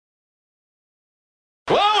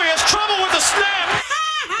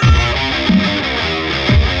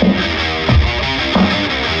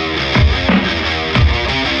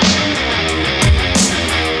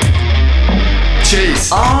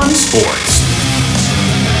on sports.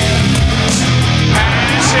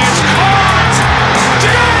 Pass is caught!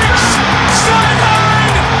 Diggs!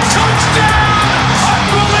 Sideline! Touchdown!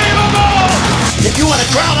 Unbelievable! If you want to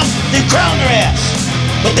crown them, then crown their ass.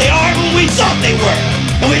 But they are who we thought they were.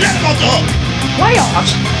 And we let them off the hook.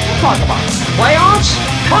 Playoffs? We'll talk about playoffs.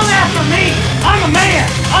 Come after me. I'm a man.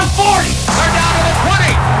 I'm 40. They're down to the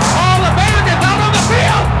 20. All the band is out on the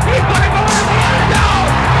field. He's going to go into the end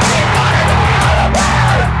zone. He's going to go out of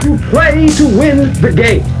there. You play to win the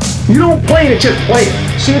game. You don't play to just play it.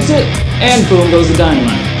 Shoots it, and boom goes the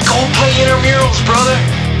dynamite. Go play intramurals, brother.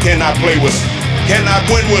 Cannot play with them. Cannot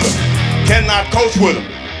win with them. Cannot coach with them.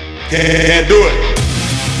 Can't do it.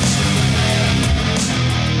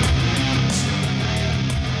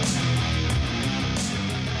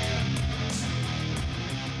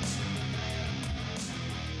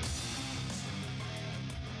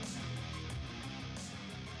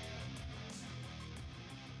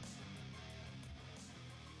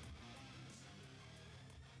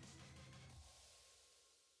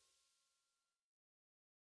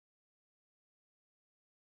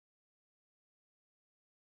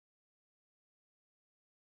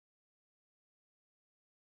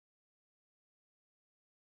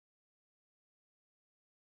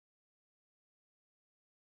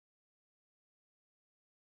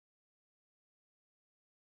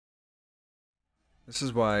 This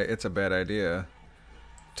is why it's a bad idea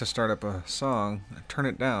to start up a song, turn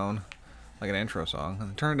it down, like an intro song,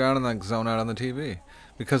 and turn it down and like zone out on the TV.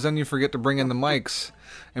 Because then you forget to bring in the mics,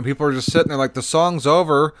 and people are just sitting there like, the song's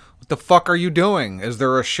over. What the fuck are you doing? Is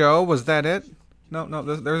there a show? Was that it? No,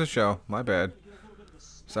 there's a show. My bad.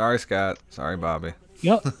 Sorry, Scott. Sorry, Bobby.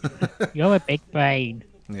 You're a big brain.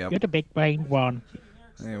 Yep. You're the big brain one.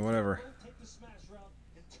 Hey, whatever.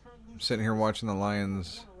 I'm sitting here watching the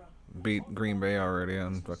Lions beat Green Bay already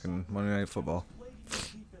on fucking Monday Night Football.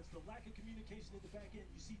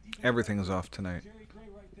 Everything's off tonight.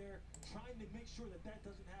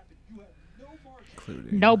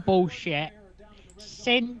 Including... No bullshit.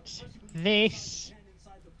 Since the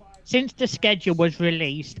schedule was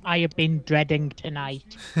released, I have been dreading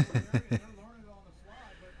tonight.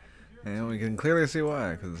 And we can clearly see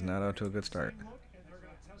why, because it's not out to a good start.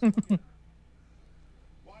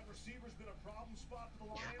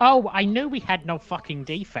 Oh, I knew we had no fucking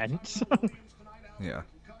defense. Yeah.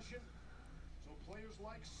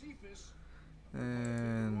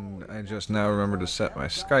 And I just now remembered to set my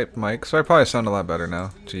Skype mic, so I probably sound a lot better now,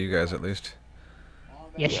 to you guys at least.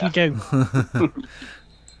 Yes, you do.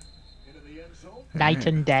 Night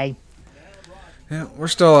and day. Yeah, we're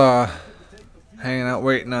still hanging out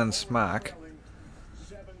waiting on Smack.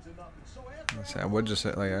 I would just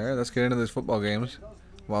say, like, alright, let's get into these football games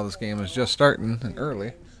while this game is just starting and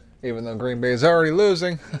early. Even though Green Bay is already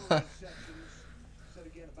losing. Yeah,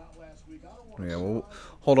 we'll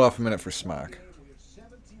hold off a minute for Smack.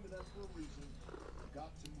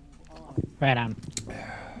 Right on.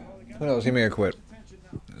 Who knows? He may have quit.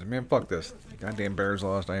 Man, fuck this. Goddamn Bears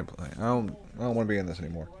lost. I don't want to be in this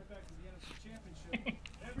anymore.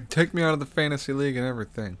 Take me out of the fantasy league and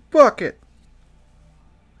everything. Fuck it.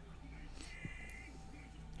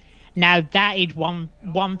 Now that is one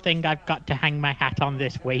thing I've got to hang my hat on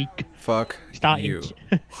this week. Fuck you.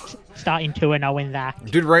 Starting 2-0 in that.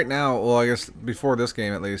 Dude, right now, well, I guess before this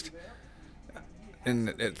game at least,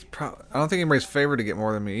 and it's I don't think anybody's favored to get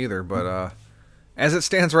more than me either, but as it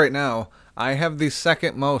stands right now, I have the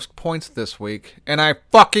second most points this week, and I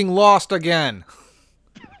fucking lost again.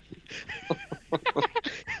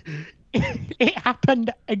 It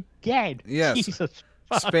happened again. Yes. Jesus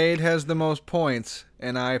fuck. Spade has the most points,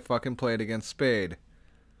 and I fucking played against Spade.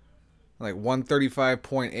 Like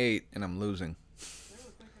 135.8, and I'm losing.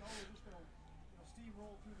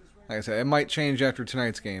 Like I said, it might change after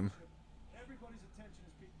tonight's game.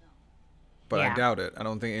 But yeah. I doubt it. I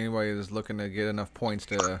don't think anybody is looking to get enough points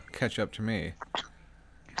to catch up to me.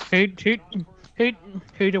 Who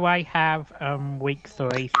do I have week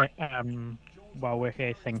 3 while we're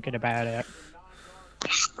here thinking about it?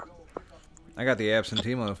 I got the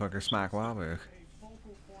absentee motherfucker, Smack Wildberg.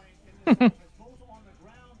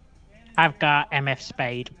 I've got MF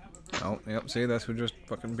Spade. Oh, yep, see, that's who just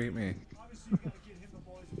fucking beat me.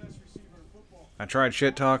 I tried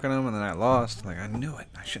shit-talking him, and then I lost. Like, I knew it.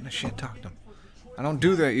 I shouldn't have shit-talked him. I don't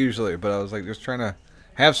do that usually, but I was, like, just trying to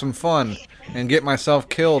have some fun and get myself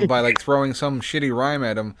killed by, like, throwing some shitty rhyme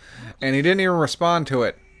at him, and he didn't even respond to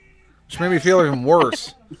it, which made me feel even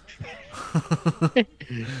worse.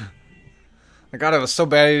 I God, it was so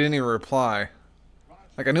bad he didn't even reply.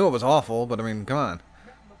 Like, I knew it was awful, but I mean, come on.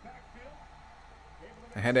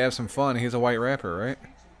 I had to have some fun. He's a white rapper, right?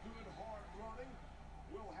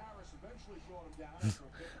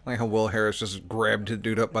 Like how Will Harris just grabbed the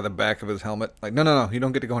dude up by the back of his helmet. Like, no, you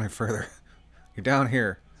don't get to go any further. You're down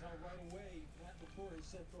here.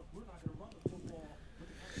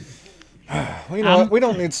 Well, you know what? We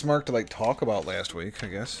don't need Smark to, like, talk about last week, I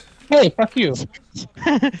guess. Hey, fuck you.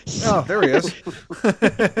 Oh, there he is.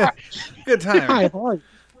 Good time. Hi, how are you?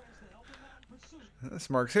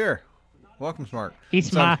 Smark's here. Welcome, Smark. He's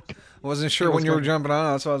smart. I wasn't sure when you were jumping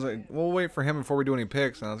on, so I was like, we'll wait for him before we do any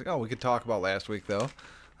picks. And I was like, oh, we could talk about last week, though.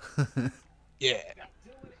 Yeah.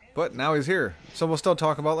 But now he's here, so we'll still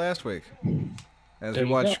talk about last week. As There we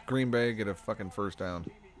you watch go. Green Bay get a fucking first down.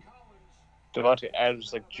 Devontae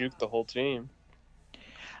Adams like juked the whole team.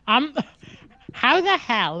 How the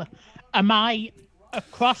hell am I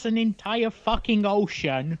across an entire fucking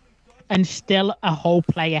ocean and still a whole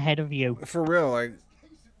play ahead of you? For real, like,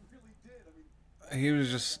 he was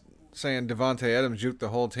just saying Devontae Adams juked the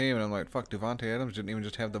whole team, and I'm like, fuck, Devontae Adams didn't even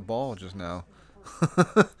just have the ball just now.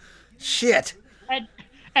 Shit!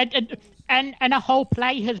 And a whole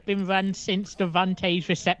play has been run since Devontae's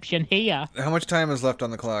reception here. How much time is left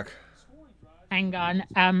on the clock? Hang on,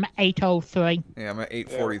 8:03. Yeah, I'm at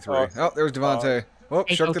 8:43. Yeah, Oh, there's Devontae. Oh,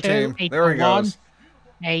 shook the 8:02, team. There he goes.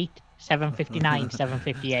 8, 7:59,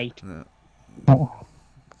 7:58.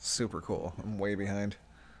 Super cool. I'm way behind.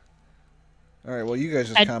 All right, well, you guys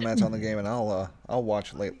just comment on the game, and I'll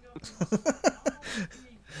watch it late.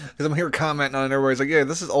 Because I'm here commenting on it, and everybody's like, yeah,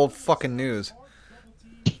 this is old fucking news.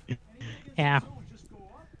 Yeah.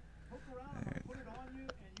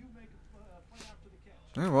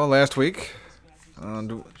 All right, well, last week,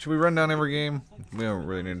 should we run down every game? We don't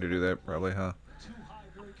really need to do that, probably, huh?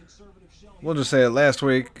 We'll just say it. Last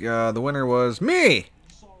week, the winner was me.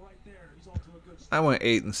 I went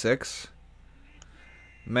 8-6.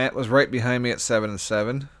 Matt was right behind me at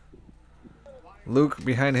 7-7. Luke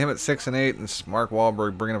behind him at 6-8, and Smark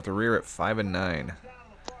Wahlberg bringing up the rear at 5-9.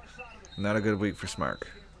 Not a good week for Smark.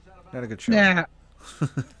 Not a good show. Yeah.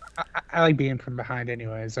 I like being from behind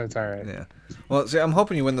anyway, so it's all right. Yeah. Well, see, I'm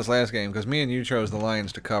hoping you win this last game because me and you chose the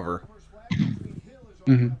Lions to cover.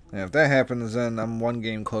 Mm-hmm. And if that happens, then I'm one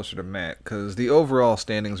game closer to Matt because the overall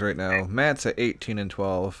standings right now, Matt's at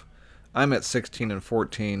 18-12, I'm at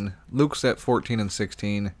 16-14, Luke's at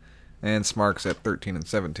 14-16, and Smark's at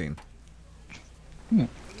 13-17.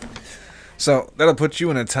 So that'll put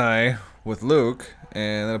you in a tie with Luke,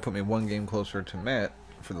 and that'll put me one game closer to Matt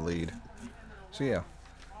for the lead. So yeah.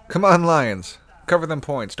 Come on, Lions. Cover them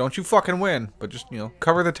points. Don't you fucking win, but just,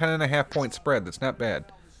 cover the 10.5 point spread. That's not bad.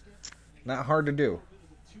 Not hard to do.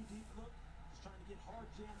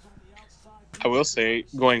 I will say,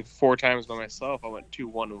 going 4 times by myself, I went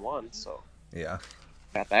 2-1-1, so Yeah.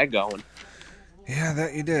 got that going. Yeah,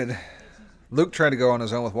 that you did. Luke tried to go on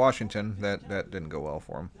his own with Washington. That didn't go well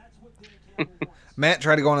for him. Matt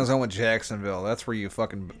tried to go on his own with Jacksonville. That's where you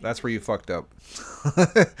fucked up.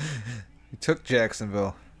 He took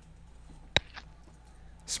Jacksonville.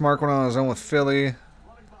 Smark went on his own with Philly.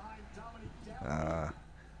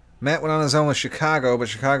 Matt went on his own with Chicago, but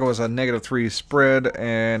Chicago was a -3 spread,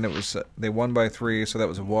 and they won by 3, so that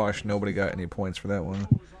was a wash. Nobody got any points for that one.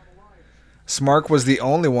 Smark was the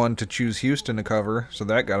only one to choose Houston to cover, so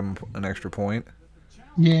that got him an extra point.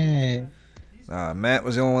 Yeah. Matt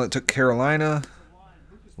was the only one that took Carolina.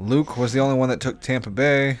 Luke was the only one that took Tampa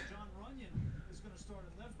Bay.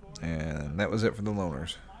 And that was it for the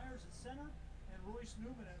loners.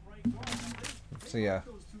 So yeah,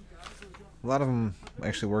 a lot of them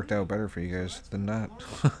actually worked out better for you guys than not.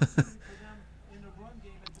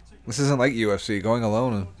 This isn't like UFC. Going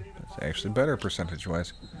alone is actually better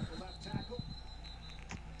percentage-wise.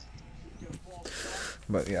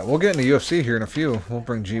 But yeah, we'll get into UFC here in a few. We'll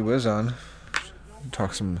bring G Wiz on,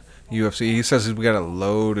 talk some UFC. He says we got a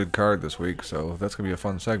loaded card this week, so that's gonna be a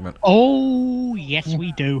fun segment. Oh, yes,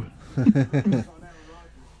 we do.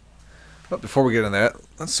 But before we get into that,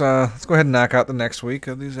 let's go ahead and knock out the next week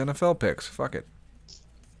of these NFL picks. Fuck it.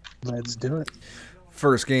 Let's do it.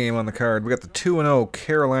 First game on the card, we got the 2-0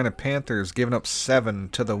 Carolina Panthers giving up 7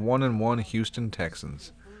 to the 1-1 Houston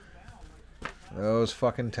Texans. Those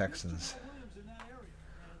fucking Texans.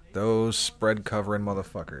 Those spread covering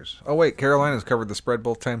motherfuckers. Oh wait, Carolina's covered the spread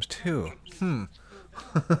both times too.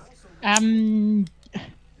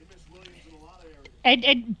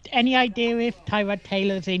 Any idea if Tyrod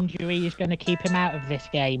Taylor's injury is going to keep him out of this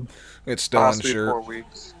game? It's still Possibly unsure. 4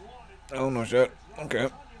 weeks. Oh no shit. Okay.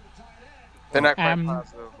 They're not quite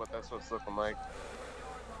positive, but that's what it's looking like.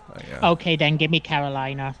 Yeah. Okay, then give me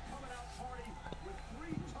Carolina.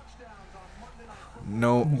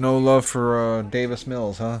 No love for Davis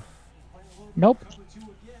Mills, huh? Nope.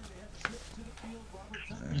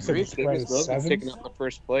 You said the If spread this is Milligan's 7? taking out in the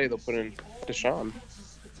first play, they'll put in Deshaun.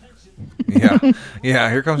 Yeah. Yeah,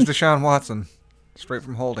 here comes Deshaun Watson. Straight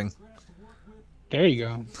from holding. There you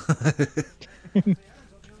go.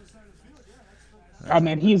 Oh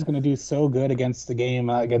man, he's gonna do so good against the game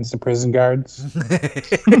against the prison guards.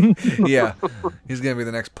 Yeah. He's going to be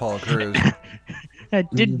the next Paul Cruz.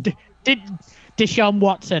 Did Deshaun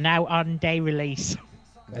Watson out on day release?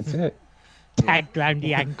 That's it. Tagged round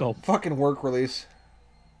the ankle. Fucking work release.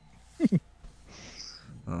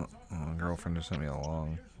 Oh, girlfriend just sent me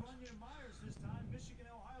along.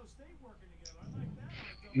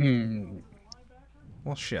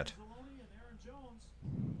 Well, shit.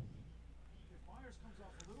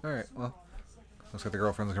 Alright, well. Looks like the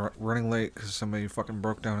girlfriend's running late because somebody fucking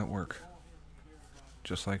broke down at work.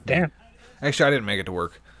 Just like me. Damn. Actually, I didn't make it to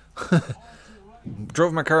work.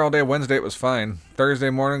 Drove my car all day Wednesday, it was fine. Thursday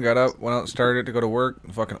morning, got up, went out and started to go to work.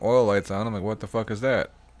 Fucking oil lights on. I'm like, what the fuck is that?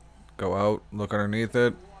 Go out, look underneath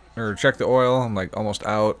it. Or check the oil. I'm like, almost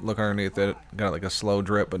out, look underneath it. Got like a slow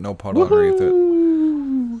drip, but no puddle underneath it.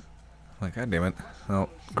 I'm like, god damn it. Well,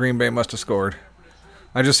 Green Bay must have scored.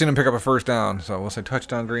 I just seen him pick up a first down, so we'll say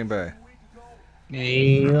touchdown Green Bay.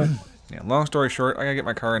 Yeah. Yeah, long story short, I gotta get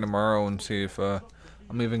my car in tomorrow and see if I'm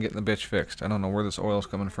even getting the bitch fixed. I don't know where this oil's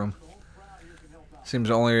coming from. Seems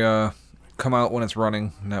to only come out when it's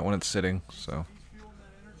running, not when it's sitting, so.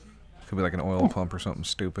 Could be like an oil pump or something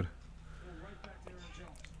stupid.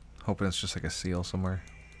 Hoping it's just like a seal somewhere.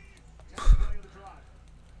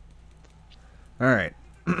 Alright.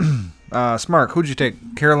 Smark, who'd you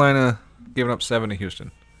take? Carolina giving up 7 to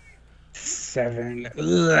Houston. 7.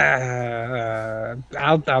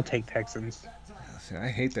 I'll take Texans. See, I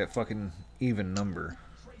hate that fucking even number.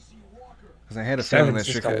 Because I had a feeling that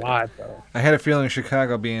 7's just a lot, though. I had a feeling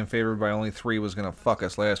Chicago being favored by only 3 was gonna fuck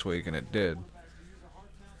us last week, and it did.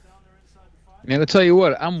 Man, I'll tell you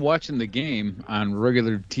what, I'm watching the game on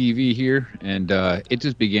regular TV here, and it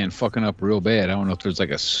just began fucking up real bad. I don't know if there's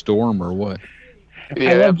like a storm or what.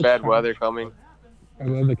 Yeah, they have bad weather coming. I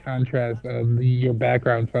love the contrast of your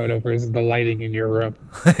background photo versus the lighting in your room.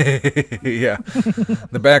 Yeah.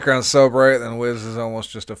 The background's so bright, then Wiz is almost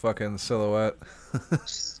just a fucking silhouette.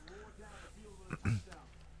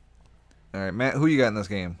 Alright, Matt, who you got in this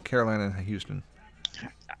game? Carolina and Houston.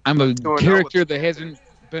 I'm a character that hasn't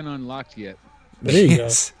been unlocked yet. There you go.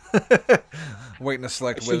 Waiting to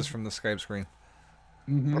select Wiz from the Skype screen.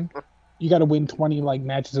 Mm-hmm. You got to win 20 like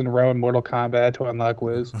matches in a row in Mortal Kombat to unlock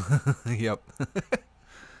Wiz. Yep.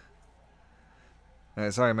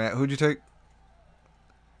 Alright, sorry, Matt. Who'd you take?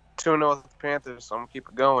 2-0 with the Panthers, so I'm going to keep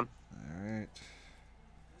it going. Alright.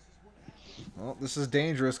 Well, this is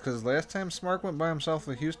dangerous because last time Smark went by himself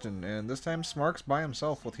with Houston, and this time Smark's by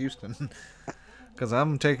himself with Houston. Because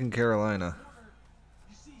I'm taking Carolina.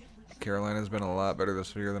 Carolina's been a lot better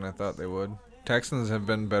this year than I thought they would. Texans have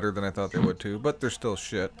been better than I thought they would too, but they're still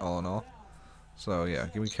shit, all in all. So, yeah,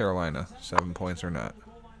 give me Carolina. 7 points or not.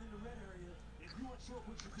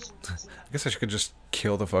 I guess I could just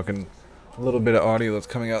kill the fucking little bit of audio that's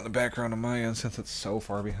coming out in the background on my end since it's so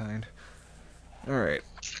far behind. Alright.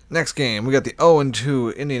 Next game, we got the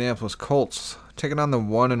 0-2 Indianapolis Colts taking on the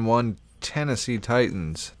 1-1 Tennessee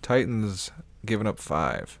Titans. Titans giving up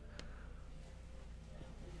 5.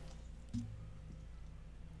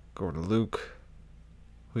 Go over to Luke.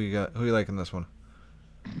 Who you got? Who you like in this one?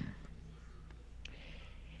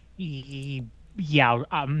 Yeah,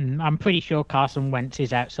 I'm pretty sure Carson Wentz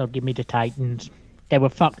is out, so give me the Titans. They were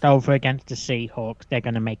fucked over against the Seahawks. They're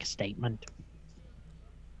going to make a statement.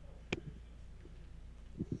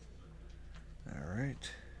 All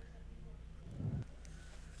right.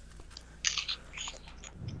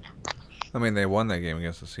 I mean, they won that game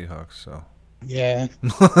against the Seahawks, so. Yeah.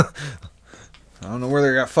 I don't know where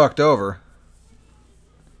they got fucked over.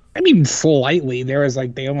 I mean, slightly. There was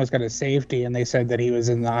like they almost got a safety, and they said that he was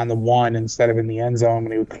on the 1 instead of in the end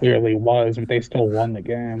zone, and he clearly was, but they still won the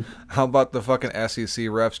game. How about the fucking SEC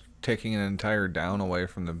refs taking an entire down away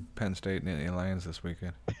from the Penn State and Nittany Lions this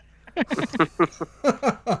weekend?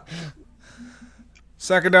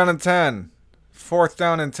 2nd down and 10. 4th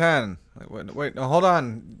down and 10. Wait, no, hold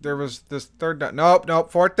on. There was this 3rd down. Nope.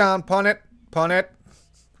 4th down. Punt it.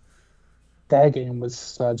 That game was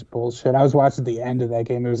such bullshit. I was watching the end of that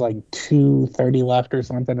game. There was like 2:30 left or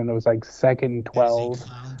something, and it was like 2nd 12. There's a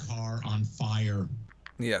clown car on fire.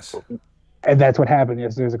 Yes. And that's what happened.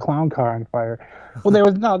 Yes, there's a clown car on fire. Well, there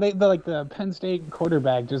was the Penn State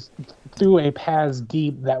quarterback just threw a pass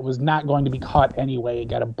deep that was not going to be caught anyway. It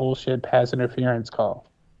got a bullshit pass interference call.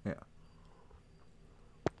 Yeah.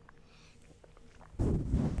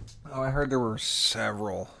 Oh, I heard there were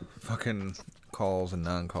several fucking calls and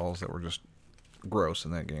non-calls that were just gross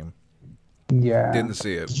in that game. Yeah. Didn't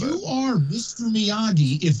see it. You But. are Mr.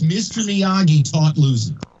 Miyagi if Mr. Miyagi taught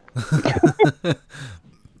losing.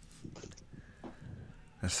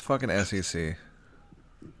 That's fucking SEC.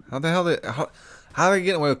 How the hell how are they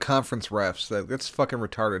getting away with conference refs? That's fucking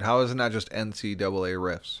retarded. How is it not just NCAA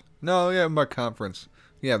refs? No, yeah, my conference.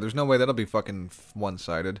 Yeah, there's no way that'll be fucking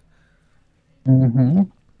one-sided. Mm-hmm.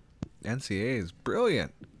 NCAA is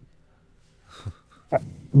brilliant.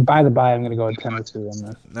 By the by, I'm going to go with Tennessee on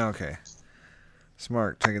this. Okay.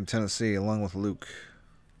 Smart, taking Tennessee along with Luke.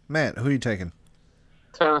 Matt, who are you taking?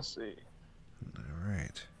 Tennessee. All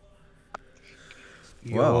right.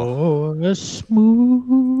 You're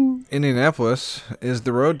smooth. Indianapolis is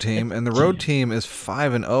the road team, and the road team is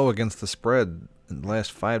 5-0 against the spread in the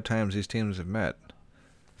last 5 times these teams have met.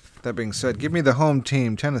 That being said, give me the home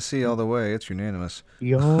team, Tennessee, all the way. It's unanimous.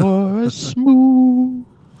 You're smooth.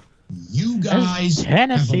 You guys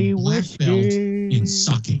Tennessee have a black belt in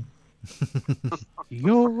sucking.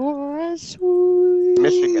 You're sweet.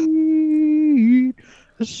 Michigan.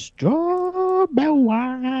 Strawberry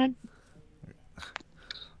wine.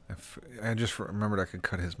 I just remembered I could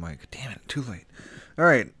cut his mic. Damn it, too late. All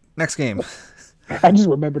right, next game. I just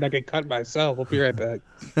remembered I could cut myself. I'll be right back.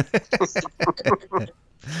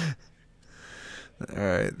 All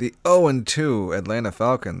right, the 0-2 Atlanta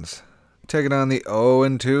Falcons taking on the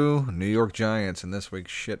 0-2 New York Giants in this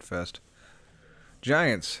week's shitfest.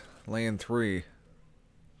 Giants laying 3.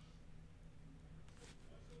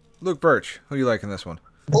 Luke Birch, who do you like in this one?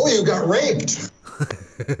 Oh, you got raped.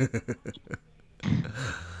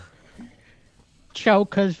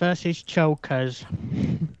 Chokers versus chokers.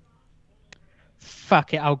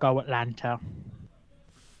 Fuck it, I'll go Atlanta.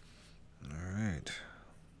 All right.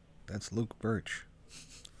 That's Luke Birch.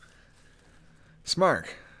 Smark,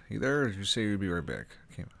 you there or did you say you'd be right back?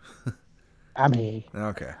 I'm here.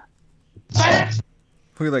 Okay.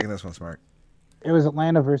 Who you liking this one, Smark? It was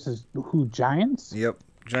Atlanta versus who? Giants? Yep.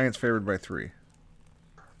 Giants favored by 3.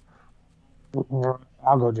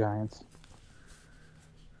 I'll go Giants.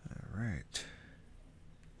 All right.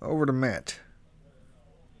 Over to Matt.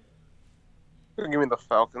 Give me the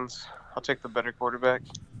Falcons. I'll take the better quarterback.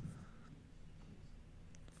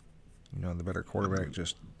 You know, the better quarterback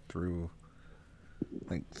just threw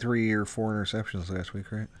like 3 or 4 interceptions last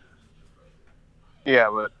week, right? Yeah,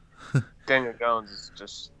 but Daniel Jones is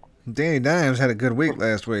just... Danny Dimes had a good week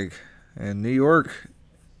last week, and New York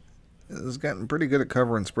has gotten pretty good at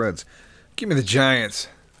covering spreads. Give me the Giants.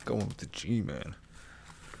 Going with the G, man.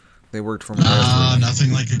 They worked for me last week.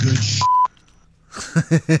 Nothing like a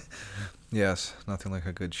good Yes, nothing like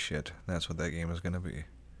a good shit. That's what that game is going to be.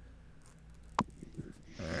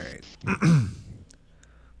 Alright.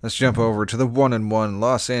 Let's jump over to the 1-1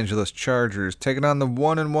 Los Angeles Chargers taking on the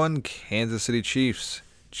 1-1 Kansas City Chiefs.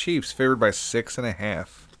 Chiefs favored by 6.5.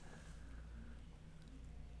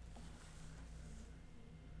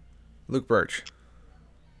 Luke Birch.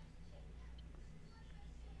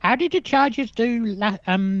 How did the Chargers do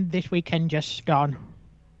this weekend just gone?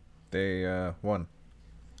 They won.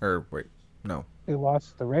 Or, wait, no. They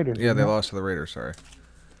lost to the Raiders. Yeah, they didn't lost to the Raiders, sorry.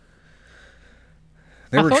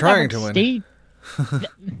 They were trying to win.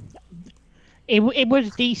 It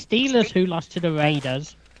was the Steelers who lost to the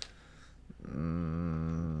Raiders.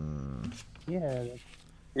 Yeah.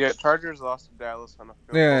 Yeah, Chargers lost to Dallas on a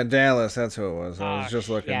field Yeah, goal. Dallas, that's who it was. I was just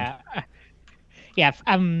looking. Yeah,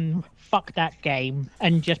 fuck that game.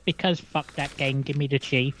 And just because fuck that game, give me the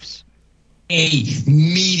Chiefs. A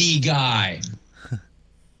meaty guy.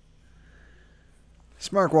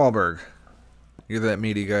 Mark Wahlberg. You're that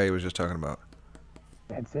meaty guy he was just talking about.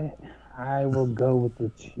 That's it. I will go with the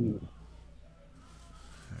Chiefs.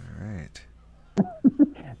 All right.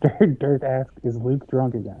 Dirt asks, is Luke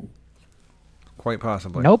drunk again? Quite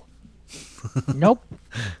possibly. Nope. Nope.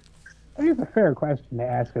 I think it's a fair question to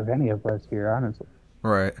ask of any of us here, honestly.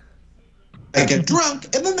 Right. I get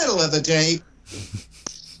drunk in the middle of the day.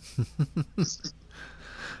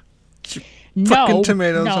 Fucking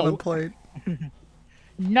tomatoes on a plate.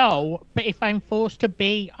 No, but if I'm forced to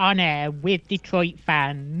be on air with Detroit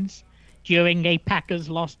fans during a Packers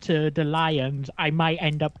loss to the Lions, I might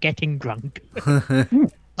end up getting drunk.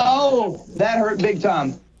 Oh, that hurt big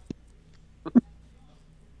time.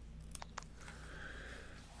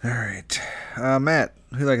 All right. Matt,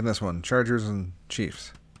 who you liking this one? Chargers and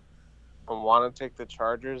Chiefs. I want to take the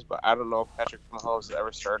Chargers, but I don't know if Patrick Mahomes has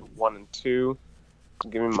ever started 1-2. So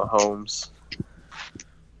give me Mahomes.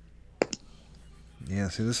 Yeah,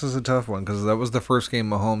 see, this is a tough one because that was the first game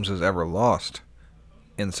Mahomes has ever lost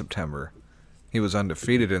in September. He was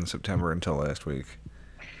undefeated in September until last week.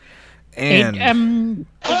 And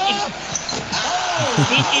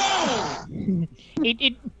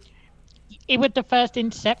It was the first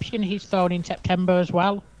interception he's thrown in September as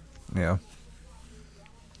well. Yeah.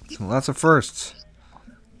 So lots of firsts.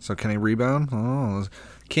 So can he rebound? Oh,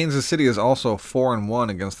 Kansas City is also 4-1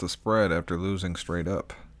 against the spread after losing straight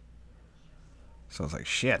up. So it's like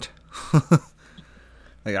shit.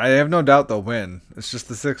 Like, I have no doubt they'll win. It's just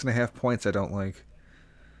the 6.5 points I don't like.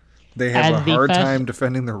 They have a hard time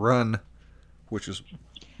defending the run, which is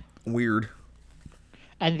weird.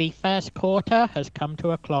 And the first quarter has come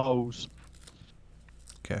to a close.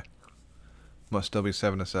 Okay. Must still be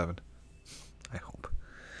 7-7. I hope.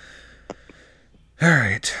 All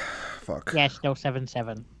right. Fuck. Yeah, still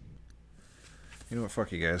 7-7. You know what?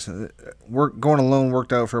 Fuck you guys. Going alone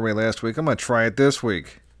worked out for everybody last week. I'm gonna try it this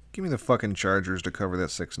week. Give me the fucking Chargers to cover that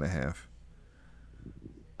 6.5.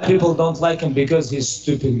 People don't like him because he's a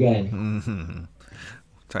stupid guy. Mm-hmm.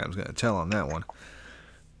 Time's gonna tell on that one.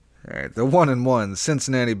 All right, the 1-1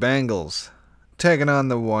 Cincinnati Bengals taking on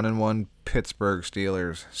the 1-1 Pittsburgh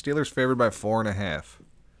Steelers. Steelers favored by 4.5.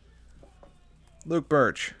 Luke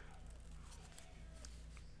Birch.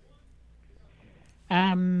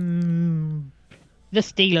 The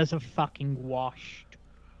Steelers are fucking washed.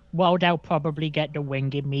 Well, they'll probably get the win.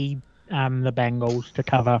 Give me the Bengals to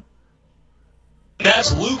cover.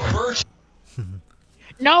 That's Luke Birch.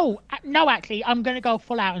 No, actually, I'm going to go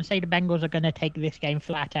full out and say the Bengals are going to take this game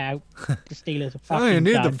flat out. The Steelers are fucking Oh, you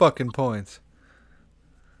need done. the fucking points.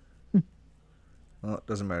 Well, it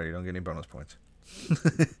doesn't matter. You don't get any bonus points.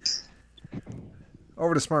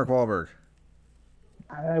 Over to Smart Wahlberg.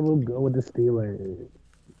 I will go with the Steelers.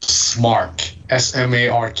 Smart.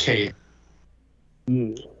 S-M-A-R-K.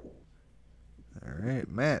 Yeah. All right,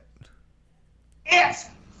 Matt. It's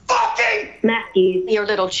fucking Matthew, your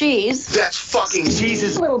little cheese. That's fucking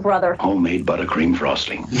Cheez's Little brother. homemade buttercream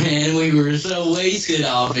frosting. Man, we were so wasted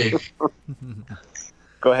off it.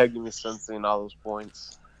 Go ahead, give me Cincy and all those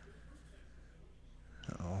points.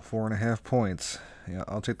 Oh, 4.5 points. Yeah,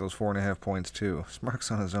 I'll take those 4.5 points too.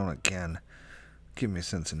 Smark's on his own again. Give me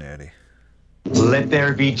Cincinnati. Let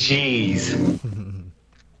there be cheese.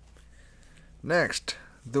 Next,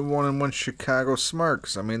 the 1-1 Chicago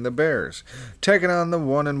Smarks. The Bears. Taking on the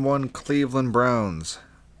 1-1 Cleveland Browns.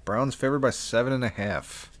 Browns favored by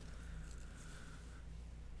 7.5.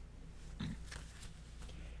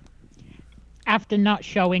 After not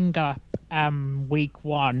showing up week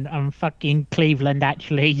 1, fucking Cleveland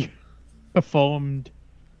actually performed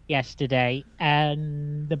yesterday,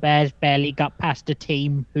 and the Bears barely got past a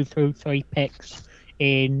team who threw 3 picks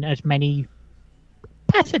in as many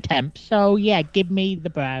pass attempts. So yeah, give me the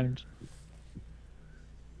Browns.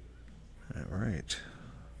 All right.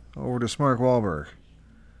 Over to Smart Wahlberg.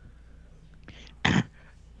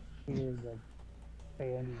 Andy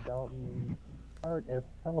Dalton Hart if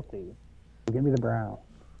healthy. Give me the Browns.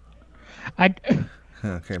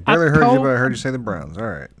 Okay, barely heard you, but I heard you say the Browns. All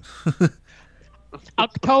right.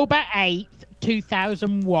 October 8th,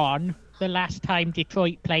 2001, the last time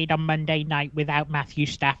Detroit played on Monday night without Matthew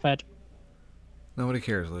Stafford. Nobody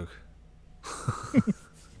cares, Luke.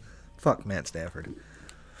 Fuck Matt Stafford.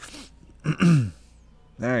 All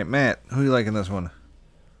right, Matt, who you like in this one?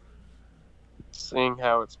 Seeing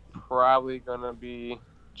how it's probably going to be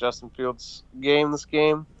Justin Fields' game this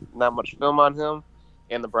game, not much film on him,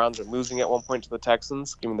 and the Browns are losing at one point to the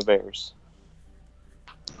Texans, give me the Bears.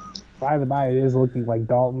 By the by, it is looking like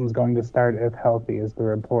Dalton's going to start if healthy, is the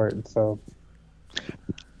report. So,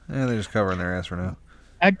 Yeah, they're just covering their ass for now.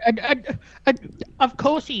 Of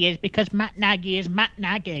course he is, because Matt Nagy is Matt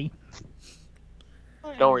Nagy.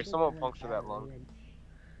 Don't worry, someone won't puncture that long.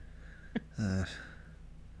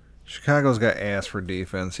 Chicago's got ass for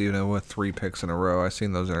defense, even with 3 picks in a row. I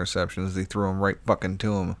seen those interceptions. They threw them right fucking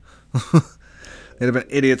to them. They'd have been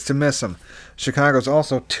idiots to miss them. Chicago's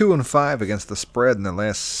also 2-5 against the spread in the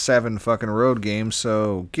last 7 fucking road games,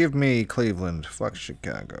 so give me Cleveland. Fuck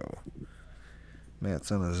Chicago.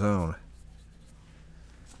 Matt's on his own.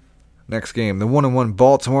 Next game, the 1-1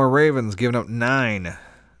 Baltimore Ravens giving up 9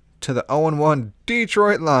 to the 0-1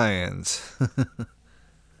 Detroit Lions.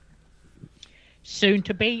 Soon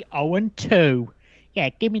to be 0-2. Yeah,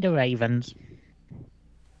 give me the Ravens.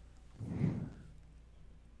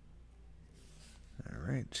 All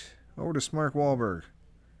right. Over to Smart Wahlberg.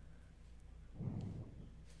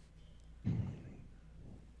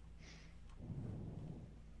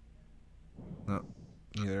 No.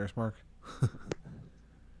 You there, Smart?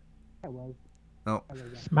 I was. No.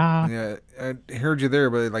 Smart. Yeah, I heard you there,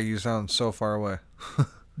 but like you sound so far away.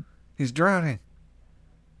 He's drowning.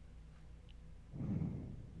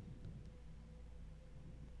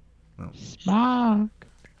 No. Smart.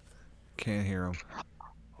 Can't hear him.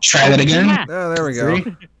 Try that again. Oh, there we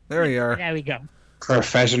go. There you are. There we go.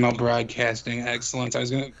 Professional broadcasting excellence. I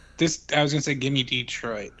was gonna say, give me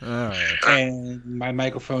Detroit. All right. And my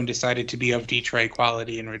microphone decided to be of Detroit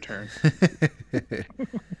quality in return. It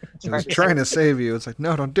was trying to save you. It's like,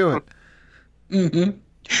 no, don't do it.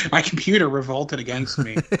 Mm-hmm. My computer revolted against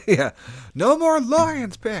me. Yeah. No more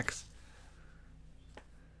Lions picks.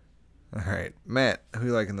 All right. Matt, who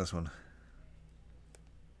you liking this one?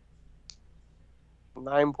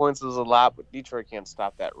 9 points is a lot, but Detroit can't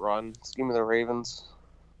stop that run. Just give me the Ravens.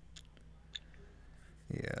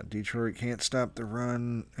 Yeah, Detroit can't stop the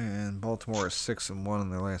run, and Baltimore is 6-1 in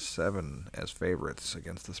their last 7 as favorites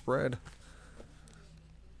against the spread.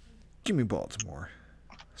 Give me Baltimore.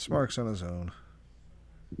 Smarks on his own.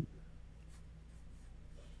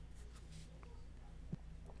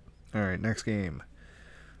 All right, next game.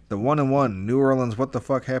 The 1-1 New Orleans What the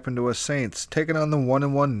Fuck Happened to Us Saints taking on the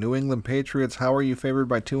 1-1 New England Patriots. How are you favored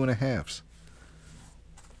by 2.5?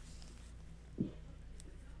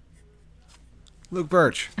 Luke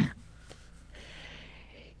Birch.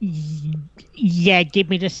 Yeah, give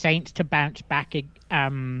me the Saints to bounce back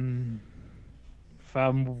from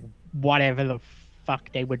whatever the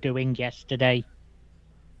fuck they were doing yesterday.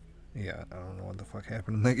 Yeah, I don't know what the fuck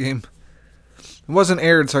happened in that game. It wasn't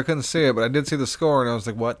aired, so I couldn't see it, but I did see the score, and I was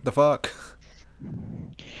like, what the fuck?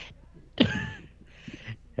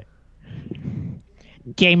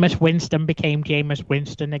 Jameis Winston became Jameis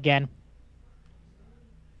Winston again.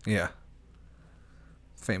 Yeah.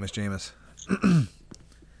 Famous Jameis. All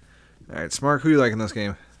right, Smark, who you like in this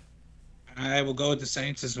game? I will go with the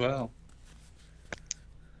Saints as well.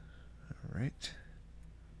 All right.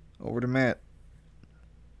 Over to Matt.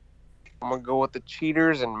 I'm going to go with the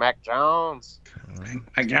Cheaters and Mac Jones.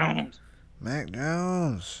 Mac Jones. Mac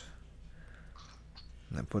Jones.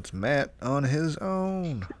 And that puts Matt on his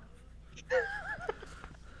own.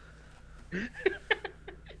 All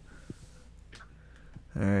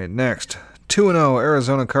right, next. 2-0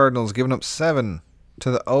 Arizona Cardinals giving up 7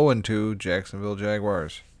 to the 0-2 Jacksonville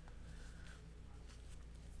Jaguars.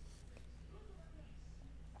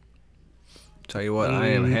 Tell you what, I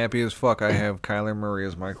am happy as fuck I have Kyler Murray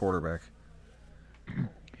as my quarterback.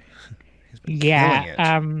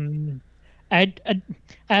 Yeah,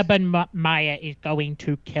 Urban Meyer is going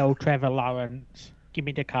to kill Trevor Lawrence. Give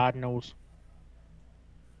me the Cardinals.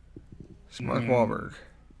 Mark Wahlberg.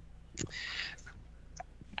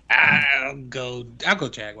 I'll go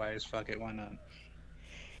Jaguars. Fuck it, why not?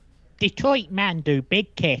 Detroit man do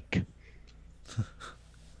big kick.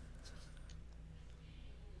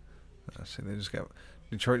 See,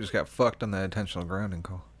 Detroit just got fucked on that intentional grounding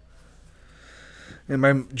call. And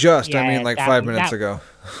by just, I mean like 5 minutes ago.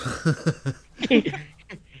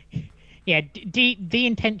 Yeah, the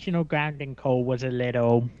intentional grounding call was a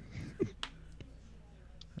little.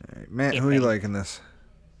 All right, Matt, who are you liking this?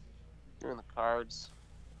 You're in the Cards.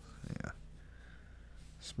 Yeah.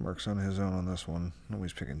 Smirks on his own on this one.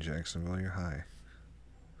 Nobody's picking Jacksonville. You're high.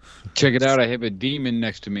 Check it out. I have a demon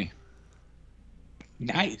next to me.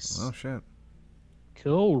 Nice. Oh, shit.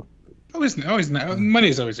 Cool.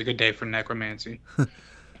 Monday's always a good day for necromancy.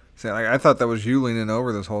 See, I thought that was you leaning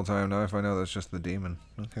over this whole time. Now if I know that's just the demon.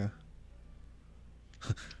 Okay.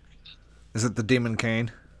 Is it the demon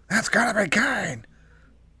Kane? That's gotta be Kane.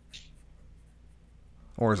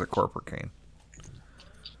 Or is it Corporate Kane?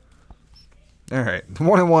 All right, the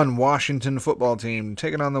 1-1 Washington football team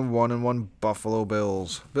taking on the 1-1 Buffalo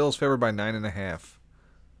Bills. Bills favored by 9.5.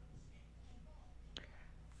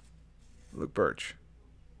 Luke Birch.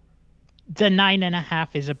 The 9.5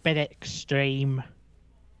 is a bit extreme,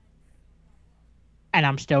 and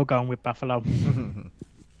I'm still going with Buffalo.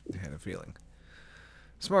 I had a feeling.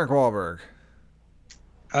 Smart Wahlberg.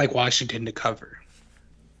 I like Washington to cover.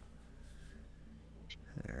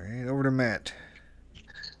 All right, over to Matt.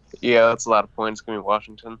 Yeah, that's a lot of points. Give me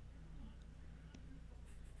Washington.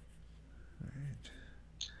 All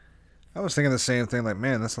right. I was thinking the same thing, like,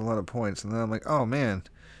 man, that's a lot of points. And then I'm like, oh, man,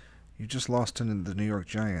 you just lost to the New York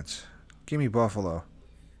Giants. Give me Buffalo.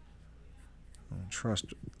 I don't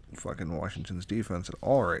trust fucking Washington's defense at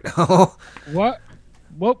all right now. What?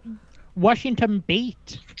 Washington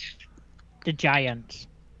beat the Giants.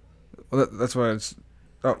 Well, that's what it's.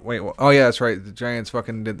 Oh wait. Oh yeah, that's right. The Giants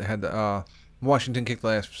fucking had the Washington kicked the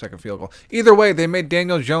last second field goal. Either way, they made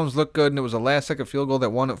Daniel Jones look good, and it was a last second field goal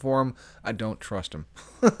that won it for him. I don't trust him.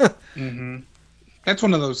 Mm-hmm. That's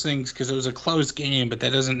one of those things because it was a close game, but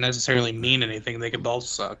that doesn't necessarily mean anything. They could both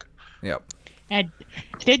suck. Yep. And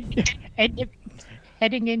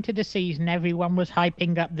heading into the season, everyone was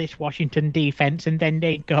hyping up this Washington defense, and then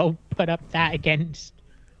they go put up that against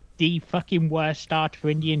the fucking worst starter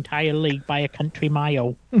in the entire league by a country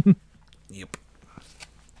mile. Yep.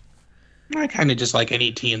 I kind of just like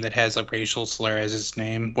any team that has a racial slur as its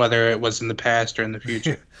name, whether it was in the past or in the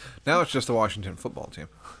future. Now it's just the Washington football team.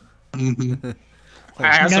 Mm-hmm.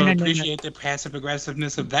 I also appreciate the passive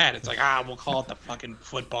aggressiveness of that. It's like, we'll call it the fucking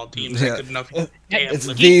football team. Yeah. Good enough. It's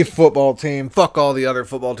the football team. Fuck all the other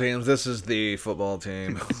football teams. This is the football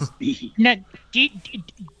team. No,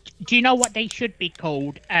 do you know what they should be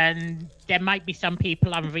called? And there might be some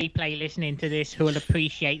people on replay listening to this who will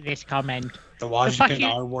appreciate this comment. The Washington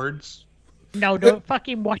R words? No, the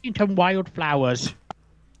fucking Washington Wildflowers.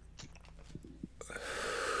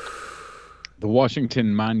 The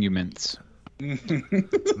Washington Monuments.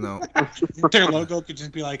 No. Their logo could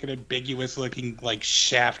just be like an ambiguous looking, like,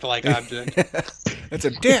 shaft-like object. It's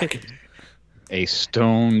a dick. A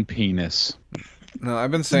stone penis. No,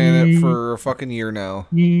 I've been saying it for a fucking year now.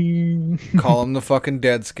 Call them the fucking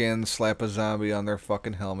Deadskins, slap a zombie on their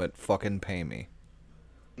fucking helmet, fucking pay me.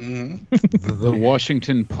 The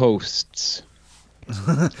Washington Posts.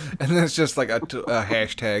 And then it's just like a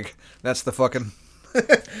hashtag. That's the fucking...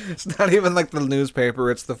 It's not even like the newspaper,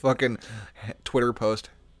 it's the fucking Twitter post.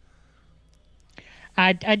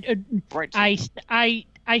 I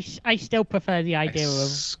still prefer the idea of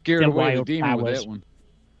scared the away the demon with Wildflowers.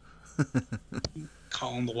 that one.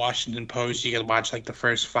 Call them the Washington Post. You can watch like the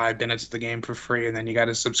first 5 minutes of the game for free, and then you got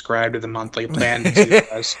to subscribe to the monthly plan to see the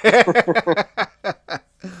rest.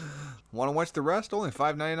 Want to watch the rest? Only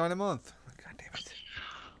 $5.99 a month. God damn it.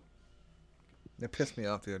 It pissed me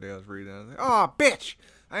off the other day. I was reading it. I was like, oh, bitch!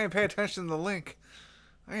 I ain't pay attention to the link.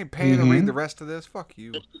 I ain't paying to read the rest of this. Fuck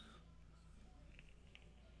you.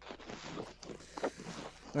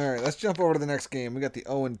 Alright, let's jump over to the next game. We got the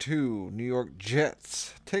 0-2 New York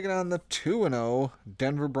Jets taking on the 2-0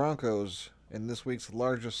 Denver Broncos in this week's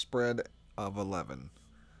largest spread of 11.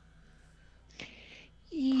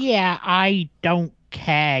 Yeah, I don't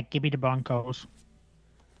care. Give me the Broncos.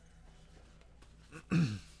 Alright,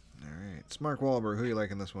 it's Mark Wahlberg. Who you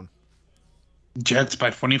like in this one? Jets by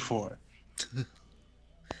 24.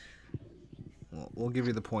 Well, we'll give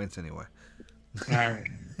you the points anyway. All right.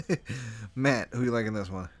 Matt, who you like in this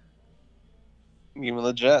one? Give me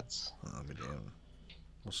the Jets. Oh, be damn.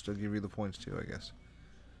 We'll still give you the points too, I guess.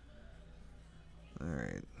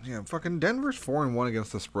 Alright. Yeah, fucking Denver's 4-1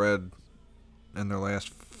 against the spread in their last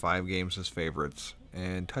 5 games as favorites.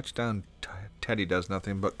 And touchdown Teddy does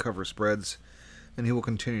nothing but cover spreads. And he will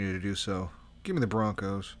continue to do so. Give me the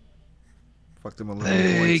Broncos. Fuck them a little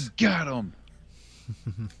They points. got him.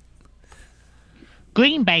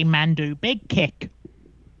 Green Bay Mandu, big kick.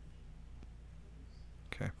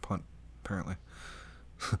 Okay, punt, apparently.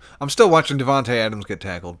 I'm still watching Devontae Adams get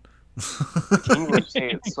tackled. English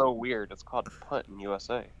say it's so weird. It's called punt in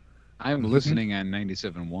USA. I'm listening on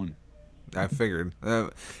 97.1. I figured.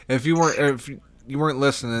 If you weren't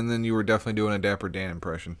listening, then you were definitely doing a Dapper Dan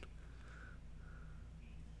impression.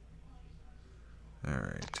 All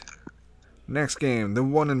right. Next game, the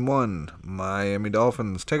 1-1 Miami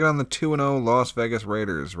Dolphins taking on the 2-0 Las Vegas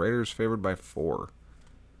Raiders. Raiders favored by 4.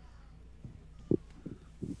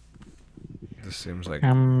 This seems like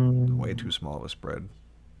way too small of a spread.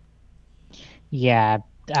 Yeah,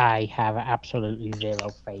 I have absolutely zero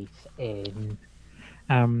faith in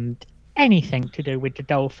anything to do with the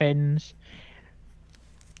Dolphins.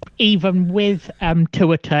 Even with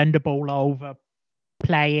Tua turned the ball over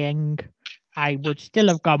playing, I would still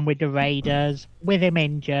have gone with the Raiders. With him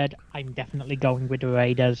injured, I'm definitely going with the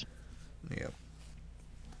Raiders. Yep.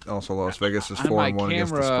 Also, Las Vegas is On 4-1 my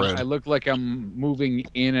against the camera, spread. I look like I'm moving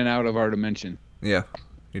in and out of our dimension. Yeah,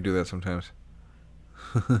 you do that sometimes.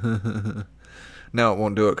 No, it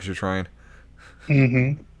won't do it because you're trying.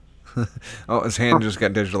 Mm-hmm. Oh, his hand just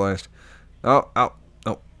got digitalized. Oh,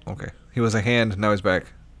 okay. He was a hand, now he's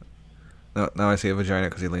back. No, now I see a vagina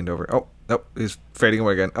because he leaned over. Oh, nope, he's fading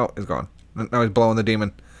away again. Oh, he's gone. Now he's blowing the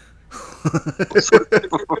demon.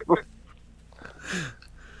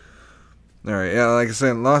 Alright, yeah, like I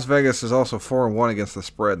said, Las Vegas is also 4-1 against the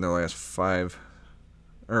spread in their last 5.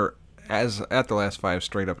 Or, at the last 5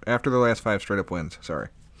 straight up. After the last 5 straight up wins, sorry.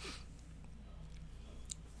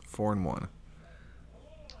 4-1.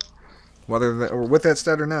 Whether with that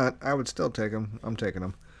stat or not, I would still take them. I'm taking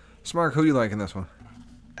them. Smark, who you like in this one?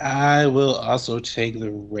 I will also take the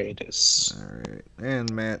Raiders. Alright.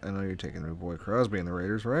 And Matt, I know you're taking your boy Crosby and the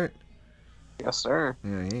Raiders, right? Yes, sir.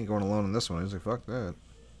 Yeah, he ain't going alone in this one. He's like, fuck that.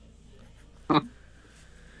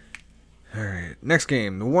 Alright, next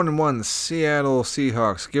game. The 1-1 Seattle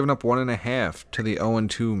Seahawks giving up 1.5 to the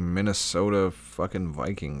 0-2 Minnesota fucking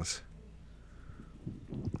Vikings.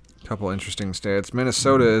 Couple interesting stats.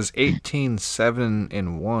 Minnesota is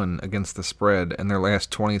 18-7-1 against the spread in their last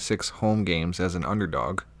 26 home games as an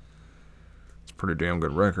underdog. It's pretty damn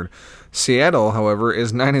good record. Seattle, however,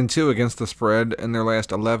 is 9-2 against the spread in their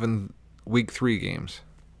last 11 Week 3 games.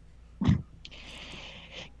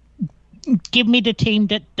 Give me the team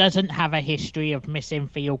that doesn't have a history of missing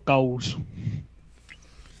field goals.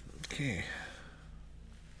 Okay.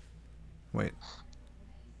 Wait.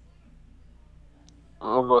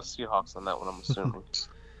 We'll go with Seahawks on that one, I'm assuming.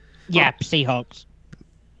 Yeah, Seahawks.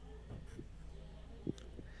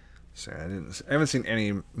 So I haven't seen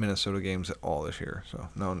any Minnesota games at all this year, so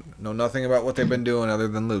know nothing about what they've been doing other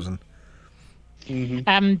than losing.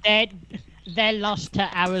 Their loss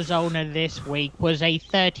to Arizona this week was a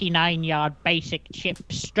 39-yard basic chip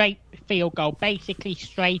straight field goal, basically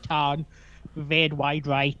straight on, veered wide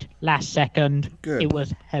right, last second. Good. It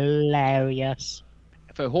was hilarious.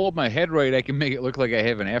 If I hold my head right, I can make it look like I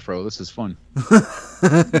have an afro. This is fun.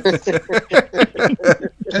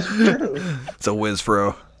 It's a whiz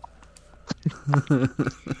fro.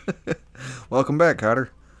 Welcome back, Cotter.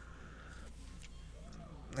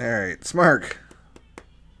 All right, Smark.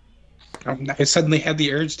 I suddenly had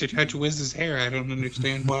the urge to touch Wiz's hair. I don't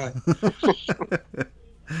understand why.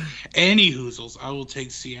 Any hoozles, I will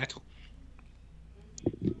take Seattle.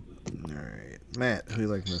 All right, Matt, who you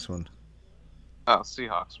like in this one? Oh,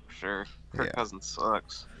 Seahawks for sure. Kirk Yeah. Cousins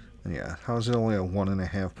sucks. Yeah, how's it only a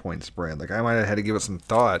 1.5 point spread? Like, I might have had to give it some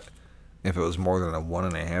thought if it was more than a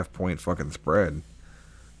 1.5 point fucking spread.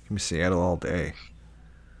 Give me Seattle all day.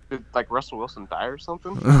 Did, like, Russell Wilson die or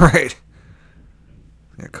something? Right.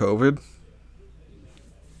 Yeah, COVID.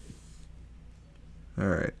 All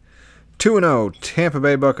right. 2-0 Tampa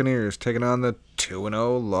Bay Buccaneers taking on the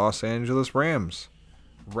 2-0 Los Angeles Rams.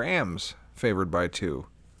 Rams favored by 2.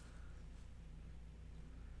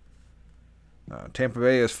 Tampa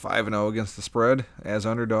Bay is 5-0 against the spread as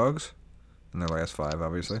underdogs in their last 5,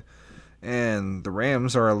 obviously. And the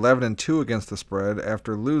Rams are 11-2 against the spread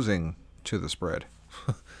after losing to the spread.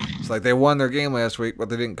 It's like they won their game last week, but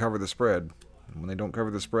they didn't cover the spread. When they don't cover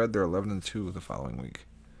the spread, they're 11-2 the following week.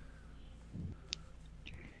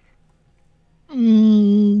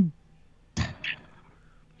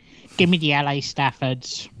 Give me the LA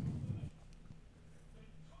Staffords.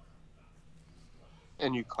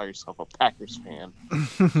 And you call yourself a Packers fan.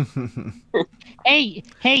 Hey,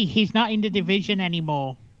 he's not in the division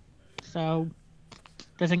anymore. So,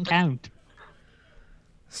 doesn't count.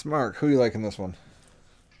 Smart, who you like in this one?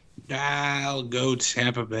 I'll go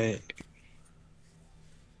Tampa Bay.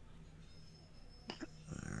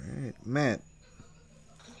 All right, Matt.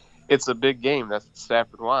 It's a big game. That's what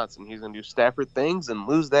Stafford wants, and he's going to do Stafford things and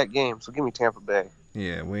lose that game. So give me Tampa Bay.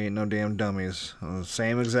 Yeah, we ain't no damn dummies.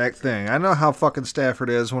 Same exact thing. I know how fucking Stafford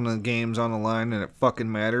is when the game's on the line and it fucking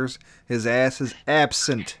matters. His ass is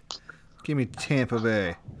absent. Give me Tampa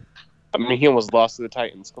Bay. I mean, he almost lost to the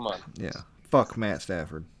Titans. Come on. Yeah. Fuck Matt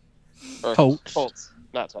Stafford. Colts.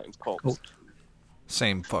 Not Titans. Colts.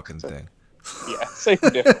 Same fucking thing. Yeah, same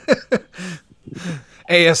difference.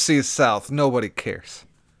 AFC South. Nobody cares.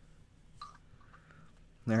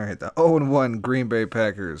 All right, the 0-1 Green Bay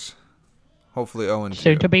Packers. Hopefully 0-2.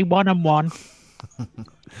 Soon to be 1-1.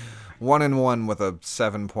 1-1 with a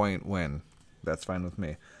 7-point win. That's fine with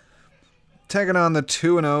me. Taking on the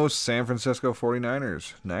 2-0 San Francisco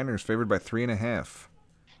 49ers. Niners favored by 3.5.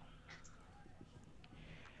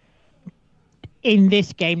 In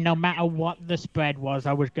this game, no matter what the spread was,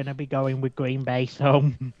 I was going to be going with Green Bay.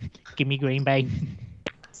 So, give me Green Bay.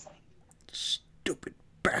 Stupid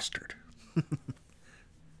bastard.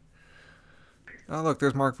 Oh, look,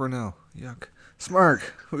 there's Mark Brunell. Yuck. Smark,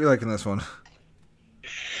 who are you liking this one?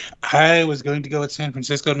 I was going to go with San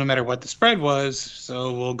Francisco no matter what the spread was,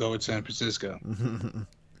 so we'll go with San Francisco.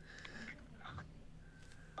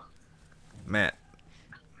 Matt.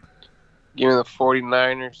 Give me the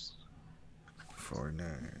 49ers.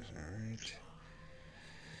 49ers, alright.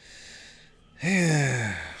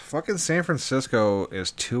 Yeah. Fucking San Francisco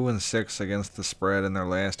is 2-6 against the spread in their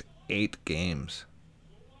last 8 games.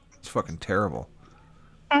 It's fucking terrible.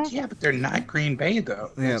 Yeah, but they're not Green Bay, though.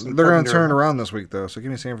 Yeah, That's they're going important to turn remember. around this week, though, so give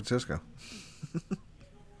me San Francisco.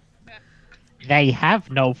 They have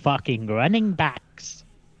no fucking running backs.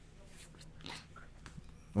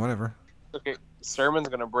 Whatever. Okay, Sermon's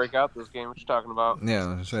going to break out this game. What you talking about? Yeah, I was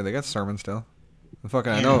gonna say, they got Sermon still.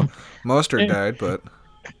 I know Mostert died, but...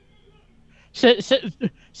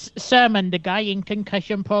 Sermon, the guy in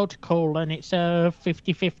concussion protocol, and it's a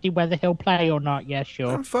 50-50 whether he'll play or not. Yeah,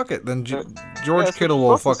 sure. Oh, fuck it. Then George Kittle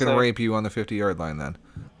will fucking rape you on the 50-yard line then.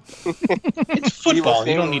 It's football.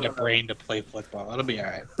 You don't need a brain to play football. It'll be all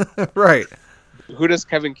right. Right. Who does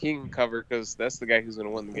Kevin King cover? Because that's the guy who's going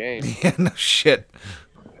to win the game. Yeah, no shit.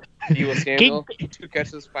 Debo Samuel, 2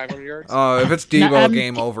 catches, 500 yards. Oh, if it's Debo,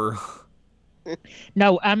 game over.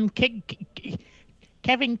 No,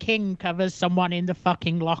 Kevin King covers someone in the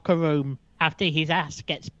fucking locker room after his ass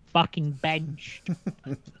gets fucking benched.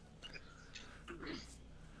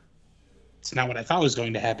 It's not what I thought was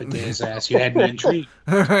going to happen to his ass. You had me intrigued.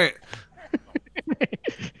 All right.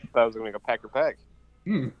 Thought I was gonna make a Packer pack.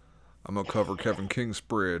 I'm gonna cover Kevin King's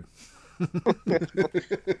spread.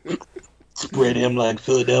 Spread him like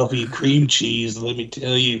Philadelphia cream cheese, let me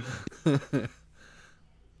tell you.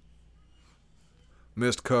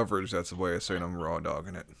 Missed coverage, that's the way I say it. I'm raw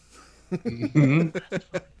dogging it.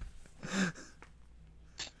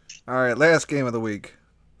 All right, last game of the week.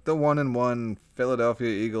 The 1-1 Philadelphia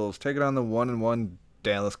Eagles taking on the 1-1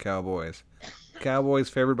 Dallas Cowboys. Cowboys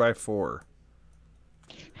favored by 4.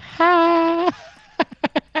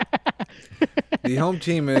 The home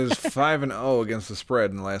team is 5-0 against the spread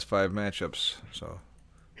in the last 5 matchups. So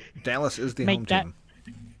Dallas is the home team.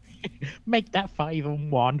 Make that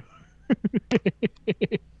 5-1.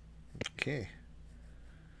 Okay.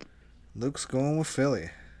 Luke's going with Philly.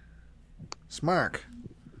 Smark.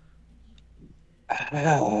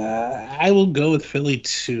 I will go with Philly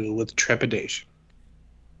too, with trepidation.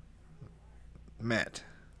 Matt.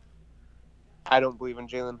 I don't believe in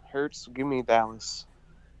Jalen Hurts. Give me Dallas.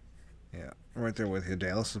 Yeah, right there with you.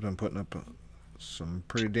 Dallas has been putting up some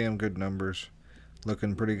pretty damn good numbers.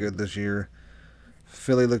 Looking pretty good this year.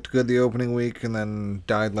 Philly looked good the opening week and then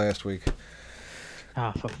died last week.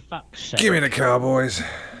 Oh, for fuck's sake. Give me the Cowboys.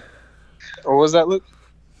 Or was that, Luke?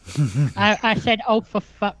 I said, oh, for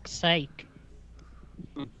fuck's sake.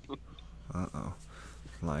 Uh-oh.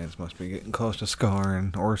 Lions must be getting close to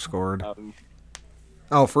scoring or scored.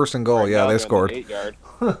 1st and goal. Right, yeah, they scored.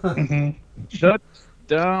 8-yard. Shut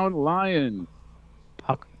down, Lion.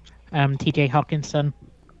 TJ Hawkinson.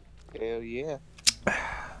 Hell yeah.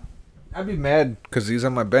 I'd be mad because he's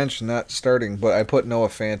on my bench not starting, but I put Noah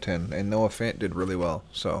Fant in, and Noah Fant did really well,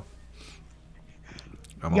 so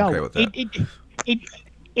I'm okay with that.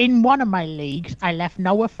 In one of my leagues, I left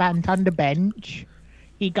Noah Fant on the bench.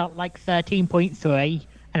 He got like 13.3,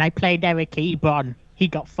 and I played Eric Ebron. He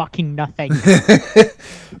got fucking nothing.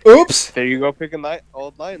 Oops! There you go, picking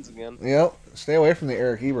old Lions again. Yep, stay away from the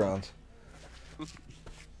Eric Ebrons.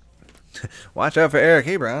 Watch out for Eric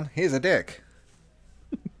Ebron. He's a dick.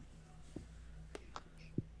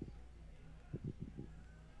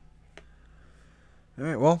 All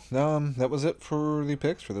right, well, that was it for the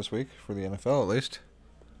picks for this week, for the NFL at least.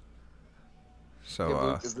 So, Yeah,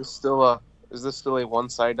 Luke, is this still a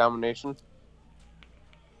one-side domination?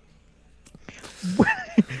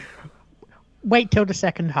 Wait till the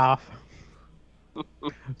second half.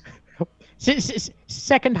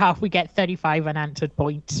 Second half, we get 35 unanswered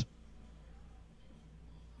points.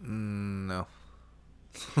 No.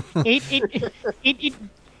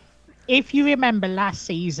 If you remember last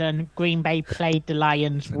season, Green Bay played the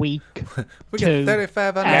Lions week 2. We get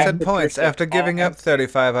 35 unanswered points after giving up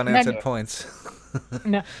 35 unanswered points.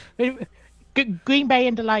 No, Green Bay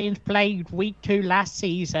and the Lions played week 2 last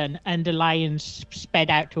season, and the Lions sped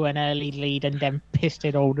out to an early lead and then pissed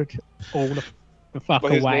it all the fuck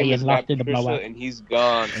But his away name and is lost Matt in the Patricia, blowout. and he's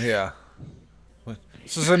gone. Yeah.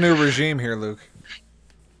 This is a new regime here, Luke.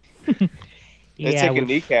 They're Yeah, taking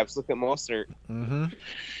kneecaps. Look at Mostert. Mm-hmm.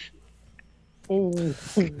 Oh.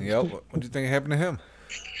 Yep. What do you think happened to him?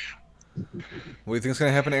 What do you think is going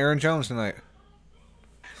to happen to Aaron Jones tonight?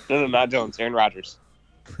 No, not Jones. Aaron Rodgers.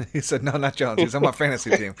 He said, no, not Jones. He's on my fantasy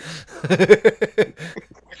team.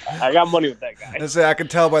 I got money with that guy. I can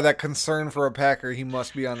tell by that concern for a Packer, he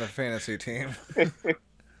must be on the fantasy team.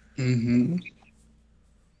 Mm-hmm.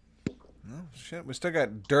 Oh, shit. We still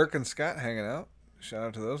got Dirk and Scott hanging out. Shout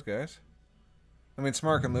out to those guys. I mean,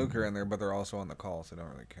 Smark and Luke are in there, but they're also on the call, so they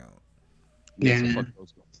don't really count. Yeah.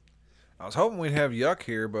 I was hoping we'd have Yuck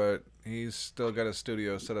here, but he's still got his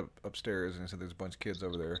studio set up upstairs, and he said there's a bunch of kids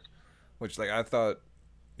over there. Which, I thought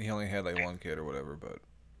he only had, one kid or whatever, but...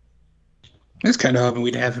 I was kind of hoping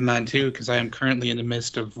we'd have him on, too, because I am currently in the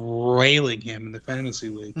midst of railing him in the fantasy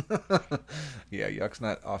league. Yeah, Yuck's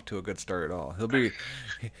not off to a good start at all.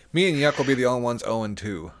 Me and Yuck will be the only ones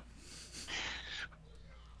 0-2.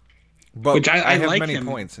 But Which I have like many him.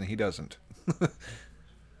 points, and he doesn't.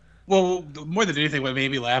 Well, more than anything, what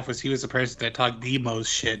made me laugh was he was the person that talked the most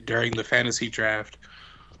shit during the fantasy draft.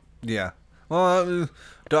 Yeah. Well,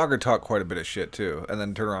 Dogger talked quite a bit of shit, too, and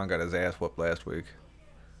then turned around and got his ass whooped last week.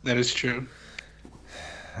 That is true.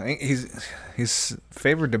 I think he's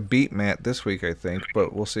favored to beat Matt this week, I think,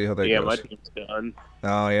 but we'll see how that goes. Yeah, my team's done.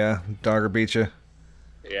 Oh, yeah? Dogger beat you?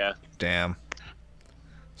 Yeah. Damn.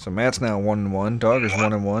 So Matt's now 1-1. Dogger's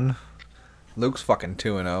 1-1. Luke's fucking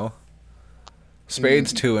 2-0.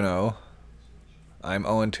 Spade's 2-0. I'm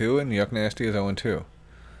 0-2, and Yuck Nasty is 0-2.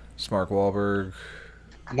 Smart Wahlberg.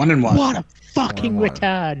 1-1. What a fucking 1-1.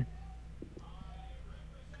 return!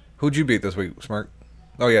 Who'd you beat this week, Smart?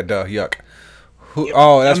 Oh yeah, duh, Yuck.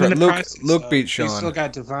 Oh, that's right. Luke beat Sean. He's still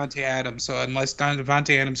got Devontae Adams, so unless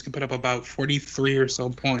Devontae Adams can put up about 43 or so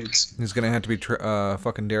points, he's gonna have to be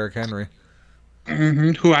fucking Derrick Henry.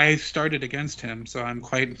 Who I started against him, so I'm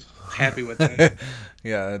quite happy with that.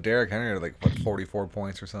 Yeah, Derrick Henry had 44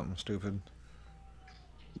 points or something stupid.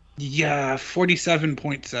 Yeah,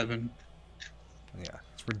 47.7. Yeah,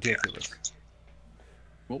 it's ridiculous.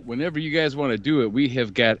 Well, whenever you guys want to do it, we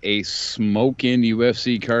have got a smoking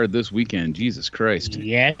UFC card this weekend. Jesus Christ.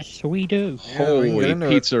 Yes, we do. Holy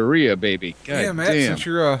pizzeria, baby. God yeah, Matt, damn. since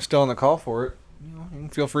you're still on the call for it, you can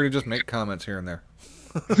feel free to just make comments here and there.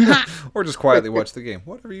 Or just quietly watch the game.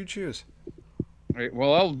 Whatever you choose. All right,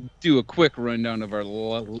 well, I'll do a quick rundown of our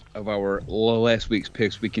last week's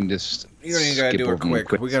picks. We can just You don't even got to do it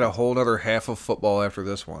quick. We got a whole other half of football after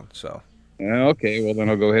this one, so... Okay, well then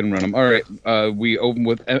I'll go ahead and run them. All right, we open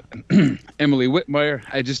with Emily Whitmire.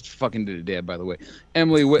 I just fucking did a dab, by the way.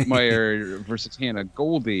 Emily Whitmire versus Hannah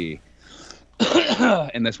Goldie.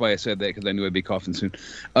 And that's why I said that, because I knew I'd be coughing soon.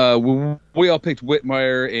 We all picked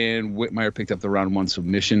Whitmire, and Whitmire picked up the round 1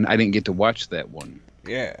 submission. I didn't get to watch that one.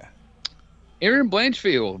 Yeah. Aaron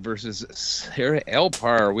Blanchfield versus Sarah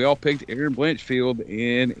Alpar. We all picked Aaron Blanchfield,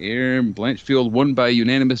 and Aaron Blanchfield won by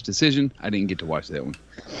unanimous decision. I didn't get to watch that one.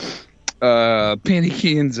 Penny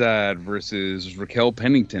Kianzad versus Raquel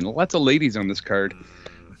Pennington. Lots of ladies on this card.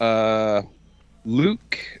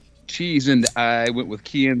 Luke, Cheez, and I went with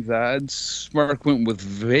Kianzad. Smark went with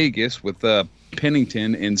Vegas with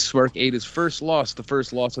Pennington, and Smark ate his first loss, the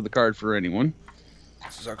first loss of the card for anyone.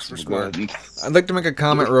 Sucks for Smart. I'd like to make a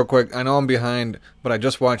comment real quick. I know I'm behind, but I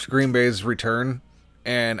just watched Green Bay's return,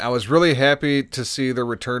 and I was really happy to see the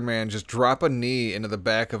return man just drop a knee into the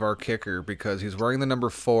back of our kicker because he's wearing the number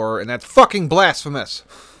 4, and that's fucking blasphemous.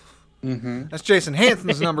 Mm-hmm. That's Jason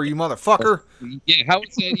Hanson's number, you motherfucker. Yeah, how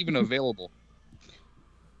is that even available?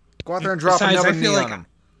 Go out there and drop another knee on him.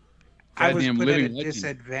 I was put at a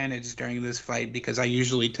disadvantage during this fight because I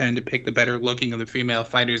usually tend to pick the better looking of the female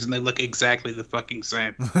fighters, and they look exactly the fucking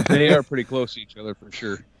same. They are pretty close to each other for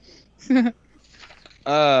sure.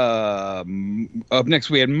 Up next,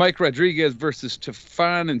 we had Mike Rodriguez versus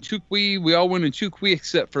Tefan and Chukwi. We all went in Chukwi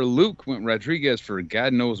except for Luke went Rodriguez for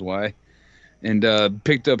God knows why, and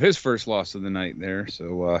picked up his first loss of the night there.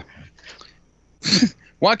 So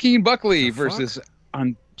Joaquin Buckley versus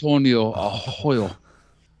Antonio Arroyo.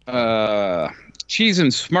 Cheez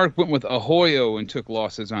and Smart went with Ahoyo and took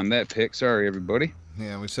losses on that pick. Sorry, everybody.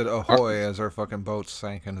 Yeah, we said ahoy as our fucking boat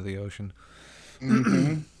sank into the ocean.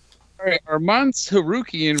 Mm-hmm. All right, Armand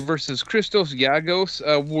Harukian versus Christos Yagos.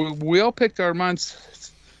 We all picked Armand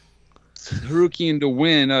Harukian to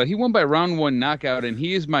win. He won by round 1 knockout, and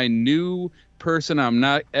he is my new person I'm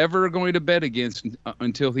not ever going to bet against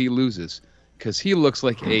until he loses, because he looks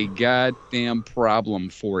like a goddamn problem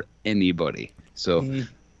for anybody. So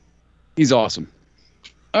he's awesome.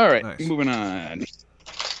 All right, nice. Moving on.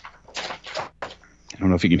 I don't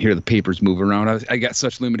know if you can hear the papers move around. I got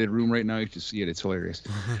such limited room right now. You can see it. It's hilarious.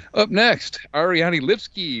 Up next, Ariane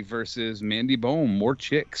Lipsky versus Mandy Bohm. More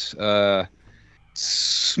chicks.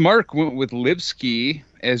 Smark went with Lipsky,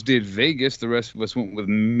 as did Vegas. The rest of us went with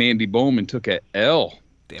Mandy Bohm and took a L.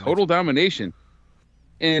 Total domination.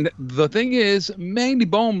 And the thing is, Mandy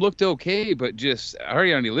Bohm looked okay, but just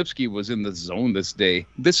Ariane Lipsky was in the zone this day.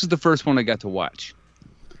 This is the first one I got to watch.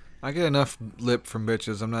 I get enough lip from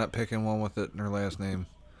bitches. I'm not picking one with it in her last name.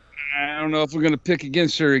 I don't know if we're going to pick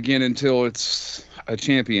against her again until it's a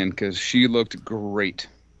champion, because she looked great.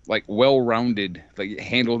 Like, well-rounded. Like,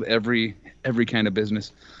 handled every kind of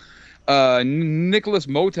business. Nicholas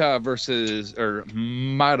Mota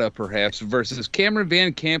Mata perhaps, versus Cameron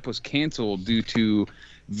Van Camp was canceled due to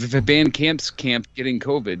Van Camp's camp getting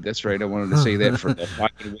COVID. That's right. I wanted to say that for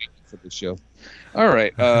the show. All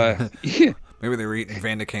right. Yeah. Maybe they were eating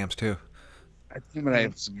Van de Camps too. I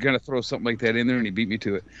was going to throw something like that in there, and he beat me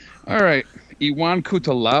to it. All right. Iwan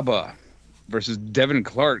Kutalaba versus Devin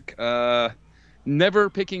Clark.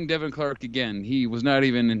 Never picking Devin Clark again. He was not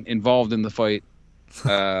even involved in the fight.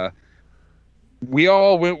 We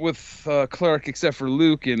all went with Clark except for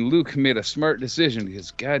Luke, and Luke made a smart decision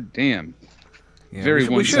because, goddamn, very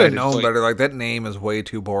we should have known better. Like, that name is way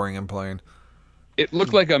too boring and plain. It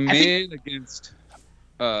looked like a man against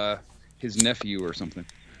his nephew or something.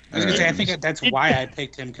 I was gonna say, I think that's why I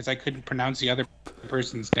picked him, because I couldn't pronounce the other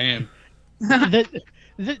person's name.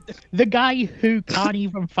 The guy who can't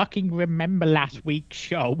even fucking remember last week's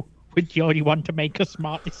show was the only one to make a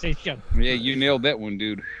smart decision. Yeah, you nailed that one,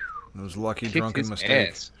 dude. It was lucky Kicked drunken his mistake.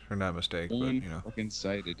 ass. Or not mistake, but, you know. Fucking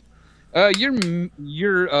cited.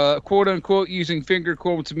 Your quote unquote using finger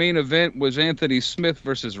quotes main event was Anthony Smith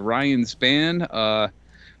versus Ryan Spann.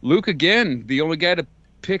 Luke again, the only guy to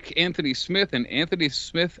pick Anthony Smith, and Anthony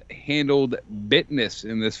Smith handled business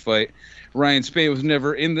in this fight. Ryan Spann was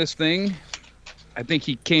never in this thing. I think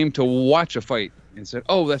he came to watch a fight and said,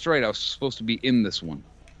 "Oh, that's right, I was supposed to be in this one."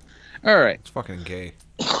 All right. It's fucking gay.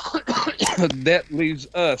 That leaves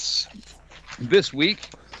us this week.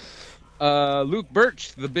 Luke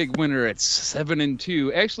Birch, the big winner at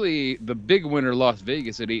 7-2. Actually, the big winner, Las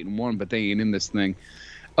Vegas, at 8-1, but they ain't in this thing.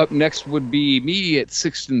 Up next would be me at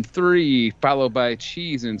 6-3, followed by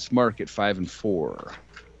Cheez and Smark at 5-4.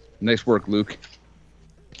 Nice work, Luke.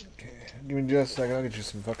 Okay, give me just a second. I'll get you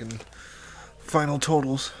some fucking final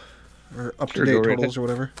totals or up to Sure, date go right totals ahead. or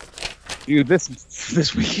whatever. Dude,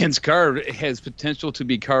 this weekend's card has potential to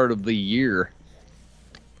be card of the year.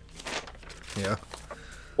 Yeah.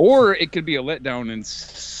 Or it could be a letdown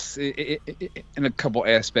in a couple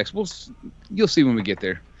aspects. You'll see when we get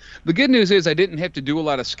there. The good news is I didn't have to do a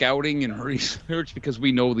lot of scouting and research because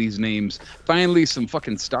we know these names. Finally, some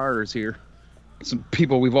fucking stars here. Some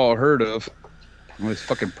people we've all heard of. All these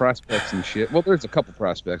fucking prospects and shit. Well, there's a couple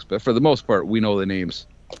prospects, but for the most part, we know the names.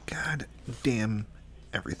 God damn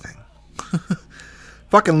everything.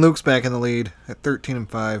 Fucking Luke's back in the lead at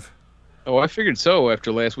 13-5. Oh, I figured so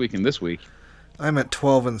after last week and this week. I'm at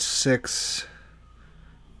 12-6.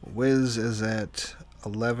 Wiz is at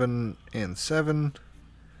 11-7.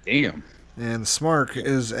 Damn. And Smark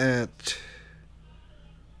is at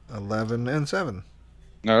 11-7.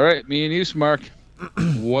 All right, me and you, Smark.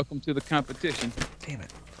 Welcome to the competition. Damn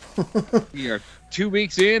it. We are 2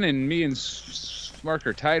 weeks in, and me and Smark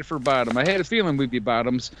are tied for bottom. I had a feeling we'd be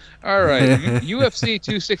bottoms. All right, UFC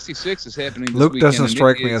 266 is happening this Luke weekend. doesn't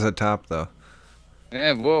strike me as a top, though.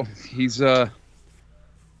 Yeah, well, he's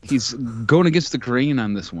going against the grain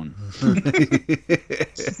on this one.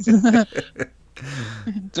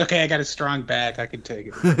 It's okay. I got a strong back. I can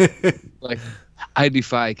take it. Like, I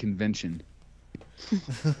defy convention.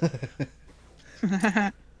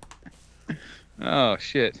 Oh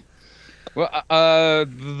shit. Well,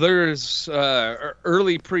 there's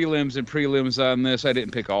early prelims and prelims on this. I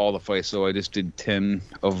didn't pick all the fights, so I just did 10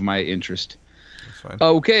 of my interest. That's fine.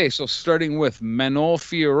 Okay, so starting with Manuel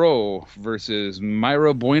Fierro versus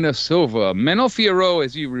Mayra Buena Silva. Manuel Fierro,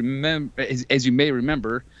 as you may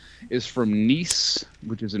remember, is from Nice,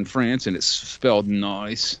 which is in France, and it's spelled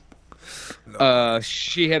nice.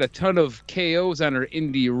 She had a ton of KOs on her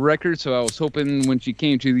indie record, so I was hoping when she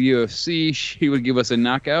came to the UFC, she would give us a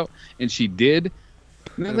knockout, and she did.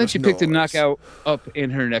 And then she picked a knockout up in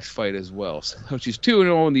her next fight as well. So she's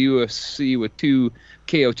 2-0 in the UFC with 2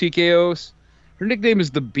 TKOs. Her nickname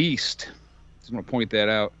is The Beast. Just want to point that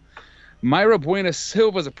out. Mayra Buena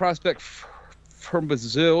Silva is a prospect from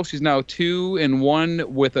Brazil. She's now 2-1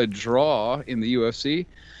 with a draw in the UFC.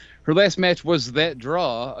 Her last match was that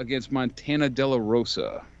draw against Montana De La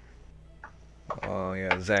Rosa. Oh,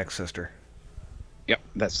 yeah, Zach's sister. Yep,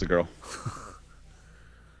 that's the girl.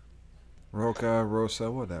 Roca,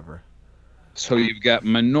 Rosa, whatever. So you've got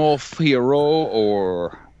Manuel Fierro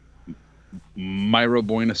or Mayra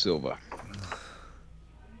Buena Silva.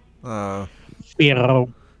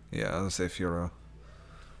 Fierro. Yeah, I'll say Fierro.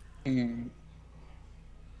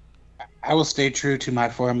 I will stay true to my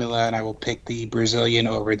formula, and I will pick the Brazilian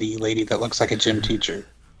over the lady that looks like a gym teacher.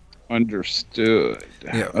 Understood.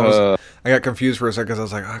 Yeah, I got confused for a second because I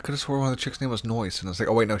was like, I could have sworn one of the chicks' name was Noise, and I was like,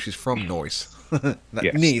 oh wait, no, she's from Noise, not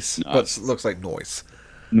Yes. Nice, but looks like Noise.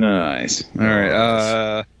 Nice. All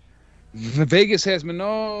right. Vegas has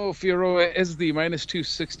Manuel Fierro as the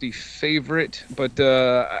 -260 favorite, but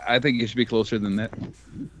I think it should be closer than that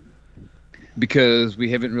because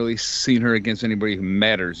we haven't really seen her against anybody who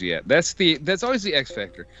matters yet. That's always the X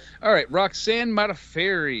factor. All right, Roxanne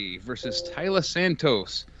Modafferi versus Tayla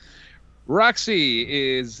Santos. Roxy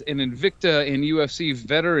is an Invicta and UFC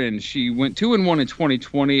veteran. She went 2-1 in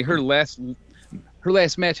 2020. Her last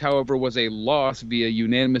match, however, was a loss via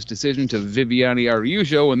unanimous decision to Viviane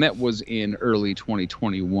Araújo, and that was in early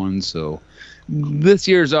 2021. So this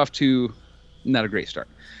year's off to not a great start.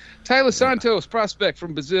 Tayla Santos, prospect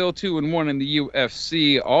from Brazil, 2-1 in the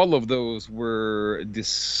UFC. All of those were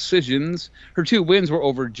decisions. Her 2 wins were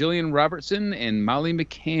over Jillian Robertson and Molly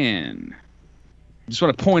McCann. Just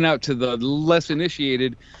want to point out to the less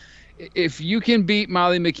initiated, if you can beat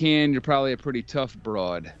Molly McCann, you're probably a pretty tough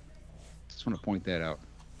broad. Just want to point that out.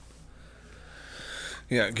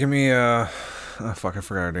 Yeah, give me fuck, I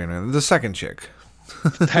forgot her name. The second chick.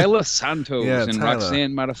 Tyler Santos Yeah, and Tyler.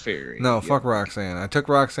 Roxanne Modafferi. No, fuck Roxanne. I took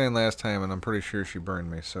Roxanne last time, and I'm pretty sure she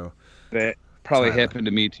burned me. So That probably Tyler. happened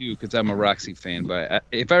to me too, because I'm a Roxy fan. But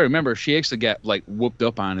if I remember, she actually got like whooped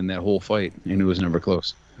up on in that whole fight, and it was never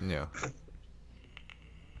close. Yeah.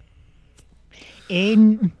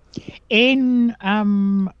 In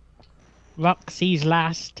Roxy's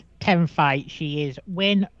last 10 fights, she is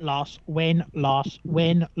win, loss, win, loss,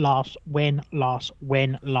 win, loss, win, loss,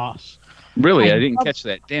 win, loss. Really, I didn't catch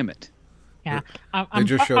that. Damn it. Yeah, They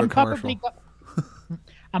just showed a commercial.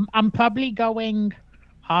 I'm probably going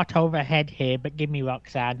heart over head here, but give me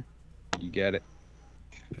Roxanne. You got it.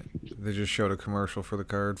 They just showed a commercial for the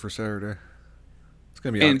card for Saturday. It's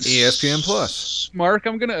gonna be on ESPN Plus. Mark,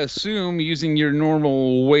 I'm gonna assume, using your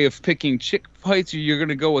normal way of picking chick fights, you're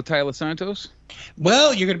gonna go with Tyler Santos.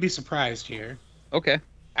 Well, you're gonna be surprised here. Okay.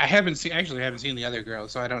 I haven't seen the other girl,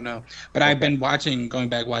 so I don't know. But I've been going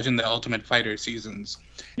back watching the Ultimate Fighter seasons,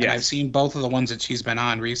 and I've seen both of the ones that she's been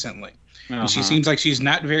on recently. And she seems like she's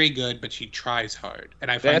not very good, but she tries hard, and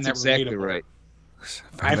I find That's that exactly relatable. Right.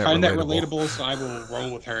 I find that relatable, so I will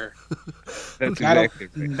roll with her. That's right.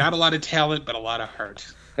 Not a lot of talent, but a lot of heart.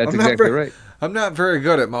 That's exactly right. I'm not very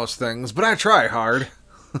good at most things, but I try hard.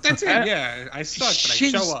 That's it. Yeah, I suck, but I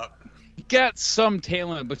show up. Got some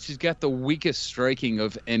talent, but she's got the weakest striking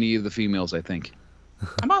of any of the females, I think.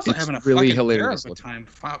 I'm also having a really fucking hilarious terrible time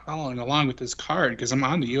following along with this card because I'm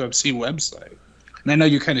on the UFC website, and I know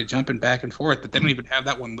you're kind of jumping back and forth, but they don't even have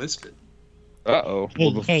that one listed. Uh-oh.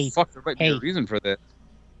 Well, the fuck, there might be a reason for that.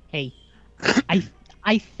 Hey,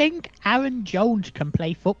 I think Aaron Jones can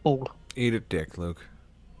play football. Eat it, dick, Luke.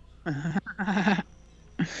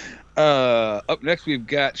 Up next, we've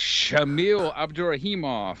got Shamil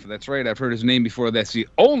Abdurrahimov. That's right, I've heard his name before. That's the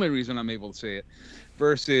only reason I'm able to say it.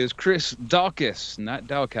 Versus Chris Daukaus, not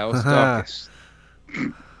Daukaus, Daukaus.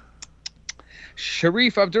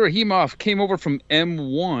 Sharif Abdurrahimov came over from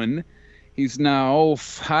M1. He's now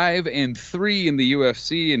 5-3 in the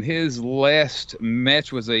UFC, and his last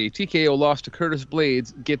match was a TKO loss to Curtis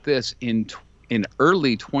Blades. Get this, in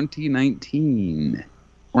early 2019.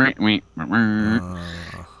 Chris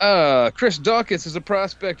Daukaus is a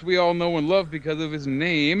prospect we all know and love because of his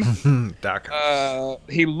name.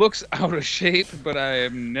 He looks out of shape, but I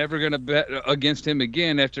am never going to bet against him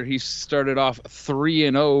again after he started off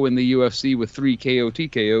 3-0 in the UFC with 3 KO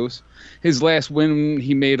TKOs. His last win,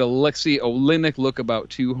 he made Alexei Oleinik look about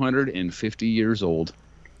 250 years old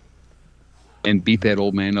and beat that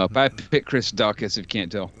old man up. I picked Chris Daukaus, if you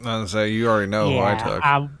can't tell. I was going to say, you already know who I took.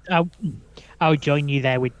 I'll join you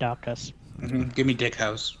there with Daukaus. Mm-hmm. Give me Dick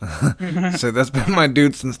House. So that's been my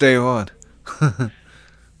dude since day one.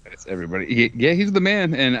 That's everybody. Yeah, he's the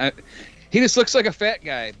man, and he just looks like a fat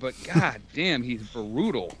guy, but god damn, he's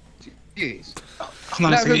brutal. Jeez.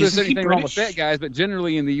 Not that there's anything wrong with fat guys, but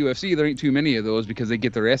generally in the UFC there ain't too many of those because they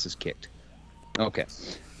get their asses kicked. Okay.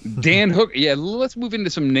 Dan Hooker. Yeah, let's move into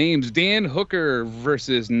some names. Dan Hooker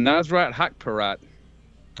versus Nasrat Haqparast.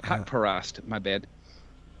 My bad.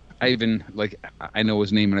 I know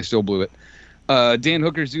his name and I still blew it. Dan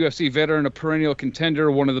Hooker's UFC veteran, a perennial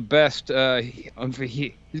contender, one of the best.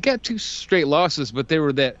 He's got 2 straight losses, but they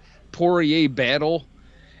were that Poirier battle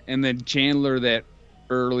and then Chandler, that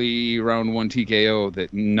early round 1 TKO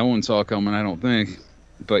that no one saw coming, I don't think.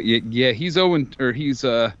 But yeah, he's on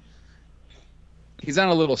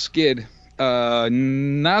a little skid.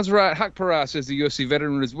 Nasrat Haqparast is the UFC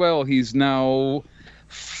veteran as well. He's now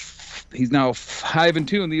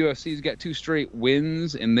 5-2 in the UFC. He's got 2 straight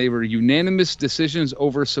wins, and they were unanimous decisions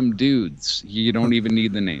over some dudes. You don't even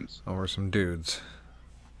need the names. Over some dudes.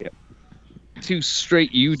 Yep. 2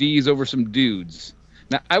 straight UDs over some dudes.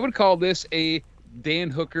 Now, I would call this a Dan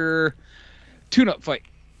Hooker tune-up fight,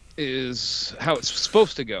 is how it's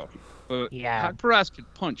supposed to go. But Haqparast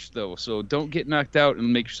could punch, though, so don't get knocked out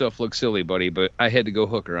and make yourself look silly, buddy. But I had to go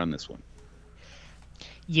Hooker on this one.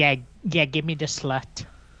 Yeah, give me the slut.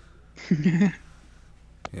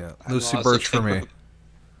 Yeah, Lucy Birch for me.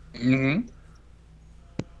 Mm-hmm.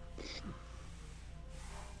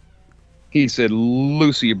 He said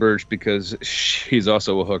Lucy Birch because she's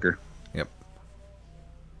also a hooker. Yep.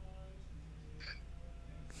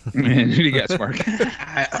 Man, who do you got, Spark?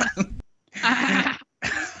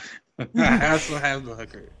 I also have the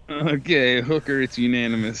hooker. Okay, hooker, it's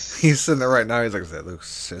unanimous. He's sitting there right now. He's like, is that Luke's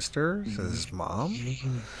sister? Is that his mom?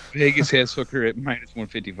 Vegas has hooker at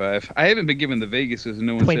 -155. I haven't been given the Vegas as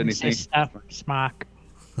no one said anything. Smack.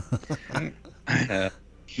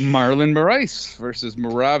 Marlon Moraes versus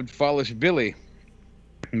Merab Dvalishvili.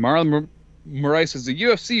 Marlon Moraes is a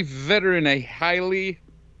UFC veteran, a highly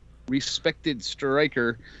respected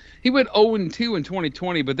striker. He went 0-2 in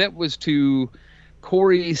 2020, but that was to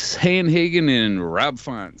Corey Sanhagen and Rob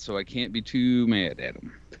Font, so I can't be too mad at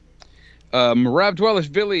him. Marab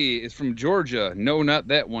Dwalishvili is from Georgia. No, not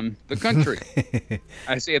that one. The country.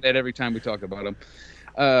 I say that every time we talk about him.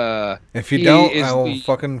 If you don't, I will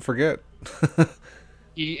fucking forget.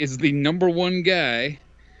 He is the number one guy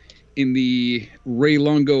in the Ray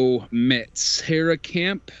Longo Matsera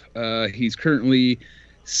camp. He's currently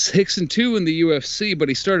 6-2 in the UFC, but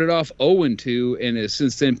he started off 0-2 and has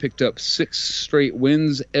since then picked up 6 straight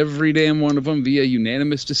wins, every damn one of them via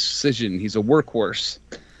unanimous decision. He's a workhorse.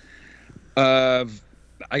 I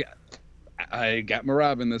got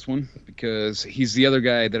Marab in this one because he's the other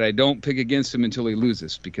guy that I don't pick against him until he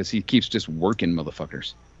loses because he keeps just working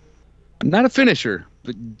motherfuckers. Not a finisher,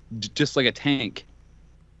 but just like a tank.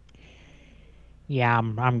 Yeah,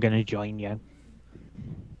 I'm gonna join you.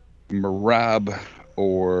 Marab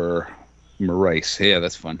or Maurice. Yeah,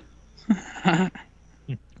 that's fun.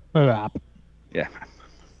 Marab. Yeah,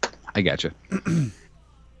 I gotcha.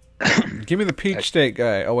 Give me the peach state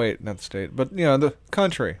guy. Oh wait, not the state, but the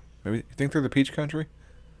country. Maybe you think they're the peach country?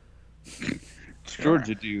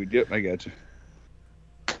 Georgia, dude. Yep, I gotcha.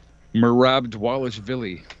 Marab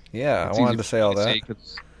Dwalishvili. Yeah, I wanted to say all that.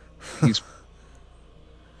 He's.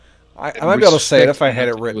 I might be able to say it if I had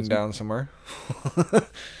it written down somewhere.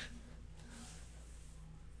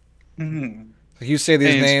 You say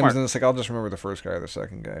these names, smart. And it's like I'll just remember the first guy or the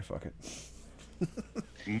second guy. Fuck it.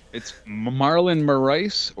 It's Marlon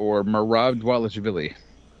Maurice or Marab Dwalishvili.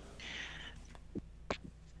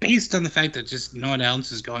 Based on the fact that just no one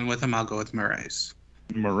else is going with him, I'll go with Maurice.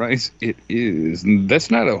 Maurice, it is. That's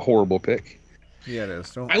not a horrible pick. Yeah, it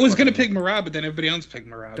is. I was going to pick Marab, but then everybody else picked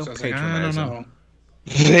Marab. So I was like, I don't know.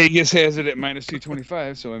 Vegas has it at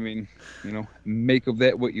 -225, so I mean, make of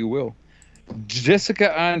that what you will.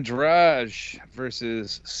 Jessica Andrade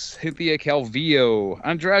versus Cynthia Calvillo.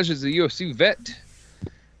 Andrade is a UFC vet.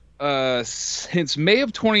 Since May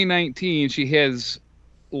of 2019, she has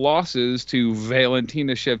losses to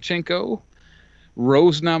Valentina Shevchenko,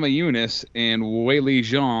 Rose Namajunas, and Weili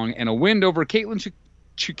Zhang, and a win over Caitlin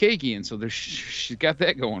Chukagian. So she's got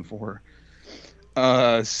that going for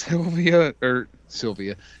her. Cynthia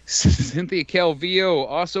Calvillo,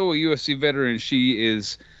 also a UFC veteran. She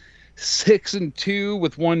is 6-2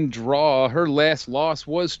 with 1 draw. Her last loss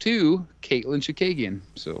was to Caitlin Chukagian.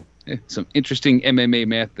 So some interesting MMA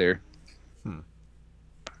math there.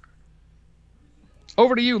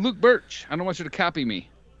 Over to you, Luke Birch. I don't want you to copy me.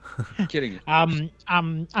 Kidding. I'm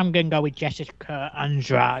gonna go with Jessica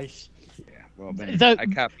Andrade. Yeah, well then I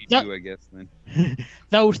copied you, I guess then.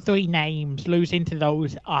 Those 3 names, losing to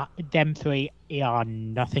those them 3 are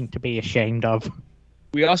nothing to be ashamed of.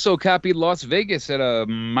 We also copied Las Vegas at a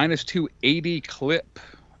 -280 clip.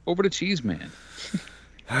 Over to Cheez Man.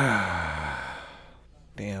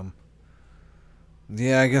 Damn.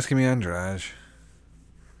 Yeah, I guess give me Andrade.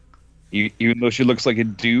 Even though she looks like a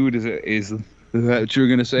dude, is that what you were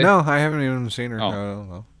gonna say? No, I haven't even seen her.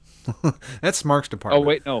 Oh. No. That's Smark's department. Oh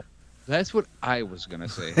wait, no, that's what I was gonna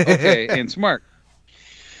say. Okay, and Smart.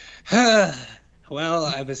 Well,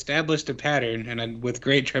 I've established a pattern, and with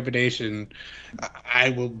great trepidation, I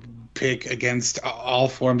will pick against all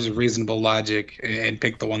forms of reasonable logic and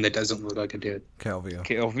pick the one that doesn't look like a dude.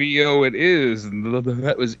 Calvillo it is.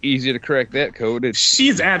 That was easy to crack that code.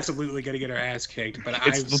 She's absolutely going to get her ass kicked, but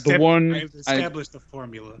I've established the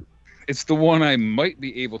formula. It's the one I might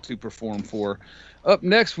be able to perform for. Up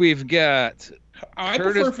next, we've got... I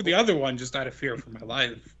prefer for the other one, just out of fear for my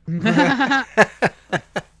life.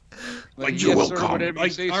 Like, you will come.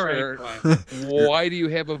 Like, say, all right, why do you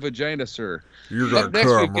have a vagina, sir? You're gonna next,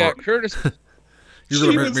 come. We've got Curtis.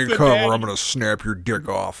 You're gonna make me come, or I'm gonna snap your dick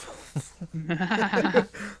off. God,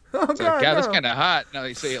 that's kind of hot. Now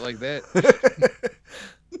they say it like that.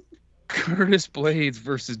 Curtis Blades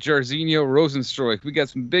versus Jairzinho Rosenstruik. We got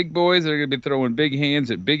some big boys that are gonna be throwing big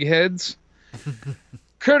hands at big heads.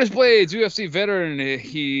 Curtis Blades, UFC veteran.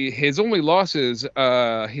 His only losses,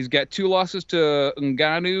 he's got 2 losses to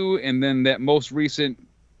Ngannou, and then that most recent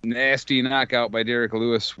nasty knockout by Derek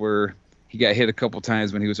Lewis, where he got hit a couple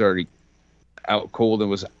times when he was already out cold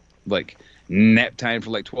and was like nap time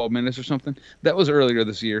for like 12 minutes or something. That was earlier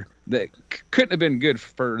this year. That couldn't have been good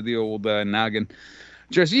for the old noggin.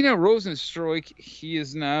 Jairzinho Rosenstruik, he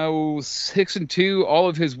is now 6-2. All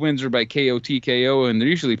of his wins are by KO, TKO, and they're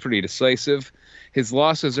usually pretty decisive. His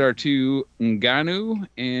losses are to Ngannou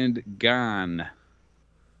and Gan.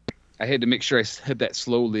 I had to make sure I said that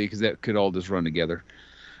slowly because that could all just run together.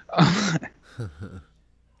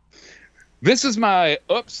 This is my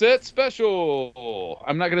upset special.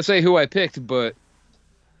 I'm not going to say who I picked, but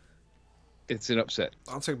it's an upset.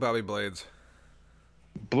 I'll take Bobby Blades.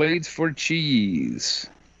 Blades for Cheez.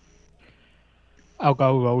 I'll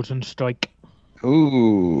go Rosenstrike.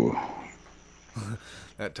 Ooh.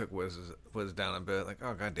 That took Wiz down a bit. Like,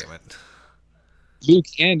 oh, god damn it. Luke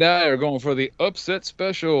and I are going for the upset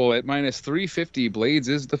special at -350. Blades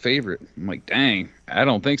is the favorite. I'm like, dang, I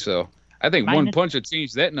don't think so. I think one punch would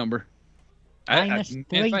change that number.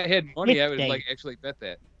 If I had money, I would actually bet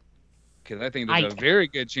that. Because I think there's a very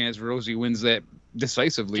good chance Rosie wins that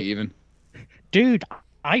decisively, even. Dude,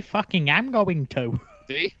 I fucking am going to.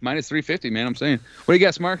 See? -350, man, I'm saying. What do you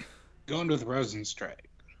got, Smart? Going with Rosenstrike.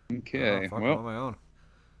 Okay, well, on my own.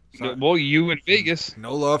 Well, you in Vegas.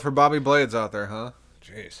 No love for Bobby Blades out there, huh?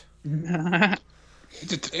 Jeez.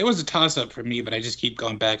 It was a toss-up for me, but I just keep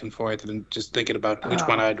going back and forth and just thinking about which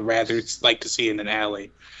one I'd rather like to see in an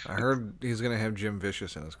alley. I heard he's going to have Jim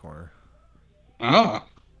Vicious in his corner. Oh.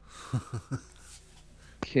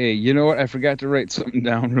 Okay, you know what? I forgot to write something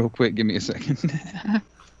down real quick. Give me a second.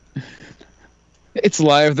 It's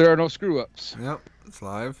live. There are no screw-ups. Yep, it's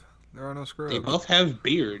live. There are no screw-ups. They both have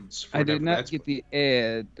beards. I did not get the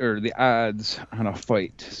ad or the odds on a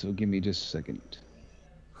fight, so give me just a second.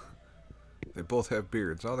 They both have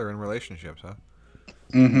beards. Oh, they're in relationships, huh?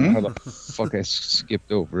 Mm-hmm. How the fuck I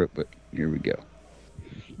skipped over it, but here we go.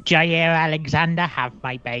 Jair Alexander, have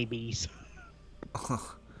my babies.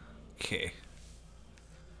 Okay.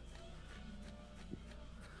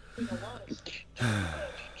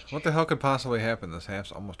 What the hell could possibly happen? This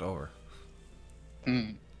half's almost over.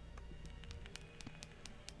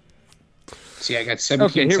 See, I got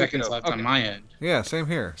 17 seconds left on my end. Yeah, same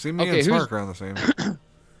here. See, me and Smark are on the same.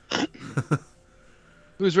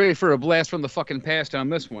 Who's ready for a blast from the fucking past on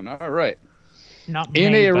this one? All right. Not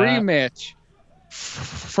in me, a but... rematch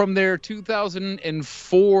from their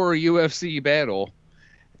 2004 UFC battle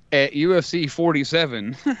at UFC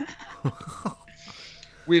 47,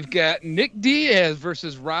 we've got Nick Diaz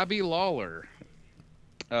versus Robbie Lawler.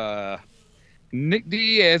 Nick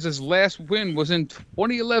Diaz's last win was in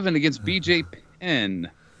 2011 against BJ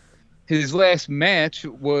Penn. His last match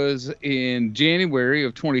was in January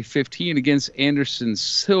of 2015 against Anderson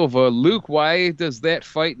Silva. Luke, why does that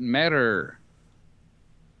fight matter?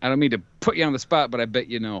 I don't mean to put you on the spot, but I bet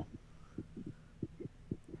you know.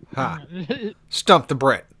 Ha. Stump the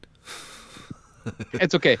Brett.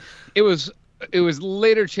 It's okay. It was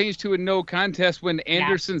later changed to a no contest when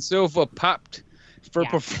Anderson Silva popped for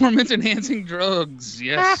performance-enhancing drugs.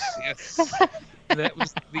 Yes, yes. That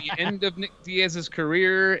was the end of Nick Diaz's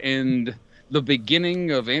career and the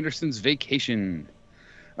beginning of Anderson's vacation.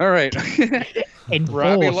 All right.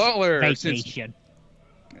 Robbie Lawler. Vacation.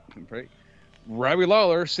 Robbie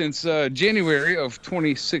Lawler, since January of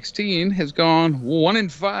 2016, has gone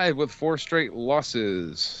 1-5 with 4 straight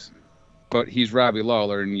losses. But he's Robbie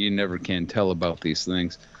Lawler, and you never can tell about these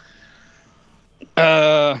things.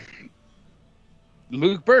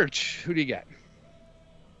 Luke Birch, who do you got?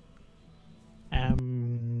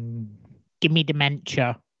 Give me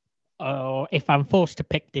dementia. Or if I'm forced to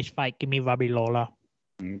pick this fight, give me Robbie Lawler.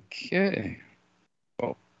 Okay.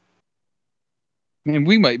 Well, man,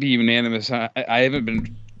 we might be unanimous. I haven't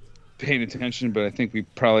been paying attention, but I think we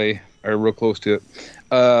probably are real close to it.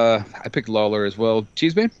 I picked Lawler as well.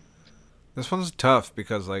 Cheese Man? This one's tough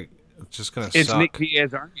because, like, it's just going to suck. It's Nick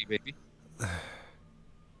Diaz Army, baby.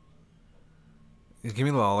 Give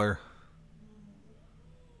me Lawler.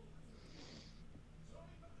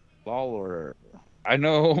 Lawler. I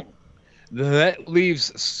know that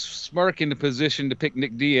leaves Smark in the position to pick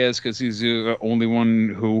Nick Diaz because he's the only one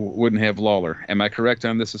who wouldn't have Lawler. Am I correct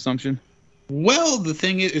on this assumption? Well, the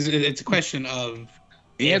thing is it's a question of...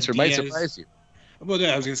 The answer might surprise you. Well,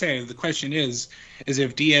 I was going to say, the question is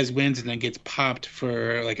if Diaz wins and then gets popped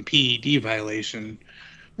for like a PED violation,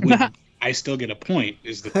 would I still get a point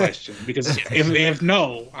is the question. Because if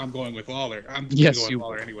no, I'm going with Lawler. I'm going with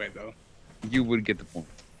Lawler anyway, though. You would get the point.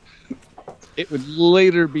 It would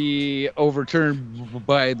later be overturned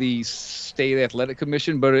by the state athletic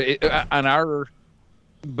commission, but in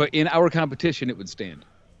our competition, it would stand.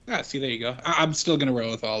 Ah, see, there you go. I'm still gonna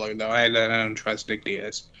roll with Lawler, though. I don't trust Nick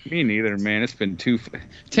Diaz. Me neither, man. It's been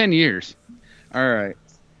 10 years. All right,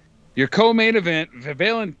 your co-main event: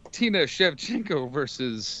 Valentina Shevchenko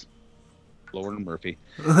versus Lauren Murphy.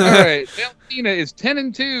 All right, Valentina is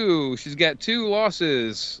 10-2. She's got 2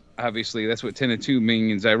 losses. Obviously, that's what 10-2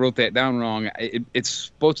 means. I wrote that down wrong. It's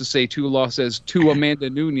supposed to say 2 losses to Amanda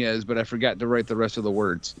Nunes, but I forgot to write the rest of the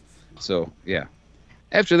words. So, yeah.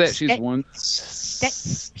 After that, she's won.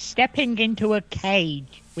 Stepping into a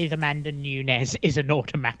cage with Amanda Nunes is an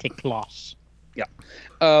automatic loss. Yeah.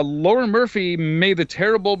 Lauren Murphy made the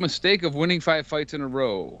terrible mistake of winning 5 fights in a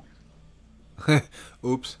row.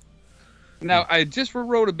 Oops. Now, I just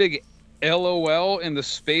wrote a big LOL in the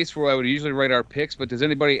space where I would usually write our picks, but does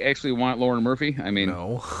anybody actually want Lauren Murphy? I mean,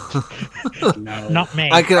 no. No. Not me.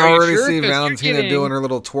 I can Are you already sure? see 'Cause you're Valentina getting- doing her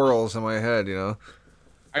little twirls in my head, you know.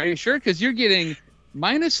 Are you sure? Because you're getting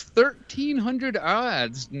minus 1,300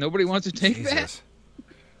 odds. Nobody wants to take Jesus.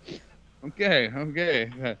 that? Okay.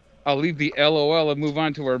 I'll leave the LOL and move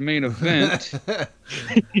on to our main event.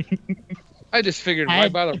 I just figured, why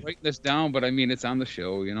bother writing this down? But I mean, it's on the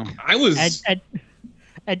show, you know. I was.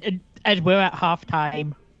 As we're at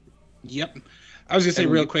halftime. Yep. I was gonna say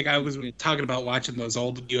real quick. I was talking about watching those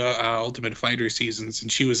old Ultimate Fighter seasons,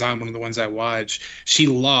 and she was on one of the ones I watched. She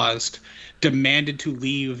lost, demanded to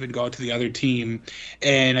leave and go to the other team,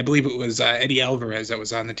 and I believe it was Eddie Alvarez that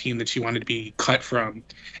was on the team that she wanted to be cut from.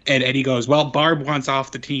 And Eddie goes, "Well, Barb wants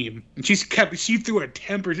off the team," and she threw a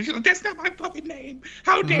temper. She's like, "That's not my fucking name.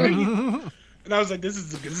 How dare you?" And I was like, "This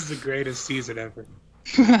is the greatest season ever."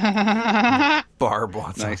 Barb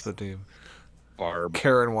wants off the team. Barb.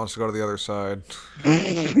 Karen wants to go to the other side.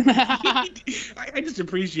 I just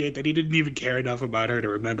appreciate that he didn't even care enough about her to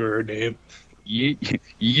remember her name.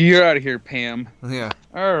 You're out of here, Pam. Yeah.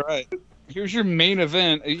 All right. Here's your main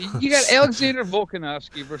event. You got Alexander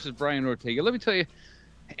Volkanovski versus Brian Ortega. Let me tell you,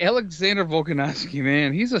 Alexander Volkanovski,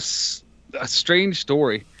 man, he's a strange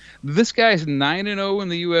story. This guy's 9-0 in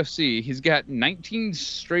the UFC. He's got 19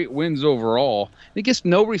 straight wins overall. He gets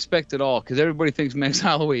no respect at all because everybody thinks Max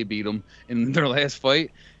Holloway beat him in their last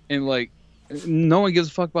fight. And, like, no one gives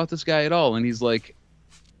a fuck about this guy at all. And he's like,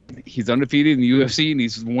 he's undefeated in the UFC and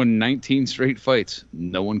he's won 19 straight fights.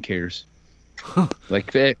 No one cares.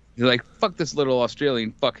 Like, that. He's like, fuck this little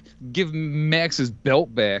Australian fuck. Give Max his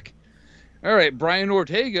belt back. All right, Brian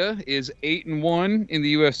Ortega is 8-1 in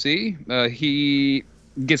the UFC. He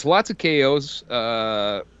gets lots of KOs,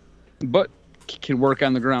 but can work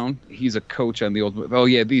on the ground. He's a coach on the Ultimate. Oh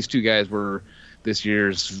yeah, these two guys were this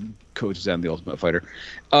year's coaches on the Ultimate Fighter.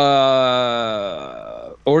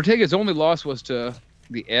 Ortega's only loss was to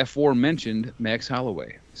the aforementioned Max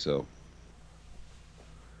Holloway. So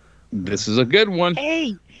this is a good one.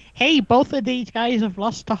 Hey, both of these guys have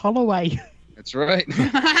lost to Holloway. That's right.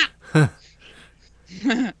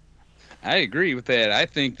 I agree with that. I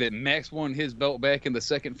think that Max won his belt back in the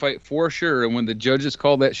second fight for sure. And when the judges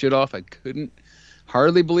called that shit off, I couldn't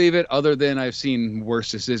hardly believe it, other than I've seen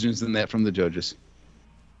worse decisions than that from the judges.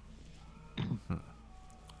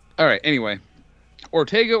 All right, anyway.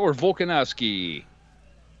 Ortega or Volkanovski?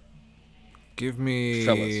 Give me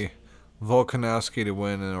Fellas. Volkanovski to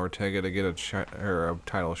win and Ortega to get a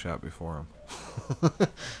title shot before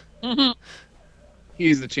him.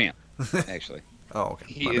 He's the champ, actually. Oh, okay.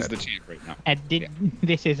 He is the champ right now.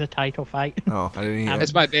 This is a title fight. Oh, I didn't hear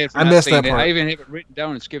That's my bad for I not missed saying that part. I even have it written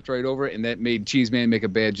down and skipped right over it, and that made Cheese Man make a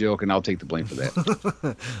bad joke, and I'll take the blame for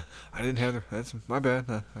that. I didn't have that's my bad.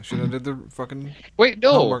 I should have did the fucking Wait,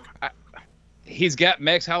 no. homework. He's got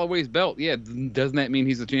Max Holloway's belt. Yeah, doesn't that mean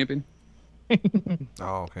he's the champion?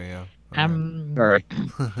 Oh, okay, yeah. All right.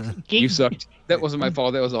 You sucked. That wasn't my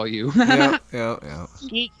fault. That was all you. Yeah.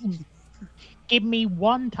 Give me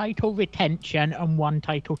one title retention and one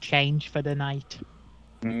title change for the night.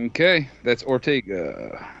 Okay, that's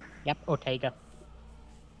Ortega. Yep, Ortega.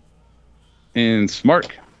 And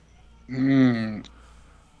Smart.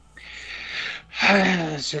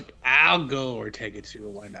 I'll go Ortega too.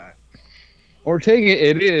 Why not? Ortega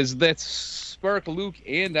it is. That's Spark, Luke,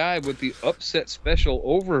 and I with the upset special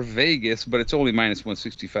over Vegas, but it's only minus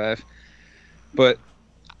 165. But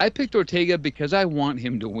I picked Ortega because I want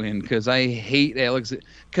him to win, because I hate Alex,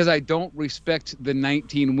 because I don't respect the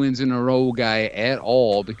 19 wins in a row guy at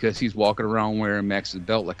all, because he's walking around wearing Max's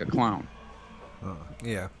belt like a clown.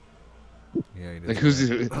 Yeah. Yeah, he did. Like,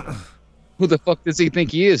 who the fuck does he think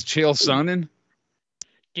he is? Chael Sonnen?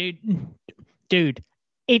 Dude,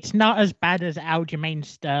 it's not as bad as Aljamain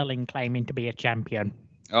Sterling claiming to be a champion.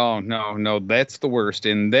 Oh, no, that's the worst.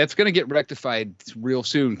 And that's going to get rectified real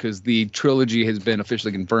soon because the trilogy has been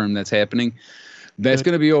officially confirmed that's happening. That's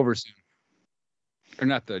going to be over soon. Or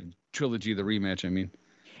not the trilogy, the rematch, I mean.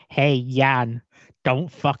 Hey, Jan, don't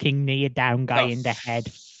fucking knee a down guy in the head.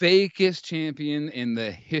 Fakest champion in the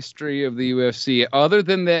history of the UFC. Other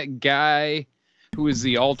than that guy who is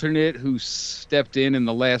the alternate who stepped in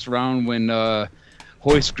the last round when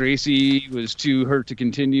Hoist Gracie was too hurt to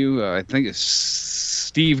continue. I think it's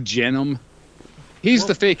Steve Jenham. He's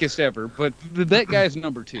the fakest ever, but that guy's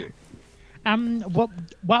number 2. What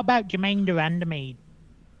about Jermaine Durandamide?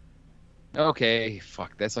 Okay,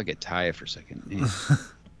 fuck, that's like a tie for second.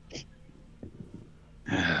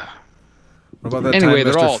 What about that Anyway,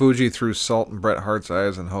 time they're Mr. all- Fuji threw salt in Bret Hart's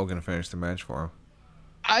eyes and Hogan finished the match for him?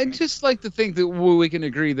 I just like to think that we can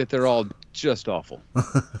agree that they're all just awful.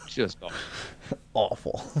 Just awful.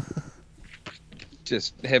 Awful.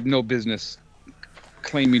 Just have no business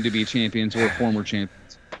claiming to be champions or former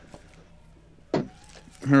champions.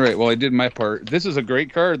 All right, well, I did my part. This is a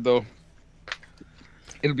great card, though.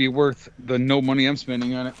 It'll be worth the no money I'm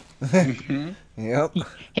spending on it. Yep.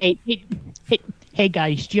 Hey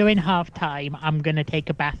guys, during halftime, I'm going to take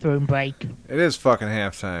a bathroom break. It is fucking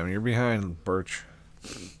halftime. You're behind, Birch.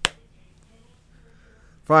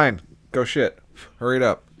 Fine. Go shit. Hurry it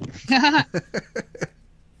up. I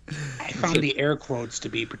found the air quotes to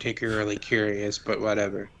be particularly curious, but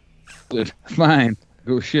whatever. Good. Fine.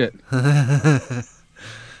 Go shit. I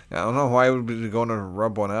don't know why would we going to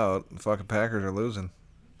rub one out. The fucking Packers are losing.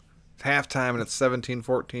 It's halftime and it's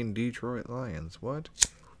 17-14 Detroit Lions. What?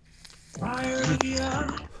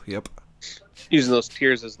 Yep. Using those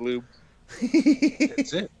tears as lube.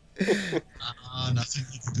 That's it. Nothing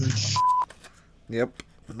like a good Yep.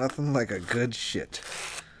 Nothing like a good shit.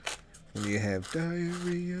 When you have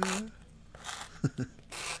diarrhea.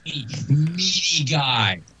 meaty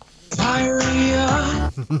guy.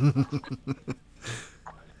 Diarrhea.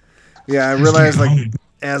 Yeah, I realized, like,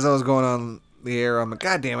 as I was going on the air, I'm like,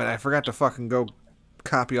 God damn it, I forgot to fucking go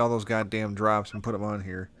copy all those goddamn drops and put them on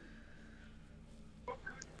here.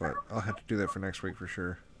 But I'll have to do that for next week for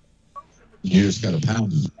sure. You just got to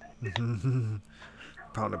pound it. Pound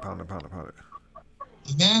it, pound it, pound it, pound it.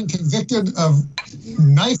 A man convicted of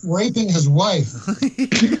knife raping his wife.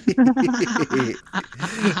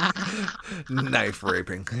 Knife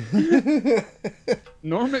raping.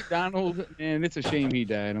 Norm Macdonald, man, it's a shame he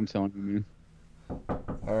died. I'm telling you, man.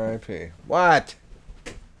 R.I.P. What?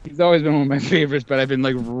 He's always been one of my favorites, but I've been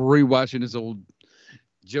like rewatching his old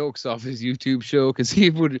jokes off his YouTube show because he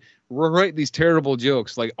would write these terrible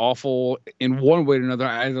jokes, like awful in one way or another,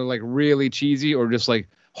 either like really cheesy or just like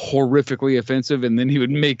horrifically offensive, and then he would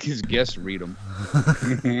make his guests read them.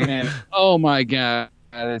 And oh my god,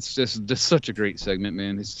 it's just such a great segment,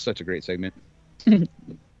 man. It's such a great segment.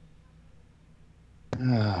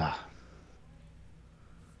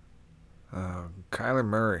 Kyler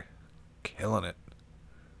Murray, killing it.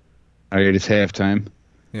 All right, it's halftime.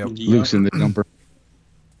 Yep. Luke's in the jumper.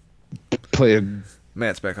 Play a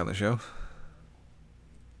Matt's back on the show.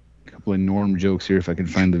 Couple of Norm jokes here if I can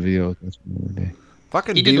find the video. That's another day.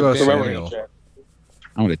 Fucking Devo Samuel.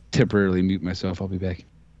 I'm going to temporarily mute myself. I'll be back.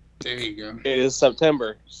 There you go. It is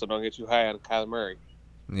September, so don't get too high on Kyler Murray.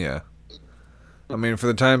 Yeah. I mean, for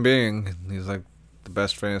the time being, he's like the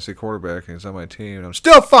best fantasy quarterback, and he's on my team, and I'm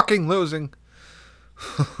still fucking losing.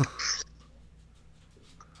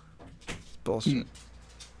 Bullshit.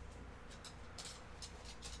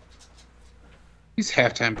 These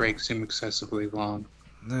halftime breaks seem excessively long.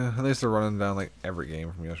 Yeah, at least they're running down like every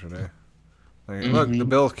game from yesterday. Like, look, the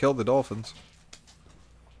Bills killed the Dolphins.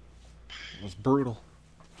 It was brutal.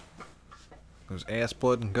 There's ass,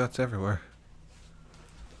 blood, and guts everywhere.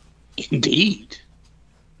 Indeed.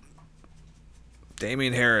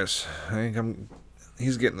 Damian Harris. I think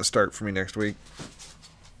he's getting the start for me next week.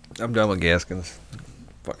 I'm done with Gaskins.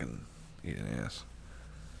 Fucking eating ass.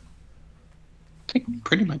 I think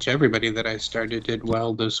pretty much everybody that I started did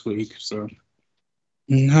well this week, so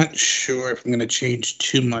I'm not sure if I'm going to change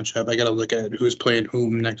too much up. I got to look at who's playing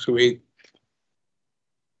whom next week.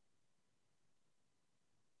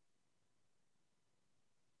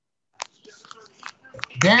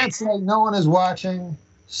 Dance like no one is watching,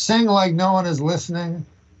 sing like no one is listening,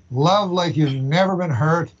 love like you've never been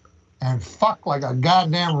hurt, and fuck like a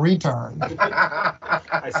goddamn retard.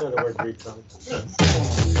 I saw the word retard.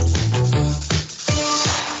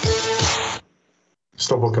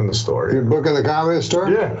 Still booking the store. You're booking the comedy store?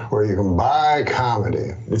 Yeah. Where you can buy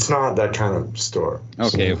comedy. It's not that kind of store.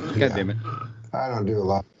 Okay, So, God damn it. I don't do a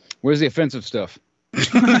lot. Where's the offensive stuff?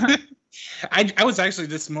 I was actually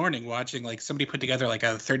this morning watching, like, somebody put together like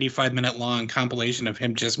a 35-minute long compilation of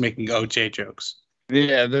him just making OJ jokes.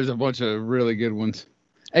 Yeah, there's a bunch of really good ones.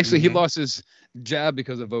 Actually, he lost his job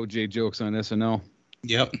because of OJ jokes on SNL.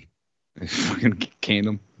 Yep. They fucking canned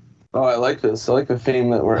him. Oh, I like this. I like the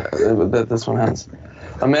theme that this one has.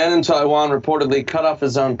 A man in Taiwan reportedly cut off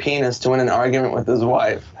his own penis to win an argument with his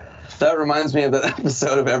wife. That reminds me of that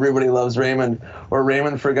episode of Everybody Loves Raymond, where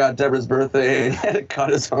Raymond forgot Deborah's birthday and had to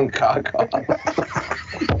cut his own cock off.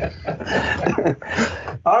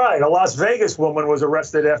 All right, a Las Vegas woman was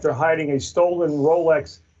arrested after hiding a stolen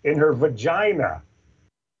Rolex in her vagina.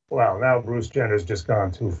 Well, now Bruce Jenner's just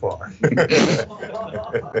gone too far. I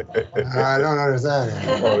don't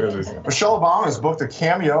understand. Michelle Obama has booked a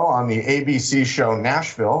cameo on the ABC show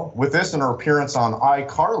Nashville. With this and her appearance on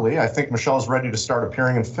iCarly, I think Michelle's ready to start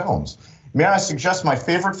appearing in films. May I suggest my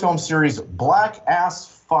favorite film series, Black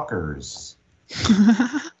Ass Fuckers?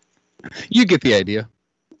 You get the idea.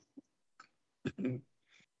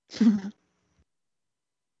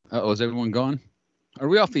 Uh-oh, is everyone gone? Are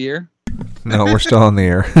we off the air? No, we're still on the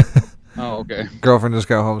air. Oh, okay. Girlfriend just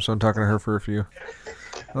got home, so I'm talking to her for a few.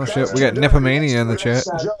 Oh shit, we got Nipomania in the chat.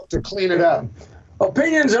 Joke to clean it up.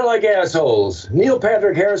 Opinions are like assholes. Neil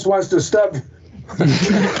Patrick Harris wants to stub.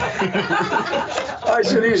 I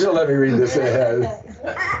should easily let me read this ahead.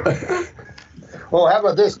 Well, how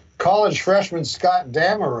about this? College freshman Scott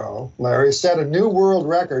Damerow, Larry, set a new world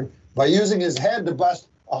record by using his head to bust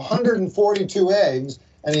 142 eggs,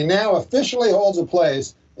 and he now officially holds a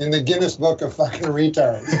place in the Guinness Book of fucking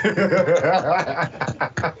retards.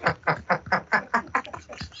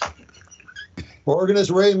 Organist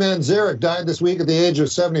Ray Manzarek died this week at the age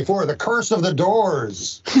of 74. The Curse of the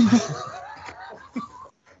Doors.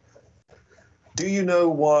 Do you know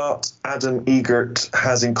what Adam Egert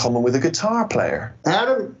has in common with a guitar player?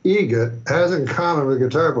 Adam Egert has in common with a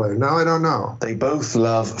guitar player. No, I don't know. They both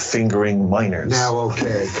love fingering minors. Now,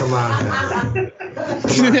 okay, come on now.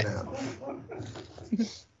 Come on now.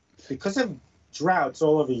 Because of droughts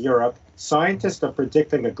all over Europe, scientists are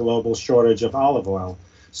predicting a global shortage of olive oil.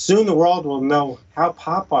 Soon the world will know how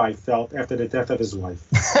Popeye felt after the death of his wife.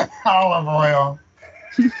 Olive oil.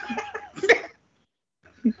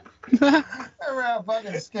 Remember how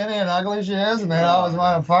fucking skinny and ugly she is, and they always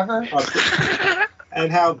want to fuck her? And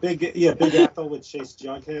how Big Ethel would chase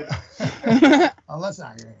Jughead. Oh, let's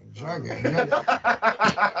not get into Jughead.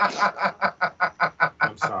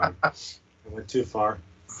 I'm sorry. I went too far.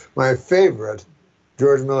 My favorite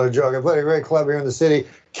George Miller joke. I played a great club here in the city.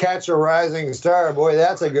 Catch a Rising Star. Boy,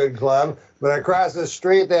 that's a good club. But across the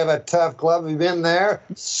street, they have a tough club. Have you been there?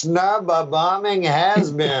 Snub a bombing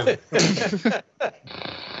has been.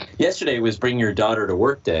 Yesterday was Bring Your Daughter to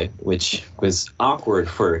Work Day, which was awkward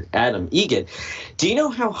for Adam Egert. Do you know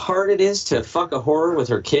how hard it is to fuck a whore with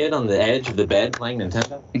her kid on the edge of the bed playing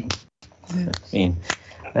Nintendo? I mean,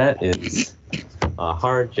 that is a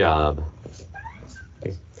hard job.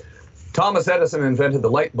 Thomas Edison invented the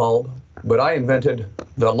light bulb, but I invented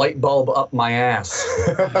the light bulb up my ass.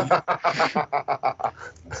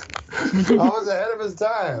 Always ahead of his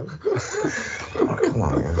time.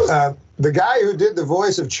 The guy who did the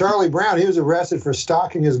voice of Charlie Brown, he was arrested for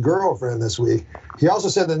stalking his girlfriend this week. He also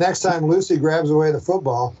said the next time Lucy grabs away the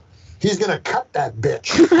football, he's going to cut that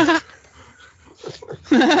bitch.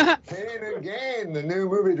 Pain and Gain, the new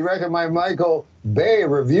movie directed by Michael Bay.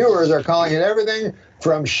 Reviewers are calling it everything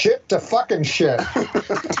from shit to fucking shit.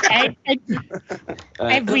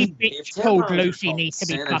 Every bitch told Lucy needs to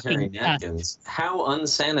be Sanitary fucking napkins. How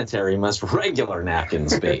unsanitary must regular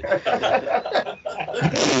napkins be? Can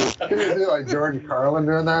you do like George Carlin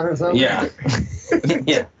doing that or something? Yeah.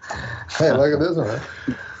 Yeah. Hey, look at this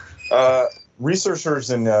one. Researchers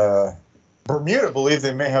in Bermuda believe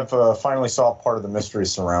they may have finally solved part of the mystery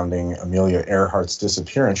surrounding Amelia Earhart's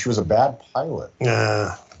disappearance. She was a bad pilot.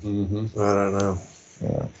 Yeah. I don't know.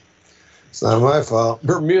 Yeah. It's not my fault.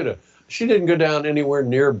 Bermuda. She didn't go down anywhere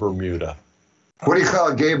near Bermuda. What do you call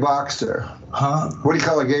a gay boxer? Huh? What do you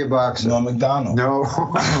call a gay boxer? No McDonald. No.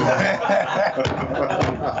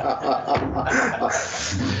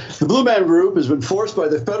 The Blue Man Group has been forced by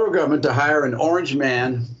the federal government to hire an orange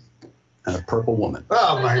man and a purple woman.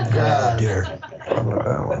 Oh, my God.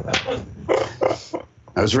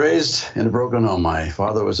 I was raised in a broken home. My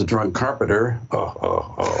father was a drunk carpenter.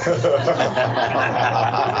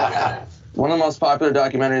 One of the most popular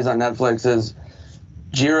documentaries on Netflix is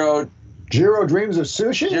Jiro Dreams of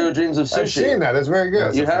Sushi? Jiro Dreams of Sushi. I've seen that. It's very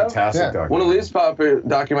good. You have? Fantastic Yeah. documentary. One of the least popular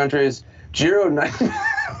documentaries, Jiro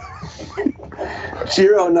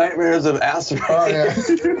Nightmares of Asteroids. Oh, yeah.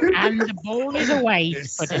 And the ball is away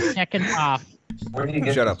for the second half. Where do you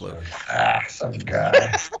get Shut up, Luke. Some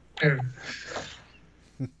guy.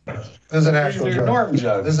 This is an actual These are joke. Norton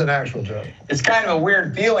jokes. This is an actual joke. It's kind of a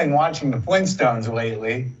weird feeling watching the Flintstones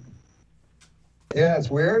lately. Yeah,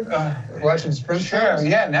 it's weird. Watching Sprint Sure,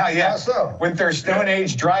 yeah, now, yeah. How so? With their Stone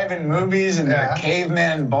Age drive-in movies and their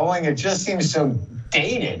caveman bowling, it just seems so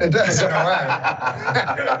dated. It does, in a way.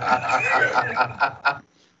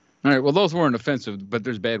 All right, well, those weren't offensive, but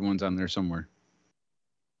there's bad ones on there somewhere.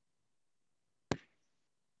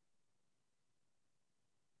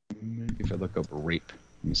 If I look up rape,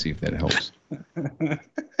 let me see if that helps.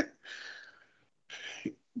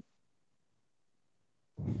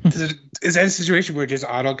 Is that a situation where it just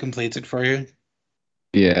auto completes it for you?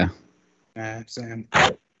 Yeah. Sam.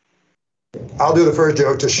 I'll do the first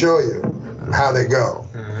joke to show you how they go.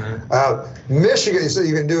 Michigan, so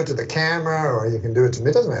you can do it to the camera or you can do it to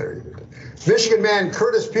me. It doesn't matter. Michigan man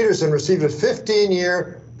Curtis Peterson received a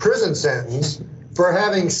 15-year prison sentence for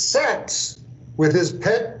having sex with his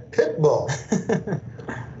pet pit bull.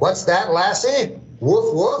 What's that, Lassie?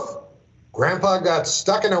 Woof, woof. Grandpa got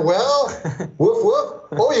stuck in a well? Woof, woof.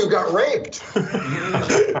 Oh, you got raped.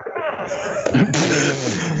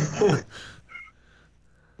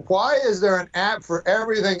 Why is there an app for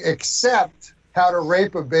everything except how to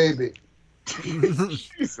rape a baby?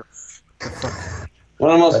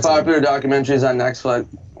 One of the most popular documentaries on Netflix.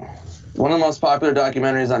 One of the most popular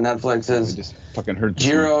documentaries on Netflix is just fucking heard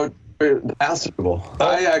Jiro Basketball.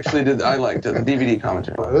 I actually did. I liked it. The DVD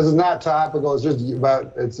commentary. This is not topical. It's just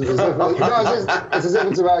about. It's as if, it's as if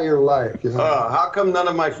it's about your life. You know? How come none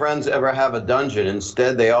of my friends ever have a dungeon?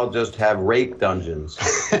 Instead, they all just have rape dungeons. So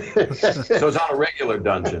it's not a regular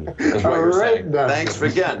dungeon. Is what you're saying. Dungeon. Thanks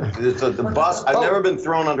again. It's the bus. I've never been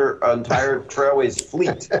thrown under an entire Trailways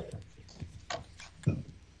fleet.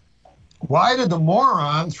 Why did the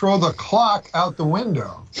moron throw the clock out the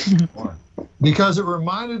window? Because it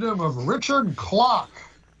reminded him of Richard Clock,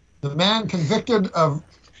 the man convicted of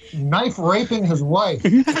knife raping his wife.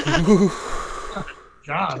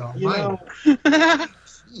 God almighty. I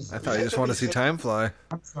thought you just wanted to see time fly.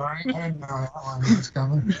 I'm sorry, I didn't know that one was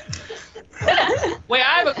coming. Wait,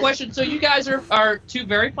 I have a question. So you guys are two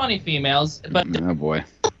very funny females, but Oh boy.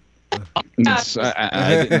 Yes, I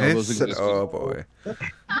didn't know those Said, existed. oh boy.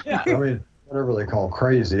 Yeah, I mean, whatever they call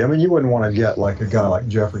crazy. I mean, you wouldn't want to get like a guy like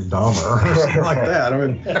Jeffrey Dahmer or something like that. I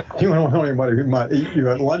mean, you wouldn't want anybody who might eat you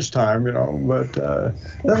at lunchtime, you know. But that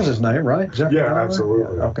was his name, right? Jeffrey Dahmer?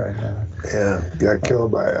 Absolutely. Yeah, okay. Yeah, got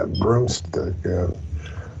killed by a broomstick.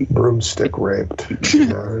 Broomstick raped.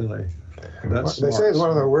 Really? That's They say it's one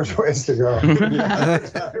of the worst ways to go. On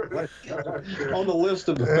the list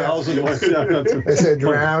of the 1,000 ways. Yeah, They say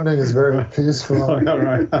drowning is very peaceful. All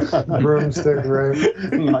right. Broomstick rape.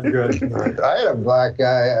 Not good. I had a black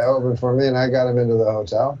guy open for me, and I got him into the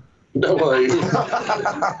hotel. No way.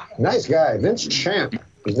 Nice guy, Vince Champ.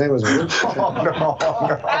 His name was Vince Champ. I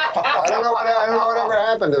don't know whatever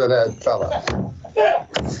happened to that fella.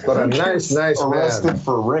 But a nice Arrested man.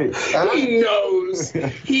 for rape. He knows.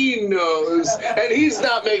 He knows. And he's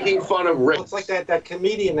not making fun of rape. It's like that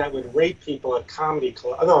comedian that would rape people at comedy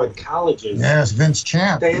club. No, in colleges. Yes, Vince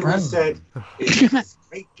Champ. They always said his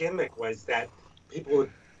great gimmick was that people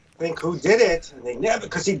would think who did it, and they never,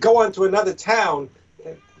 because he'd go on to another town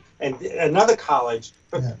and another college.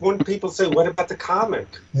 But when people say, "What about the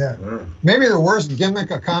comic?" Yeah. Maybe the worst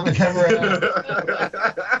gimmick a comic ever had.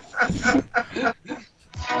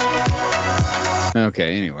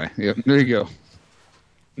 Okay, anyway. Yep, there you go.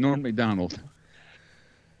 Norm MacDonald.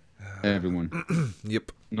 Everyone.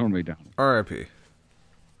 Yep. Norm MacDonald. R.I.P.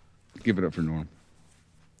 Give it up for Norm.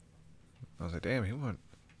 I was like, damn, he went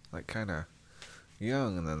like kind of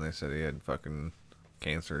young, and then they said he had fucking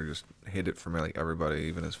cancer, just hid it from like everybody,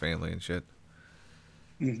 even his family and shit.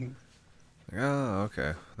 Mm-hmm. Like, oh,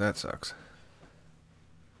 okay, that sucks.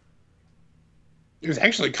 It was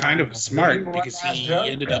actually kind of smart because he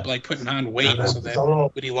ended up like putting on weight so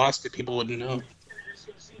that when he lost it, people wouldn't know.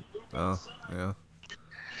 Oh, yeah.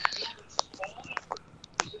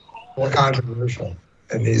 More controversial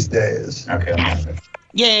in these days. Okay.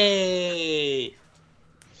 yay!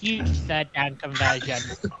 Huge third down conversion.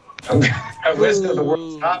 A list of the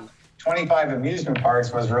world's top 25 amusement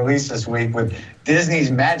parks was released this week, with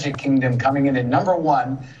Disney's Magic Kingdom coming in at number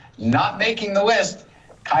 1, not making the list.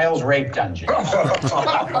 Kyle's Rape Dungeon.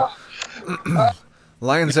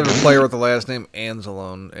 Lions have a player with the last name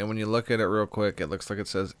Anzalone, and when you look at it real quick, it looks like it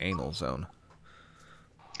says Anal Zone.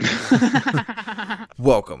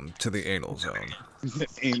 Welcome to the Anal Zone. The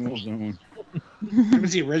Anal Zone. That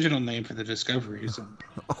was the original name for the Discovery Zone.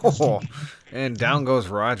 Oh, and down goes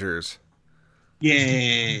Rogers.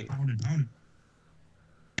 Yay!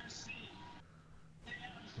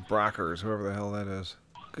 Brockers, whoever the hell that is.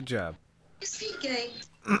 Good job. Is he gay?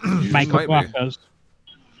 Michael Brockers.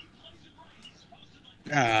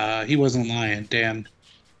 He wasn't lying, damn.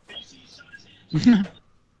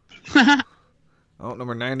 Oh,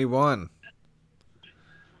 number 91.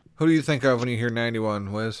 Who do you think of when you hear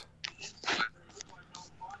 91, Wiz?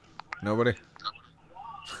 Nobody?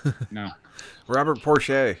 No. Robert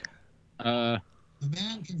Porcher. The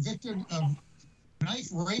man convicted of knife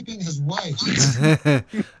raping his wife.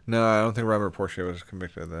 No, I don't think Robert Porcher was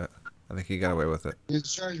convicted of that. I think he got away with it.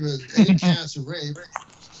 He's charged with 8 counts of rape.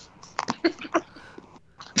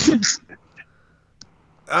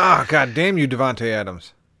 Ah, god damn you, Devontae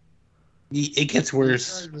Adams. It gets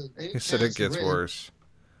worse. He said it gets worse.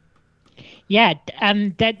 Yeah,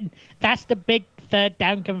 that's the big third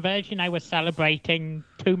down conversion I was celebrating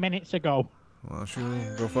 2 minutes ago. Why don't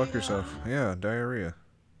you go fuck yourself? Yeah, diarrhea.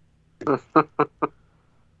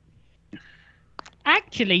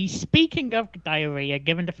 Actually, speaking of diarrhea,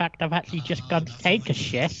 given the fact I've actually just gone to take a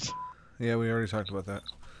shit. Yeah, we already talked about that.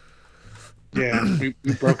 Yeah,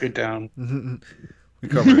 we broke it down. We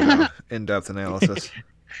covered it down. In-depth analysis.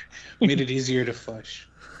 Made it easier to flush.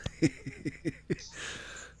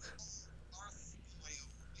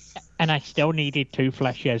 And I still needed 2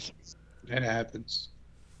 flushes. That happens.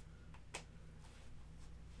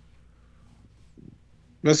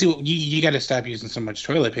 Well, see, you got to stop using so much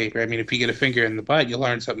toilet paper. I mean, if you get a finger in the butt, you'll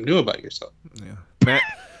learn something new about yourself. Yeah.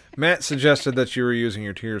 Matt suggested that you were using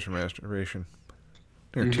your tears for masturbation.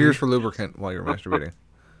 Your tears for lubricant while you're masturbating.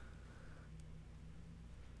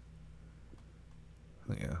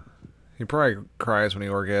 Yeah. He probably cries when he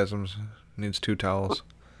orgasms. Needs 2 towels.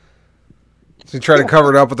 So he tried to cover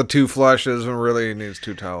it up with the 2 flushes when really he needs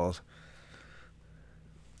 2 towels.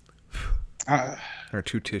 Or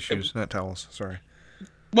 2 tissues, not towels. Sorry.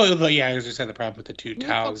 Well, yeah, I just had the problem with the 2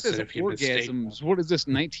 towels. Says If you mistake orgasms. What is this,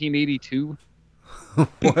 1982?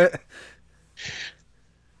 What?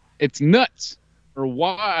 It's nuts. Or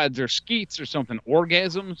wads or skeets or something.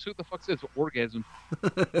 Orgasms? Who the fuck says orgasm?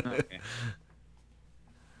 Okay.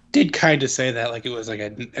 did kind of say that like it was like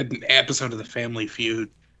an episode of the Family Feud.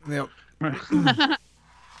 Yep.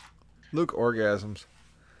 Luke orgasms.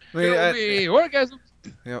 Orgasms.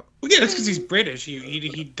 Yep. Well, yeah, that's because he's British.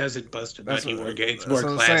 He doesn't bust a nut. It's more what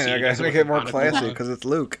I'm classy. saying. I gotta make it more classy because it's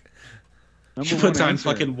Luke. He puts on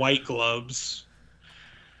fucking white gloves.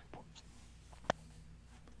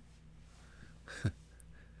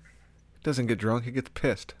 Doesn't get drunk, he gets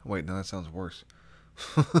pissed. Wait, no, that sounds worse.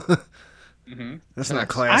 That's not I'm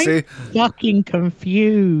classy. fucking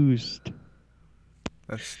confused.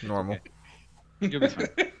 That's normal.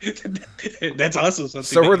 That's also something.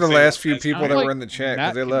 So that were you the say last about few best people friends. that were in the chat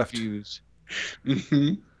because they left.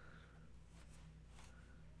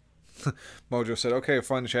 Mojo said, "Okay,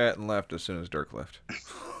 fun chat," and left as soon as Dirk left.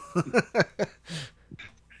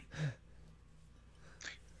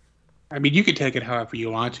 I mean, you could take it however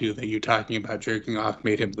you want to, that you talking about jerking off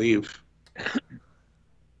made him leave.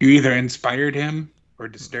 You either inspired him or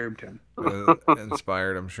disturbed him.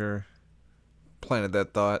 Inspired, I'm sure. Planted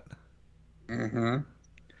that thought. Mm-hmm.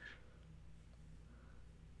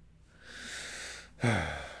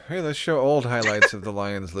 Hey, let's show old highlights of the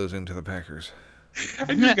Lions losing to the Packers.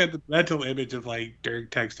 I just got the mental image of like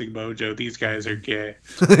Dirk texting Mojo, "These guys are gay."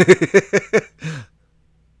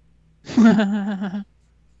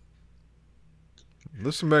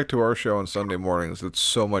 Listen back to our show on Sunday mornings. It's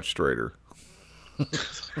so much straighter.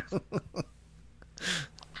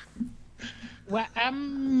 Well,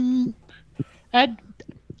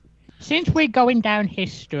 since we're going down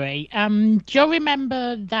history, do you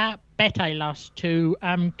remember that bet I lost to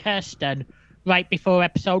Kirsten right before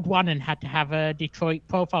episode 1 and had to have a Detroit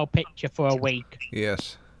profile picture for a week?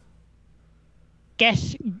 Yes.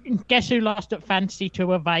 Guess who lost at fantasy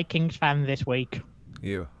to a Vikings fan this week?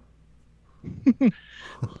 You.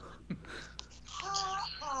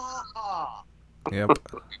 Yep.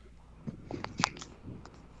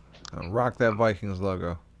 Rock that Vikings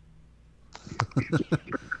logo.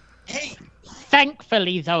 Hey.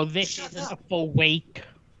 Thankfully, though, this isn't a full week.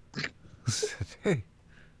 Hey,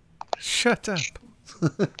 shut up.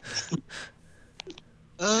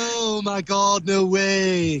 Oh my God, no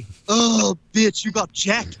way. Oh, bitch, you got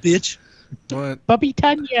jacked, bitch. What? Bobby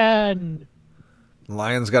Tunyon.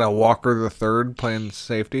 Lions got a Walker the Third playing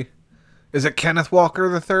safety. Is it Kenneth Walker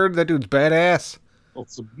the Third? That dude's badass. Got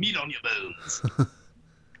some meat on your bones.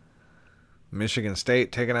 Michigan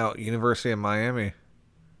State taking out University of Miami.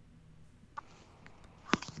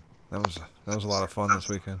 That was a lot of fun this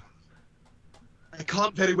weekend. I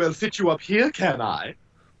can't very well fit you up here, can I?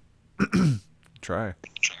 Try.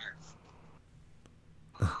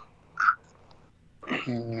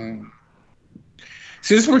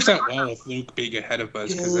 See, this works out well with Luke being ahead of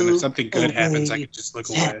us, because then if something good happens, I can just look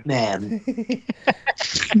away. Man.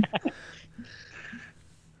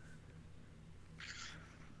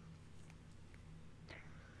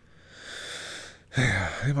 I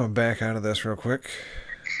think I'm gonna back out of this real quick,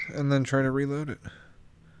 and then try to reload it.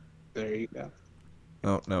 There you go.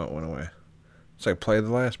 Oh no, it went away. It's like play the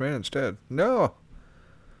last man instead. No.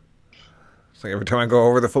 It's like every time I go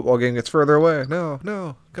over, the football game gets further away.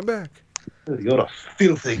 No, come back. You're a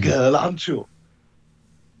filthy girl, aren't you?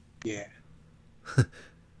 Yeah.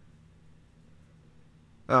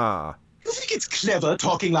 Ah. You think it's clever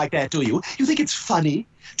talking like that, do you? You think it's funny?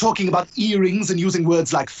 Talking about earrings and using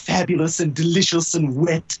words like fabulous and delicious and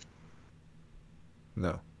wet?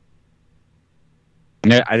 No.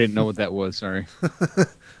 Yeah, I didn't know what that was, sorry.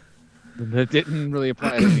 That didn't really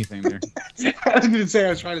apply to anything there. I was going to say, I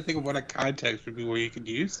was trying to think of what a context would be where you could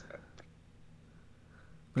use that.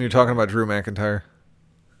 When you're talking about Drew McIntyre.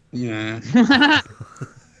 Yeah.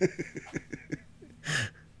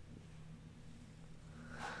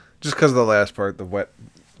 Just because of the last part, the wet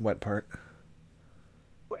part.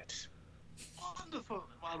 Wet. Wonderful.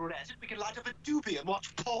 While we're at it, we can light up a doobie and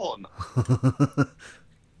watch porn.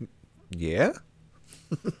 Yeah?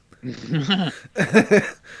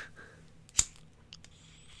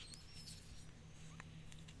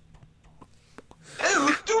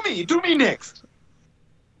 Oh, do me next.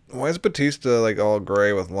 Why is Batista like all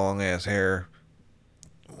gray with long ass hair?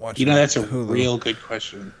 You know, that's a Hulu. real good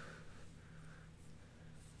question.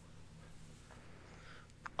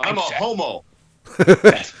 I'm a homo.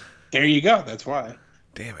 There you go. That's why.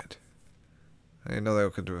 Damn it. I didn't know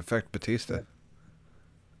that could affect Batista.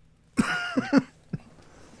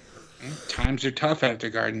 Times are tough after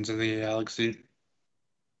Guardians of the Galaxy.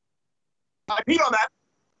 I pee on that.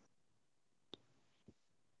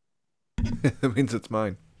 That means it's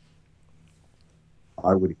mine.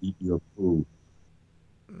 I would eat your food.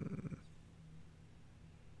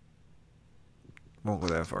 Won't go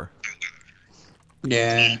that far.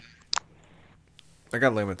 Yeah. I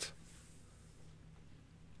got limits.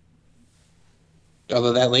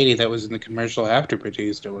 Although that lady that was in the commercial after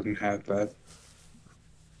Batista wouldn't have that.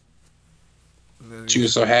 She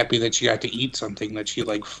was so happy that she got to eat something that she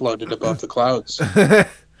like floated above the clouds.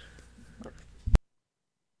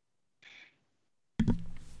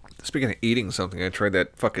 Speaking of eating something, I tried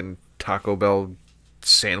that fucking Taco Bell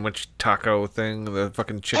sandwich taco thing, the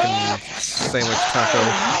fucking chicken sandwich taco.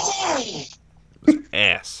 It was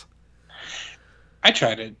ass. I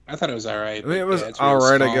tried it. I thought it was alright. I mean, it was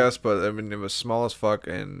alright, I guess, but I mean, it was small as fuck,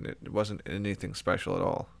 and it wasn't anything special at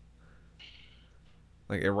all.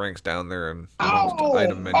 Like, it ranks down there in most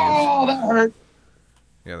item menus. Oh, that hurt.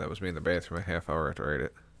 Yeah, that was me in the bathroom a half hour after I ate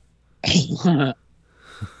it.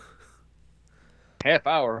 Half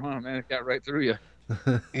hour, huh, man? It got right through you.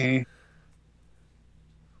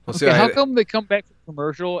 Well, see, Okay, how come they come back from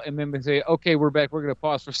commercial and then they say, "Okay, we're back. We're going to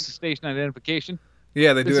pause for station identification"?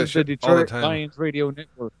 Yeah, they do This that is shit the all the Detroit time. Lions Radio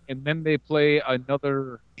Network, and then they play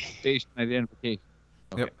another station identification.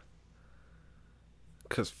 Okay. Yep.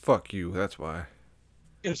 Because fuck you, that's why.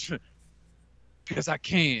 Because I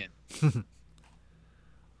can.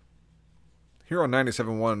 Here on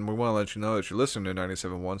 97.1, we want to let you know that you're listening to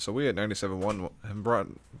 97.1. So we at 97.1 have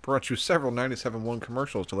brought you several 97.1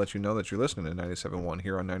 commercials to let you know that you're listening to 97.1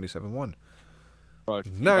 here on 97.1.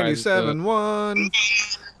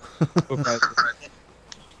 97.1.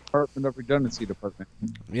 Department of Redundancy Department.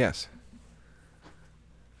 Yes.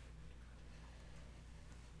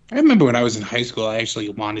 I remember when I was in high school, I actually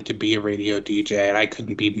wanted to be a radio DJ, and I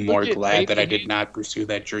couldn't be more glad that I did not pursue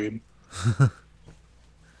that dream.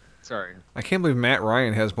 Sorry. I can't believe Matt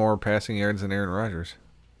Ryan has more passing yards than Aaron Rodgers.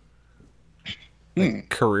 Like,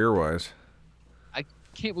 career-wise. I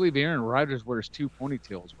can't believe Aaron Rodgers wears two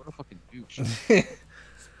ponytails. What a fucking douche.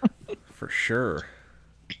 For sure.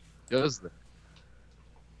 Does that?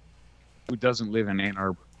 Who doesn't live in Ann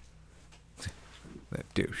Arbor?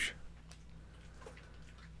 That douche.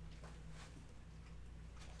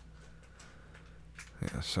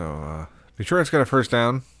 Yeah, so, Detroit's got a first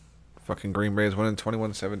down. Fucking Green Bay's winning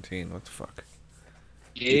 21-17. What the fuck?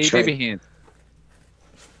 Yay, baby hand.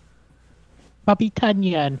 Bobby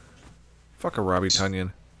Tunyon. Fuck a Robbie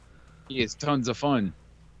Tunyon. He is tons of fun.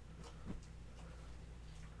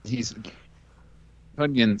 He's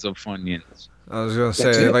Funyuns of Funyuns. I was gonna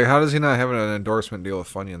say, like, how does he not have an endorsement deal with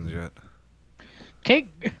Funyuns yet?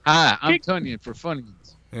 Hi, I'm Tunyon for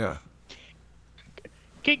Funyuns. Yeah.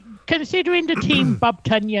 Considering the team Bob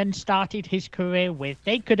Tunyon started his career with,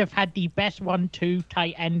 they could have had the best 1-2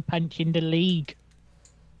 tight end punch in the league.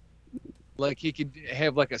 Like, he could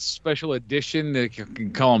have, like, a special edition that you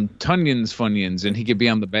can call him Tunyon's Funyuns, and he could be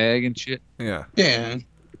on the bag and shit. Yeah. Yeah.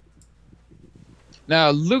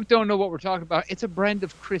 Now, Luke don't know what we're talking about. It's a brand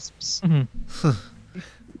of crisps.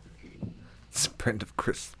 It's a brand of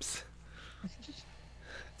crisps.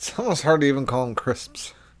 It's almost hard to even call them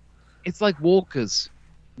crisps. It's like Walker's.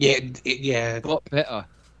 Yeah, yeah. But better.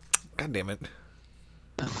 God damn it.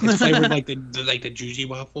 It's flavored like the Juicy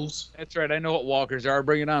waffles. That's right. I know what Walkers are.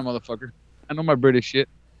 Bring it on, motherfucker. I know my British shit.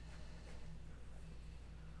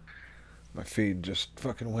 My feed just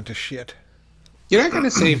fucking went to shit. You're not gonna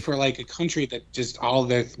say for like a country that just all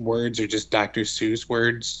their words are just Dr. Seuss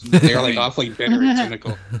words. They're like awfully bitter and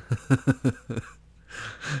cynical.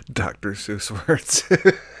 Dr. Seuss words.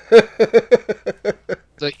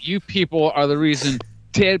 So you people are the reason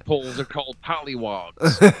tadpoles are called pollywogs.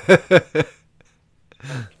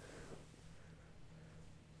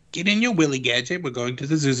 Get in your Willy gadget. We're going to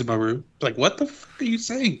the Zuzumaru. Like, what the fuck are you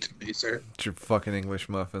saying to me, sir? It's your fucking English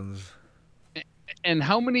muffins. And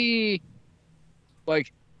how many,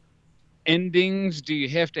 like, endings do you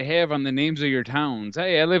have to have on the names of your towns?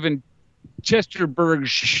 Hey, I live in Chesterburg,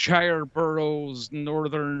 Shire Boroughs,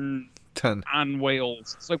 Northern 10 on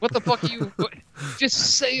Wales. It's like, what the fuck are you?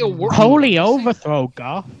 Just say a word. Holy overthrow,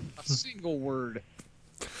 Goff. A single word.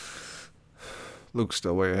 Luke's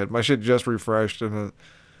still way ahead. My shit just refreshed, and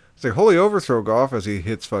it's like holy overthrow Goff as he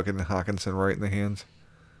hits fucking Hawkinson right in the hands.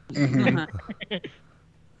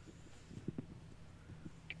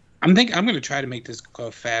 I'm gonna try to make this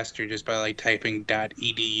go faster just by like typing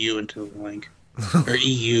 .edu into the link or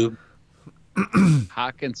EU.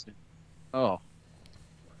 Hawkinson. Oh.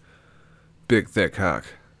 Big thick cock.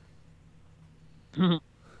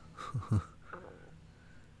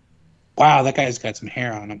 Wow, that guy's got some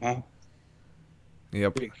hair on him, huh?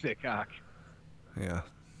 Yep. Big thick cock. Yeah.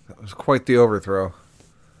 That was quite the overthrow.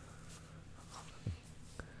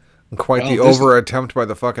 And quite the over attempt by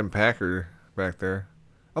the fucking Packer back there.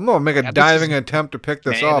 I'm going to make a diving attempt to pick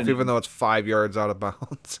this off, even though it's 5 yards out of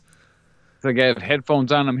bounds. It's like I have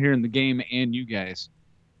headphones on, I'm hearing the game and you guys.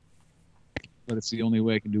 But it's the only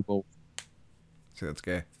way I can do both. See, that's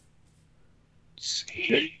gay.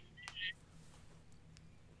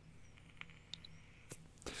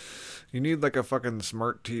 You need like a fucking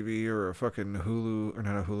smart TV or a fucking Hulu, or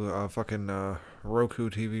not a Hulu, a fucking Roku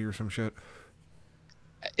TV or some shit.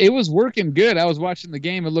 It was working good. I was watching the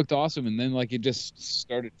game. It looked awesome. And then like it just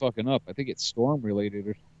started fucking up. I think it's storm related.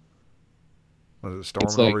 Or was it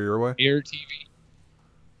storming over your way? Air TV.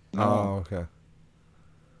 Oh, okay.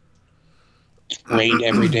 It's rained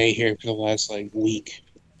every day here for the last like week.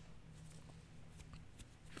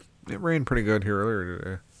 It rained pretty good here earlier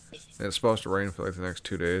today. And it's supposed to rain for like the next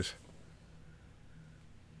 2 days.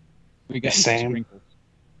 We got same. Sprinkles.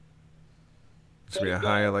 It's gonna be a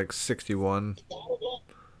high of like 61.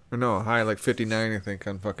 Or no, a high of like 59, I think,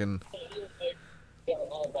 on fucking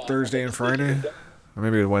Thursday and Friday. Or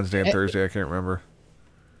maybe it was Wednesday and Thursday, I can't remember.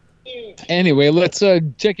 Anyway, let's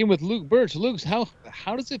check in with Luke Birch. Luke,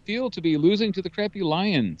 how does it feel to be losing to the crappy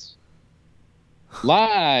Lions?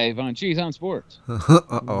 Live on Cheez on Sports.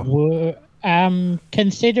 Uh-oh.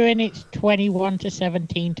 Considering it's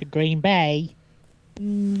 21-17 to Green Bay.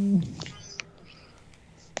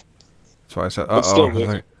 So I said, But still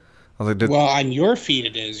uh-oh. I was like, well, on your feed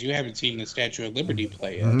it is. You haven't seen the Statue of Liberty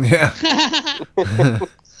play yet. Yeah.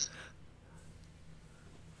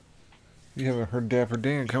 You haven't heard Dapper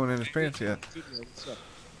Dan coming in his pants yet.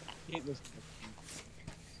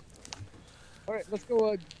 All right, let's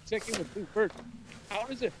go check in with Luke Birch. How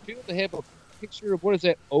does it feel to have a picture of, what is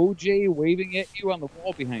that, OJ waving at you on the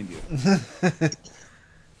wall behind you?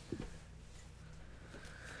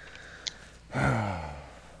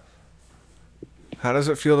 How does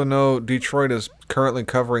it feel to know Detroit is currently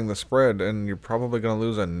covering the spread and you're probably going to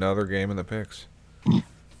lose another game in the picks?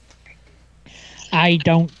 I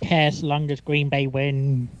don't care so long as Green Bay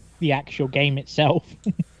win the actual game itself.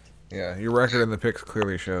 Yeah, your record in the picks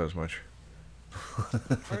clearly shows much. All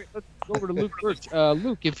right, let's go over to Luke Birch.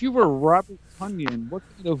 Luke, if you were Robert Funyon, what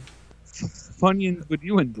kind of Funyuns would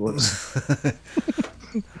you endorse?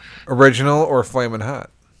 Original or Flamin'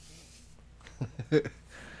 Hot?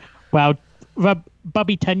 Well,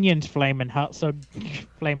 Bobby Tunyon's Flamin' Hot, so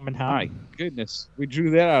Flamin' Hot. My goodness, we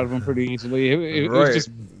drew that out of him pretty easily. It Right. was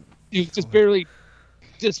just barely,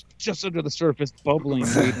 just under the surface, bubbling,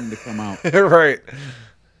 waiting to come out. Right.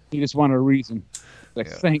 You just want a reason. Like,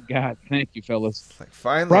 Yeah. Thank God, thank you, fellas. Like,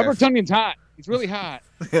 finally, Robert Tunyon's hot. He's really hot.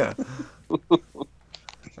 Yeah.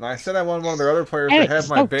 And I said I wanted one of the other players Eric to have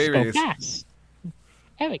my Stokes babies. Go fast.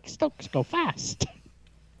 Eric Stokes go fast.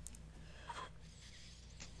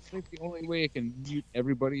 I think the only way I can mute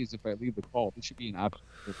everybody is if I leave the call. This should be an option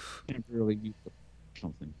to temporarily mute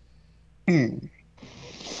something.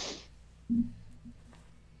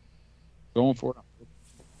 Going for it.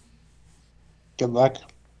 Good luck.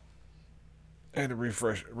 I had to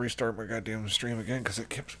restart my goddamn stream again because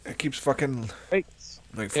it keeps fucking like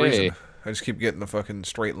freezing. Hey. I just keep getting the fucking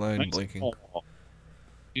straight line Nice blinking. call.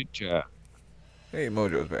 Good job. Hey,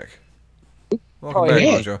 Mojo's back. Oh, Welcome back,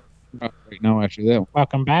 yeah. Mojo. Right now, after that.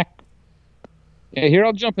 Welcome back. Yeah, here,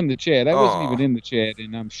 I'll jump in the chat. I wasn't Aw. even in the chat,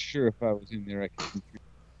 and I'm sure if I was in there, I could.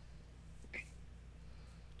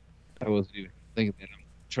 I wasn't even thinking that. I'm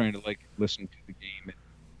trying to, like, listen to the game.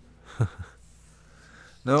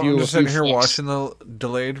 No, Deal I'm with just sitting you here fucks. watching the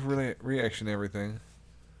delayed reaction and everything.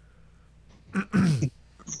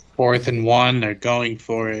 4th and 1, they're going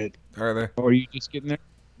for it. Are they? Or are you just getting there?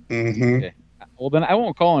 Mm-hmm. Okay. Well, then I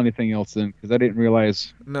won't call anything else then, because I didn't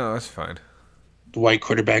realize. No, that's fine. The white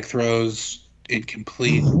quarterback throws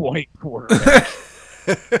incomplete. White quarterback.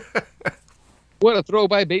 What a throw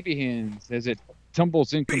by Baby Hands as it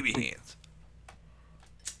tumbles incomplete. Baby Hands.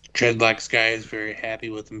 Dreadlocks guy is very happy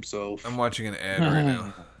with himself. I'm watching an ad right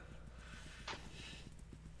now.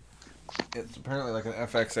 It's apparently like an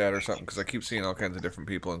FX ad or something because I keep seeing all kinds of different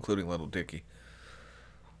people, including Little Dicky.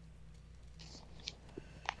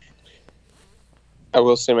 I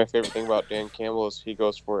will say my favorite thing about Dan Campbell is he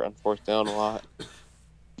goes for it on fourth down a lot.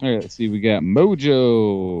 All right, let's see. We got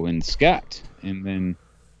Mojo and Scott, and then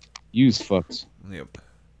use fucks. Yep.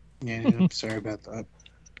 Yeah, I'm sorry about that.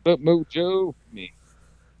 But Mojo, me.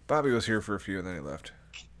 Bobby was here for a few and then he left.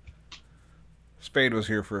 Spade was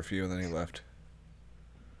here for a few and then he left.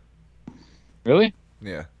 Really?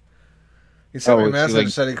 Yeah. He sent me a is he, message like,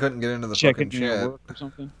 said he couldn't get into the checking fucking me at chat. work or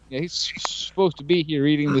something? Yeah, he's supposed to be here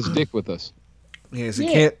eating this dick with us. Yes,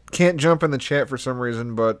 he can't jump in the chat for some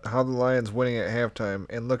reason, but how the Lions winning at halftime,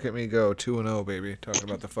 and look at me go 2-0, baby, talking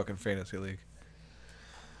about the fucking fantasy league.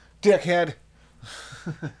 Dickhead.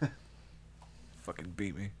 Fucking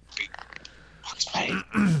beat me. Hey,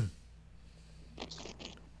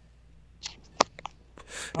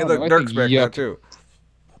 look, Dirk's back now too.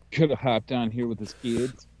 Could have hopped on here with his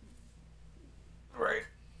kids. Right.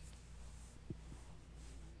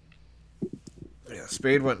 Yeah,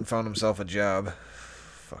 Spade went and found himself a job.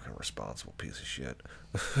 Fucking responsible piece of shit.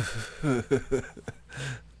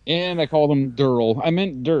 And I called him Durrell. I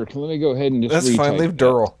meant Dirk. Let me go ahead and just That's fine. Leave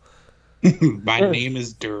Durrell. My name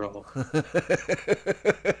is Durrell.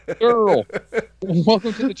 Durrell.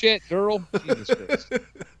 Welcome to the chat, Durrell. Jesus Christ.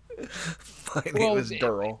 My name is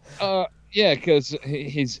Durrell. Yeah, because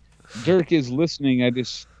his Dirk is listening. I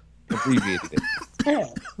just abbreviated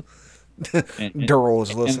it. Durrell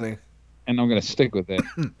is listening. And I'm going to stick with that.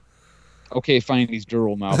 Okay, fine, he's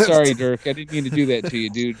Durrell now. Sorry, Dirk. I didn't mean to do that to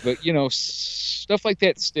you, dude. But, you know, stuff like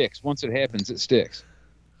that sticks. Once it happens, it sticks.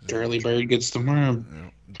 Early bird gets the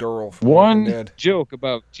worm. Durrell. One joke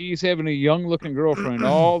about Cheez having a young-looking girlfriend.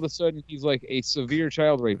 All of a sudden, he's like a severe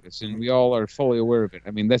child rapist, and we all are fully aware of it.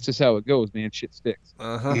 I mean, that's just how it goes, man. Shit sticks.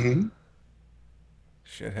 Uh-huh. Mm-hmm.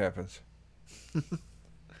 Shit happens.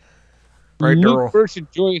 Right, Luke Durrell. first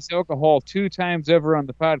enjoys alcohol 2 times ever on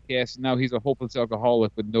the podcast, and now he's a hopeless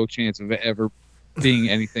alcoholic with no chance of ever being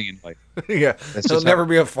anything in life. Yeah, That's he'll just never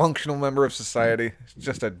be a functional member of society. He's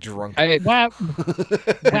just a drunk. I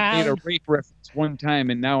made a rape reference one time,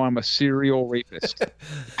 and now I'm a serial rapist.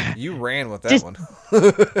 You ran with that one.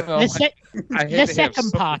 The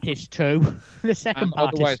second part is true. The second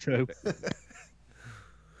part is true.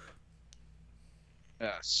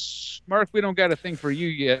 Mark, we don't got a thing for you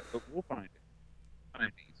yet, but we'll find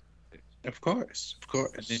it. Of course.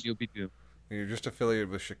 And then you'll be doomed. You're just affiliated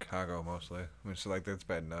with Chicago mostly. I mean, so like that's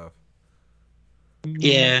bad enough.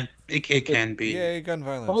 Yeah, it can be. Yeah, gun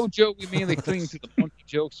violence. Oh, Joe, we mainly cling to the funky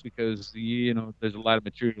jokes because there's a lot of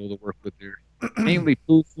material to work with there. Mainly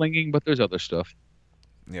poo flinging, but there's other stuff.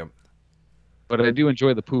 Yep. But I do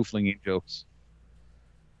enjoy the poo flinging jokes.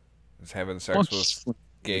 It's having sex with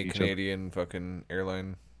gay Canadian fucking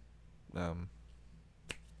airline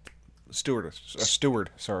steward.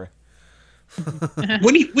 Sorry.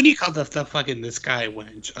 What do you call the fucking this guy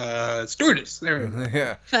wench? Stewardess. There.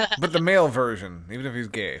 Yeah, but the male version, even if he's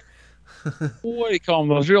gay. What do you call them?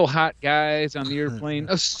 Those real hot guys on the airplane?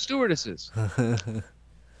 Stewardesses. Damn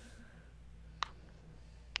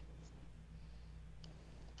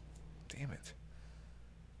it!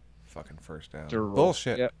 Fucking first down. Durrell.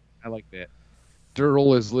 Bullshit. Yep, I like that.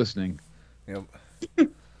 Durrell is listening. Yep.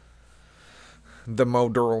 The Mo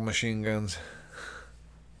Durrell machine guns.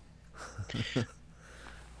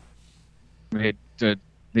 It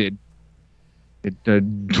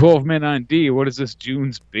 12 men on D. What is this,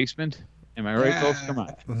 June's basement? Am I right, folks? Come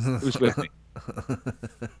on. Who's with me?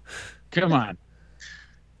 Come on.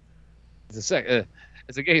 It's a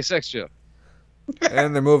gay sex joke.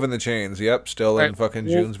 And they're moving the chains. Yep, still in fucking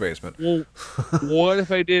June's basement. Well, what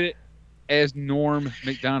if I did it as Norm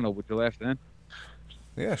McDonald? Would you laugh then?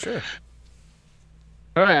 Yeah, sure.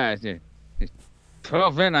 All right.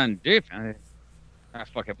 12 men on D.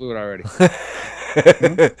 Fuck, I blew it already.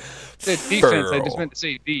 Said defense, I just meant to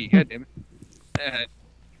say D. God damn it.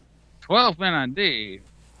 12 men on D.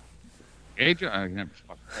 There we go. I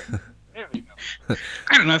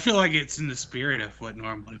don't know. I feel like it's in the spirit of what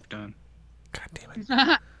Norm would have done. God damn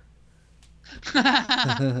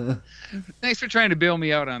it. Thanks for trying to bail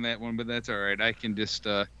me out on that one, but that's all right. I can just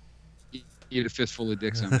eat a fistful of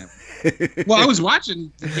dicks on that one. Well, I was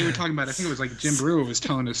watching. They were talking about. I think it was like Jim Brewer was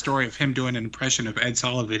telling a story of him doing an impression of Ed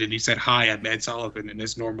Sullivan, and he said, "Hi, I'm Ed Sullivan," in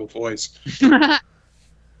his normal voice.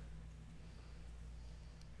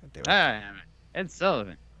 Ed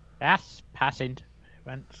Sullivan. That's passing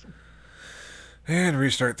events. And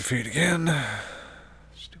restart the feed again.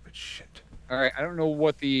 Stupid shit. All right, I don't know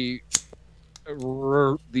what the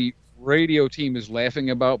radio team is laughing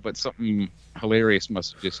about, but something hilarious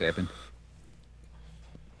must have just happened.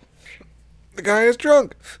 The guy is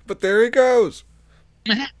drunk, but there he goes.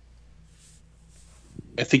 I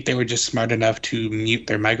think they were just smart enough to mute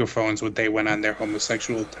their microphones when they went on their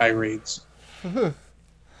homosexual tirades.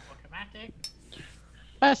 Automatic.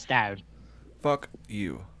 First down. Fuck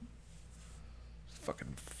you.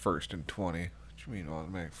 Fucking 1st and 20. What you mean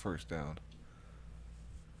automatic first down?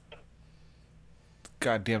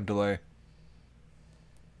 Goddamn delay.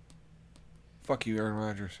 Fuck you, Aaron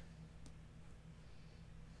Rodgers.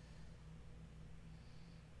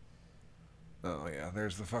 Oh yeah,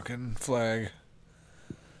 there's the fucking flag.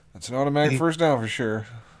 That's an automatic first down for sure.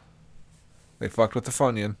 They fucked with the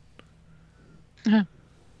Funyun.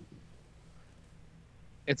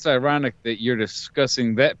 It's ironic that you're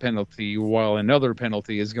discussing that penalty while another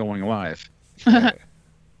penalty is going live. Okay.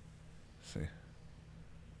 See.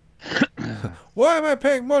 Why am I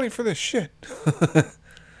paying money for this shit?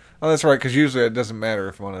 Oh, that's right, because usually it doesn't matter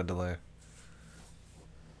if I'm on a delay.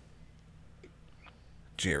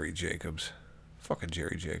 Jerry Jacobs. Fucking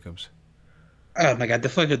Jerry Jacobs. Oh my god, the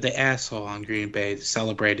fuck of the asshole on Green Bay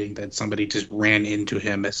celebrating that somebody just ran into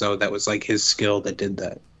him as though that was like his skill that did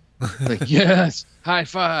that. Like, yes, high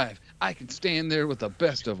five. I can stand there with the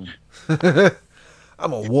best of them.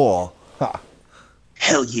 I'm a wall. Ha.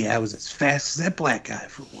 Hell yeah, I was as fast as that black guy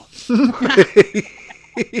for once.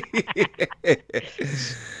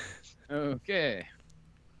 Okay.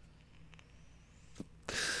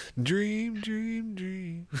 Dream, dream,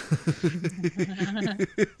 dream.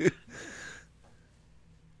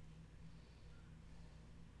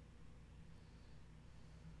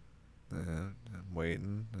 I'm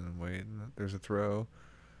waiting. There's a throw.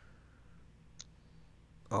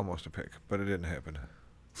 Almost a pick, but it didn't happen.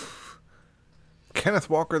 Kenneth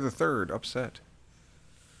Walker III, upset.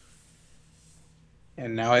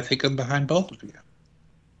 And now I think I'm behind both of you.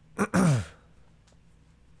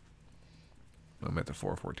 I'm at the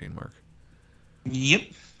 4:14 mark. Yep,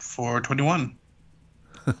 4:21.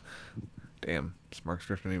 Damn, this mark's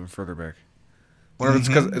drifting even further back. Wonder if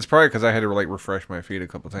it's probably because I had to like refresh my feed a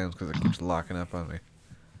couple times because it keeps locking up on me.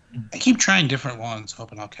 I keep trying different ones,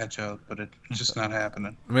 hoping I'll catch up, but it's just not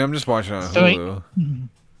happening. I mean, I'm just watching on Hulu.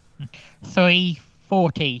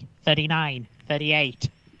 340, 39, 38.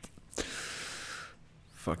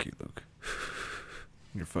 Fuck you, Luke.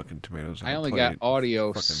 Your fucking tomatoes. I only got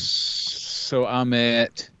audio, so I'm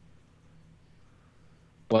at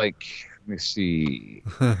like, let me see.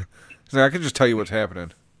 So I can just tell you what's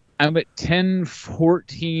happening. I'm at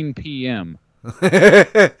 10:14 p.m.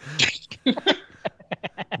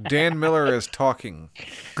 Dan Miller is talking.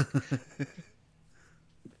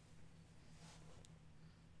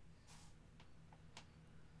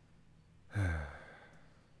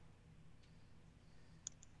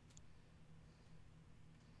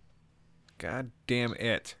 God damn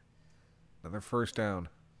it. Another first down.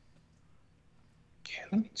 Okay,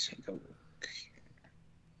 let me take a look.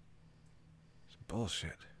 It's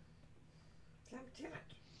bullshit.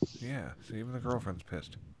 Yeah, see, even the girlfriend's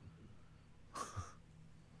pissed. I'm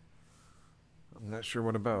not sure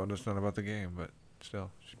what about. It's not about the game, but still,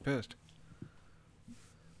 she's pissed.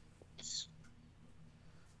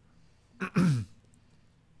 I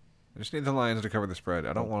just need the Lions to cover the spread.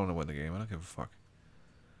 I don't want them to win the game. I don't give a fuck.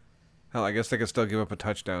 Hell, I guess they could still give up a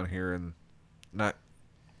touchdown here and not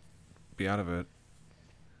be out of it.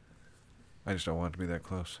 I just don't want it to be that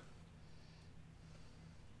close.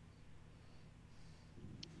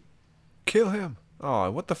 Kill him. Oh,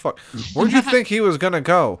 what the fuck? Where'd you think he was going to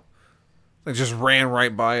go? Like, just ran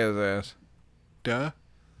right by his ass. Duh.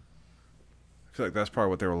 I feel like that's probably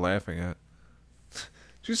what they were laughing at.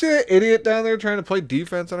 Did you see that idiot down there trying to play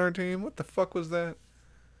defense on our team? What the fuck was that?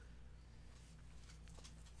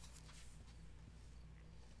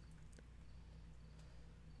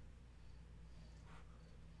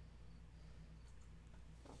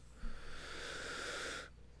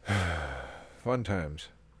 Fun times.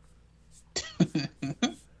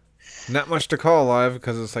 Not much to call live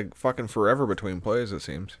because it's like fucking forever between plays, it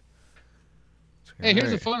seems. Hey,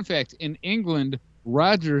 here's a fun fact. In England,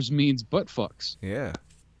 Rogers means butt fucks. Yeah.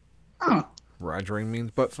 Rogering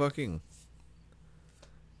means butt fucking.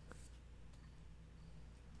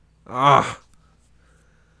 Ah.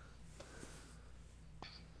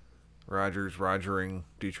 Rogers, Rogering,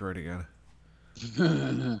 Detroit again.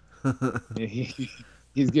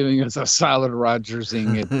 He's giving us a solid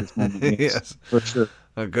Rogersing at this moment. Yes. For sure.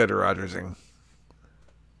 A good Rogersing.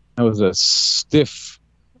 That was a stiff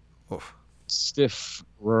Oof.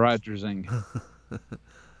 Rogersing.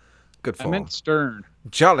 Good I fall. meant stern.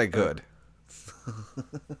 Jolly good.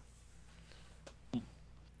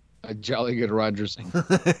 A jolly good Rogersing.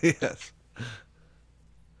 Yes.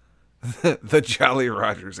 The Jolly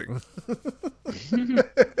Rogersing.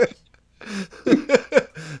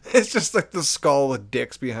 It's just like the skull with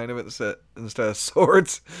dicks behind him instead of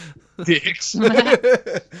swords. Dicks.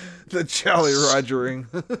 The Jolly Rogering.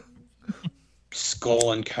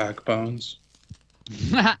 Skull and cock bones.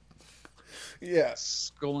 Yeah.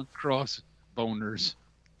 Skull and cross boners.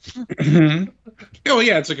 Oh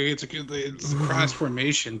yeah, it's a cross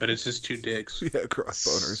formation, but it's just two dicks. Yeah, cross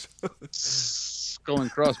boners. Skull and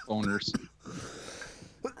cross boners.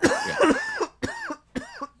 Yeah.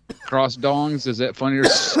 Cross dongs, is that funnier?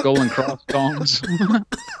 Skull and cross dongs.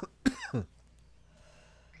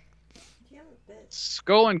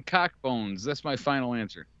 Skull and cock bones. That's my final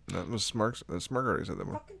answer. That was Smark. Smark already said that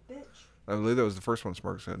one. I believe that was the first one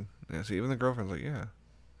Smark said. Yeah, see, even the girlfriend's like, yeah,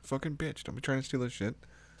 fucking bitch. Don't be trying to steal this shit.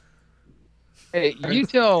 Hey, you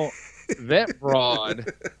tell that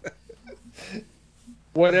broad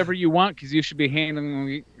whatever you want, because you should be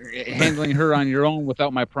handling her on your own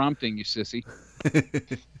without my prompting, you sissy.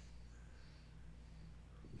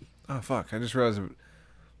 Oh, fuck. I just realized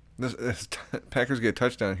this Packers get a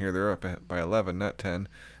touchdown here. They're up by 11, not 10.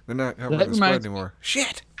 They're not covering the spread anymore.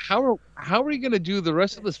 Shit! How are you going to do the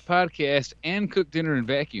rest of this podcast and cook dinner and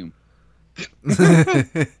vacuum?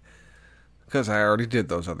 Because I already did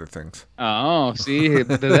those other things. Oh, see?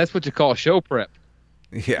 That's what you call show prep.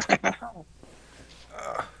 Yeah.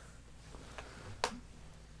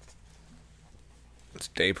 It's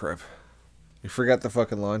day prep. You forgot the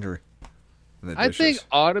fucking laundry. And the I dishes. think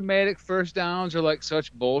automatic first downs are like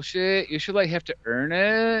such bullshit. You should like have to earn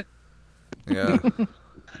it. Yeah.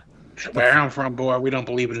 Where I'm from, boy, we don't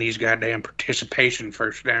believe in these goddamn participation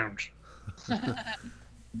first downs. The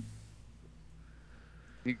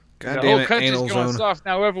whole country's going soft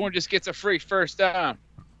now. Everyone just gets a free first down.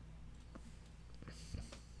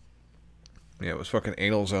 Yeah, it was fucking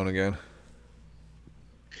anal zone again.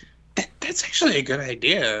 That's actually a good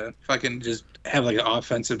idea. If I can just have like an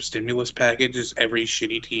offensive stimulus package, just every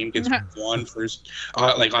shitty team gets one first,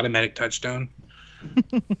 like automatic touchdown.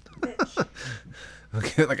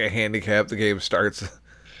 Like a handicap, the game starts.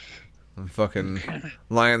 The fucking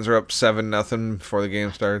Lions are up 7-0 before the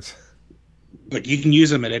game starts. Like you can use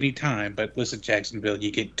them at any time, but listen, Jacksonville,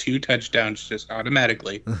 you get 2 touchdowns just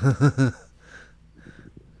automatically.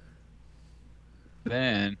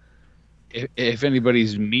 Then, if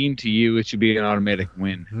anybody's mean to you, it should be an automatic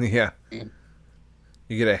win. Yeah.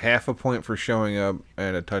 You get a half a point for showing up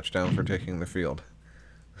and a touchdown for taking the field.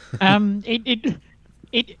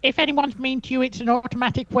 If anyone's mean to you, it's an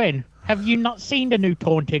automatic win. Have you not seen the new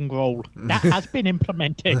taunting rule? That has been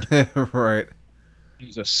implemented. Right.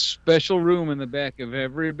 There's a special room in the back of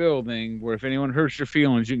every building where if anyone hurts your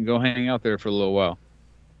feelings, you can go hang out there for a little while.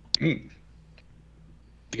 You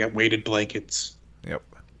got weighted blankets. Yep.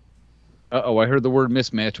 Uh-oh, I heard the word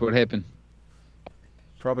mismatch. What happened?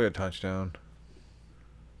 Probably a touchdown.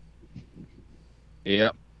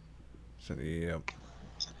 Yep. So, yep.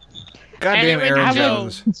 Goddamn Aaron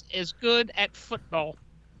Jones is good at football.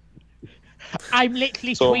 I'm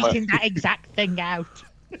literally tweeting that exact thing out.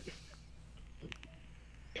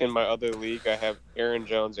 In my other league, I have Aaron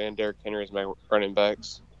Jones and Derrick Henry as my running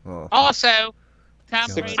backs. Oh. Also, Tom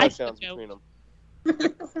 6 Brady. touchdowns between them.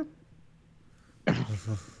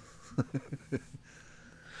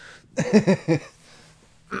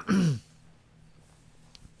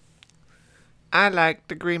 I like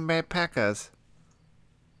the Green Bay Packers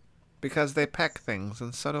because they pack things,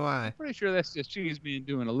 and so do I. Pretty sure that's just Cheez being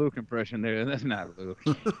doing a Luke impression there. That's not Luke.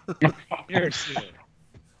 You're silly.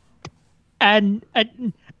 And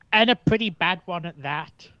a pretty bad one at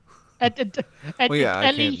that. Well, yeah, I at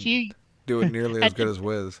can't least you do it nearly as good as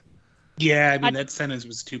Wiz. Yeah, I mean that sentence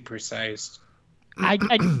was too precise. I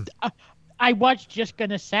was just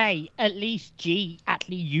gonna say, at least G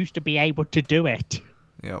actually used to be able to do it.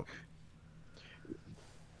 Yep.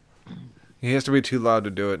 He has to be too loud to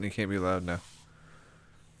do it, and he can't be loud now.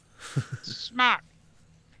 Smart.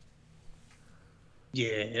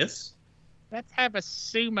 Yes. Let's have a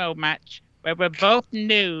sumo match where we're both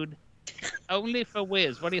nude, only for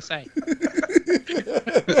Wiz. What do you say?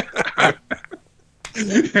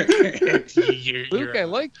 Luke, I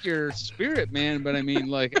like your spirit, man, but I mean,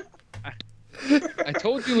 like, I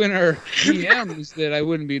told you in our DMs that I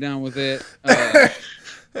wouldn't be down with it.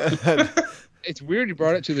 It's weird you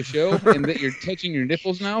brought it to the show and that you're touching your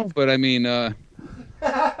nipples now, but I mean,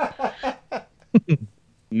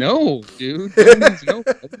 no, dude. No.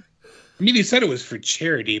 I mean, he said it was for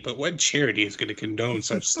charity, but what charity is going to condone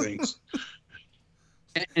such things?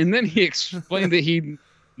 And then he explained that he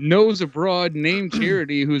knows a broad named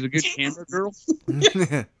Charity who's a good camera girl.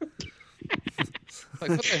 Like,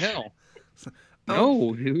 what the hell?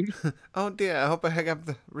 No, dude. Oh dear, I hope I got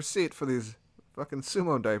the receipt for these fucking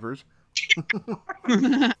sumo diapers.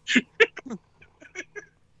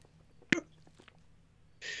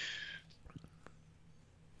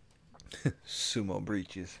 Sumo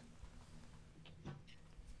breeches.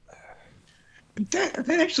 That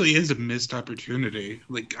actually is a missed opportunity.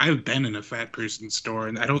 Like, I've been in a fat person store,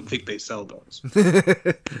 and I don't think they sell those.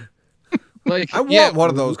 Like, I want one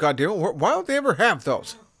of those, goddamn. Why don't they ever have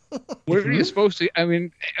those? Where are you supposed to? I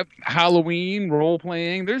mean, Halloween, role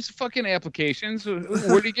playing. There's fucking applications.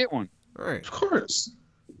 Where do you get one? Right. Of course.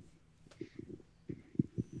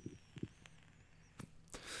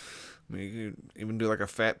 I mean, you could even do like a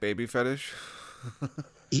fat baby fetish.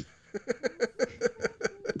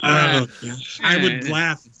 I would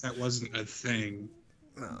laugh if that wasn't a thing.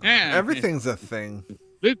 No, Yeah, everything's a thing.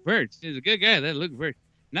 Luke Birch is a good guy. That Luke Birch.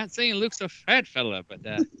 Not saying Luke's a fat fella, but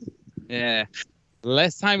yeah.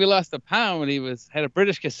 Last time he lost a pound, he had a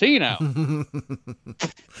British casino.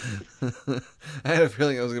 I had a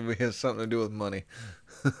feeling it was gonna be something to do with money.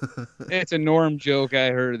 It's a Norm joke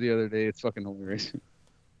I heard the other day. It's fucking hilarious.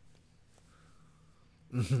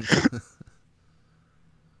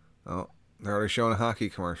 Oh, they're already showing hockey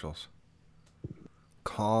commercials.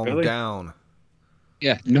 Calm Really? down.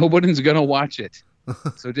 Yeah, nobody's gonna watch it,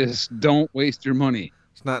 so just don't waste your money.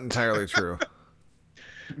 It's not entirely true.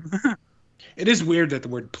 It is weird that the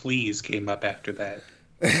word please came up after that.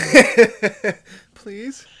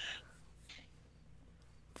 Please?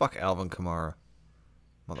 Fuck Alvin Kamara.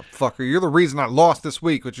 Motherfucker, you're the reason I lost this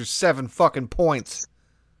week with your 7 fucking points.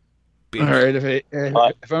 Bitch. All right,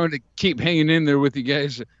 if I want to keep hanging in there with you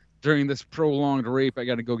guys during this prolonged rape, I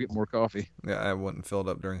got to go get more coffee. Yeah, I wasn't filled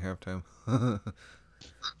up during halftime.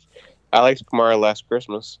 I liked Kamara last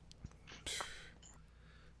Christmas.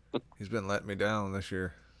 He's been letting me down this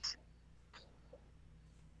year.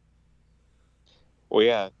 Well,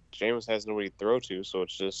 yeah, James has nobody to throw to, so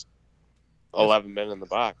it's just 11 men in the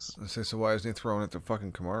box. I say, so why isn't he throwing it to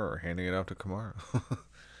fucking Kamara or handing it out to Kamara?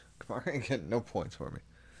 Kamara ain't getting no points for me.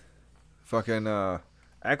 Fucking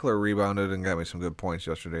Eckler rebounded and got me some good points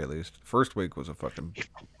yesterday at least. First week was a fucking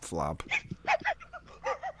flop.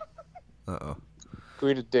 Uh-oh.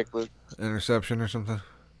 Read a dick, Luke. Interception or something?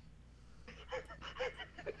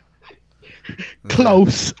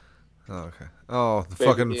 Close. Oh, okay. Oh, the Baby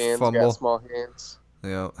fucking hands, fumble. got small hands.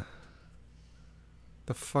 Yeah.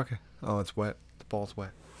 The fuck? Oh, it's wet. The ball's wet.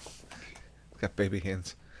 It's got baby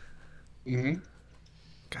hands. Mm-hmm.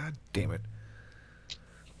 God damn it.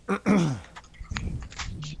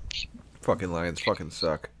 Fucking Lions fucking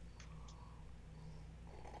suck.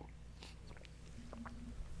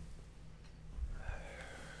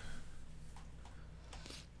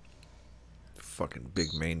 Fucking big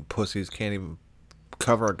main pussies can't even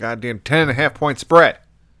cover a goddamn 10.5 point spread.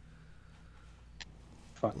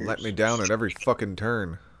 Fuckers. Let me down at every fucking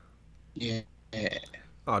turn. Yeah.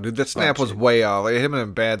 Oh, dude, that snap was way off. Like, hit him in a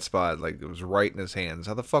bad spot. Like, it was right in his hands.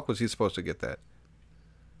 How the fuck was he supposed to get that?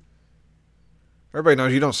 Everybody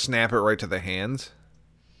knows you don't snap it right to the hands.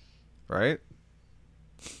 Right?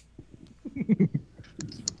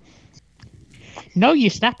 No,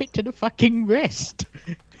 you snap it to the fucking wrist.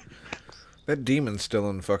 That demon's still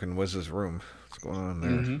in fucking Wiz's room. What's going on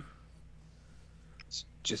there? Mm-hmm. It's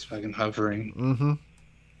just fucking hovering. Mm-hmm.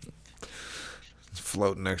 It's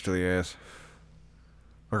floating next to the ass.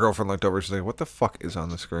 My girlfriend looked over. She's like, "What the fuck is on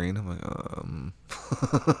the screen?" I'm like,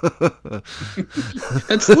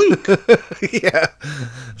 That's Luke. Yeah,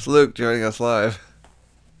 it's Luke joining us live.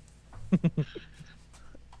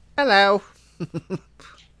 Hello.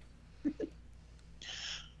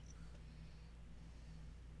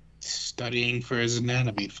 Studying for his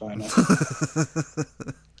anatomy final.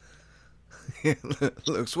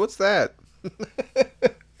 Luke's, what's that?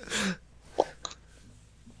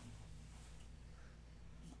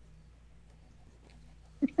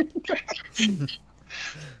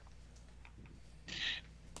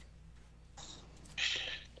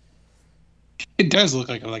 It does look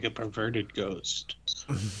like a perverted ghost.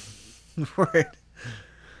 Right.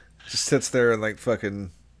 Just sits there and like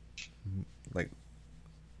fucking like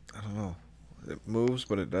I don't know. It moves,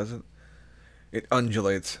 but it doesn't. It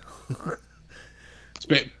undulates.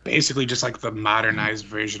 It's basically just like the modernized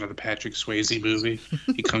version of the Patrick Swayze movie.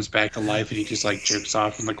 He comes back to life and he just like jerks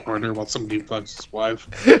off in the corner while somebody fucks his wife.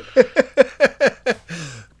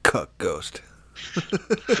 Cuck ghost.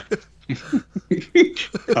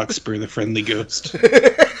 Cockspur the friendly ghost.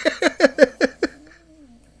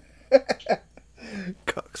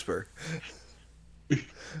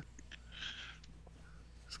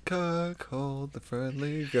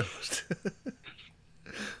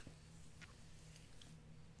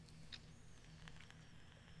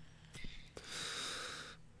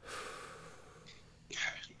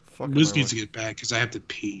 Wiz needs to get back because I have to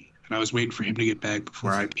pee. And I was waiting for him to get back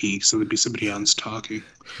before I pee, so there'd be somebody else talking.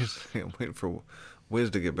 I'm waiting for Wiz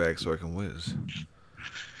to get back so I can whiz.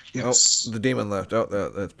 Yes. Oh, the demon left.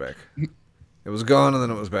 Oh, that's back. It was gone and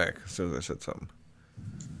then it was back as soon as I said something.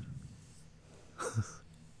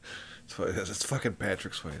 That's what it is. It's fucking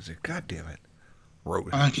Patrick Swayze. God damn it.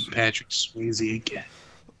 Roadhouse. I get Patrick Swayze again.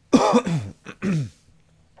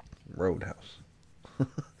 Roadhouse. I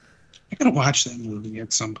gotta watch that movie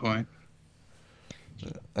at some point.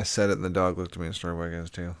 I said it and the dog looked at me and started wagging his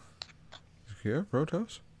tail. Yeah,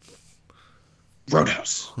 Roadhouse?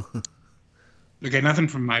 Roadhouse. Okay, nothing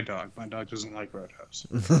from my dog. My dog doesn't like Roadhouse.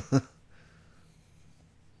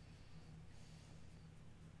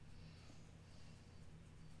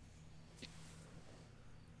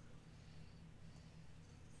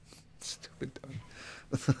 Stupid dog.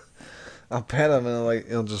 I'll pet him and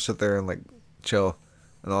he'll just sit there and chill,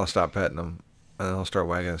 and I'll stop petting him, and then he'll start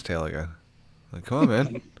wagging his tail again. Like, come on,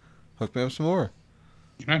 man, hook me up some more.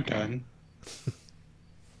 You're not done.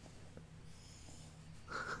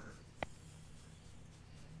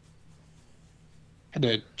 Had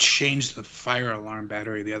to change the fire alarm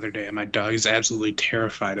battery the other day, and my dog is absolutely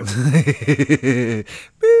terrified of it.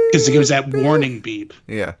 Because it gives that warning beep.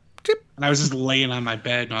 Yeah. And I was just laying on my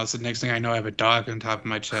bed, and all of a sudden, next thing I know, I have a dog on top of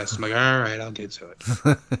my chest. I'm like, all right, I'll get to it.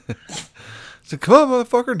 So come on,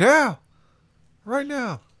 motherfucker, now! Right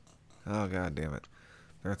now! Oh, god damn it.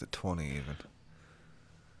 They're at the 20 even.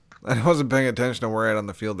 I wasn't paying attention to where at on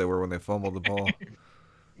the field they were when they fumbled the ball.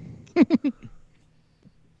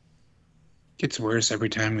 Gets worse every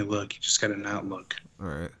time you look. You just gotta not look.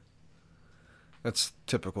 Alright. That's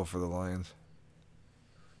typical for the Lions.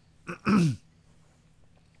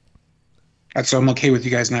 So I'm okay with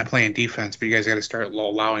you guys not playing defense, but you guys gotta start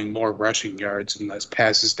allowing more rushing yards and less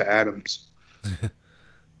passes to Adams.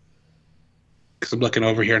 Because I'm looking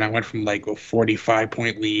over here and I went from a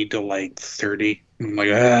 45-point lead to 30. And I'm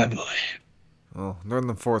like, boy. Well, they're in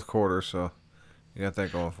the fourth quarter, so you got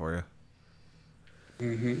that going for you.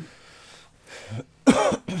 Mm-hmm.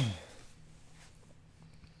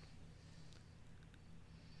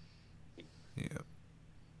 Yeah.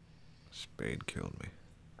 Spade killed me.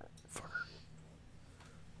 Fucker.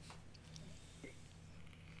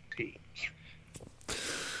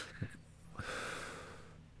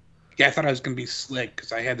 Yeah, I thought I was going to be slick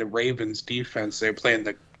because I had the Ravens defense. They were playing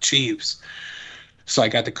the Chiefs. So I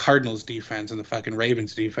got the Cardinals defense, and the fucking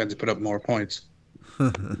Ravens defense put up more points.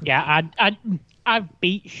 Yeah, I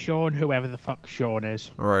beat Sean, whoever the fuck Sean is.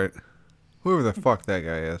 Right. Whoever the fuck that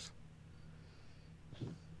guy is.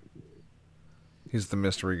 He's the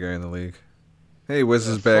mystery guy in the league. Hey, Wiz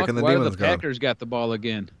is back and the demon's gone. Packers got the ball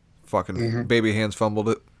again. Fucking baby hands fumbled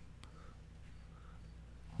it.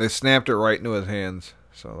 They snapped it right into his hands.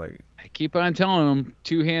 So I keep on telling him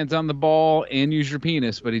 2 hands on the ball and use your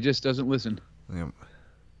penis, but he just doesn't listen.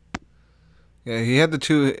 Yeah, he had the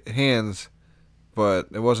 2 hands, but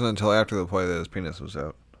it wasn't until after the play that his penis was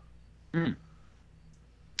out. Mm.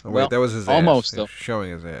 Oh, wait, that was his almost ass. though.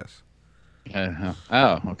 Showing his ass.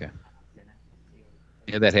 Oh, okay.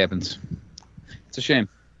 Yeah, that happens. It's a shame.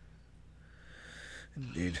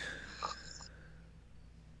 Indeed.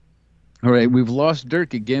 All right, we've lost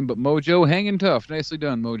Dirk again, but Mojo hanging tough. Nicely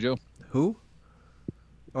done, Mojo. Who?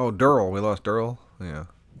 Oh, Durrell. We lost Durrell. Yeah.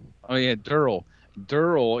 Oh yeah, Durrell.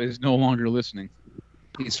 Durrell is no longer listening.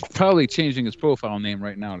 He's probably changing his profile name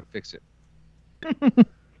right now to fix it.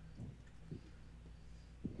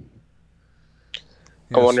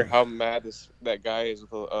 I wonder how mad that guy is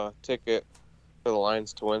with a ticket for the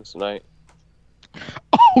Lions to win tonight.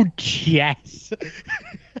 Oh, yes.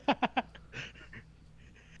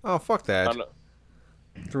 Oh, fuck that.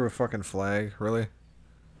 Threw a fucking flag. Really?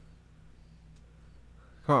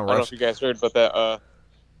 Come on, I don't know if you guys heard, but that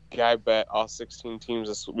guy bet all 16 teams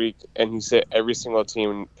this week, and he said every single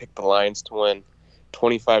team picked the Lions to win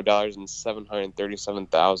 $25 and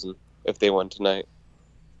 $737,000 if they won tonight.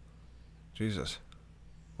 Jesus.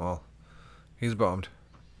 Well, he's bummed.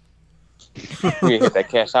 You hit that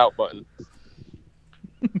cash out button.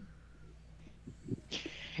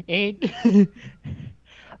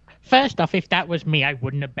 First off, if that was me, I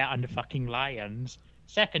wouldn't have bet on the fucking Lions.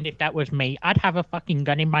 Second, if that was me, I'd have a fucking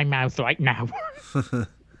gun in my mouth right now.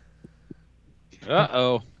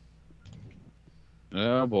 Uh-oh.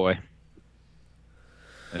 Oh, boy.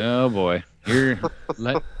 Oh, boy. Here,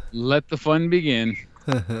 let the fun begin.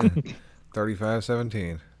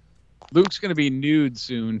 35-17. Luke's going to be nude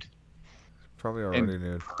soon. Probably already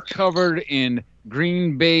nude. Covered in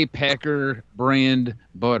Green Bay Packer brand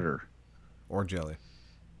butter. Or jelly.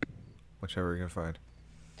 Whichever you can find.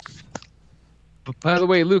 But by the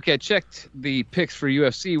way, Luke, I checked the picks for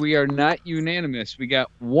UFC. We are not unanimous. We got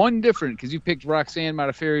one different because you picked Roxanne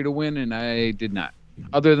Modafferi to win, and I did not.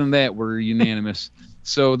 Other than that, we're unanimous.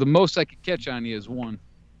 So the most I could catch on you is one.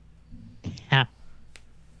 Yeah.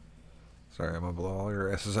 Sorry, I'm gonna blow all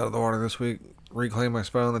your asses out of the water this week. Reclaim my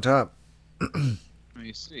spot on the top. Let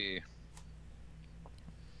me see.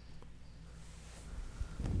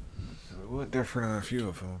 We went different on a few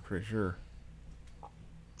of them, I'm pretty sure.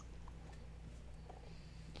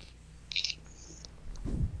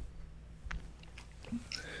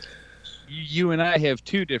 You and I have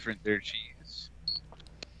two different there, Cheez.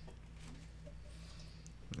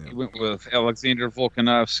 You went with Alexander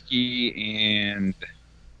Volkanovski and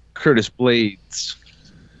Curtis Blades.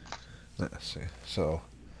 Let's see. So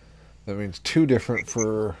that means two different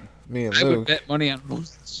for me and I Luke. would bet money on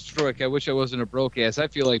Stroik. I wish I wasn't a broke ass. I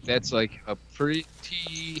feel like that's like a pretty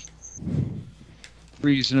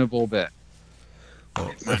reasonable bet.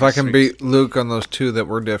 Well, if I can beat Luke on those two that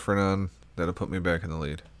we're different on, that'll put me back in the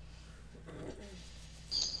lead.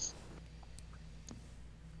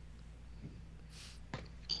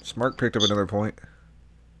 Smart picked up another point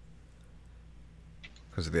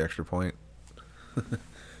because of the extra point.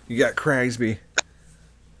 You got Cragsby.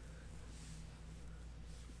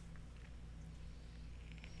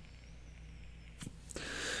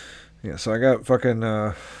 Yeah, so I got fucking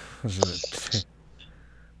what's it?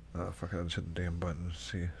 Oh, fuck! I just hit the damn button.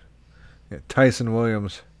 Let's see, yeah, Tyson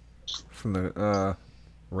Williams from the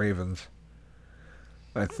Ravens.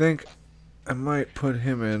 I think I might put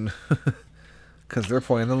him in because they're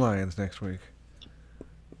playing the Lions next week.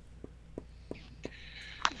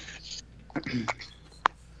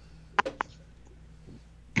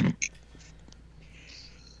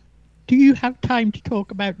 Do you have time to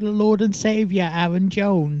talk about the Lord and Savior Aaron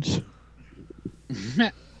Jones?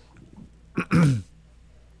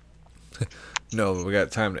 No, but we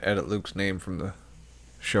got time to edit Luke's name from the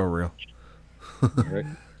show reel. Right.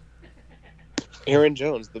 Aaron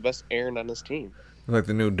Jones, the best Aaron on his team. Like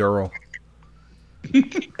the new Durrell.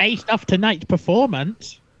 Based off tonight's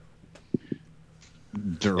performance.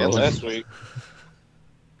 Yeah, last week.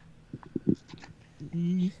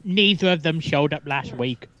 Neither of them showed up last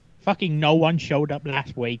week. Fucking no one showed up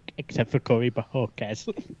last week except for Corey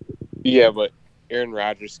Bajorquez. Yeah, but Aaron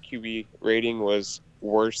Rodgers' QB rating was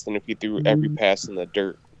worse than if he threw every pass in the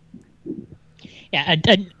dirt. Yeah,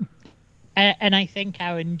 and I think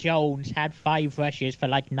Aaron Jones had 5 rushes for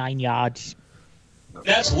like 9 yards.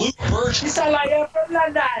 That's Luke Birch. You sound like you're from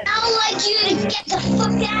London. I like you to get the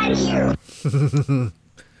fuck out of here.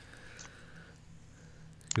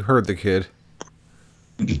 You heard the kid.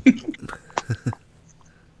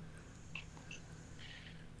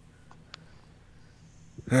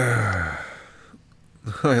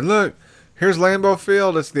 Hey, look, here's Lambeau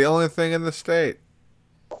Field. It's the only thing in the state.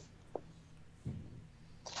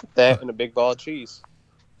 That and a big ball of cheese.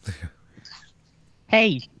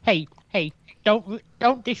 Hey!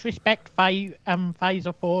 Don't disrespect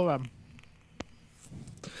Pfizer Forum.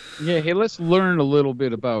 Yeah, hey, let's learn a little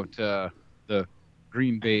bit about the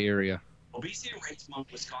Green Bay area. Obesity rates among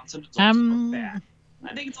Wisconsin is also bad.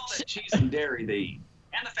 I think it's all that cheese and dairy they eat.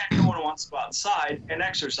 And the fact no one wants to go outside and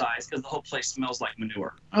exercise because the whole place smells like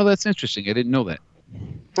manure. Oh, that's interesting. I didn't know that.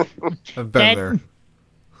 I've been there.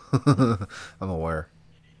 I'm aware.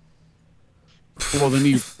 Well, then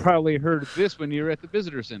you probably heard this when you were at the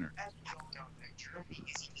visitor center.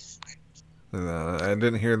 I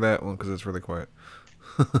didn't hear that one because it's really quiet.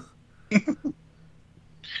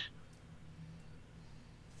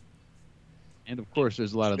 And of course,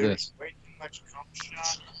 there's a lot of this.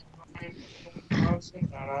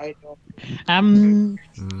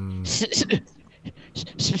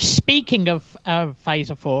 Speaking of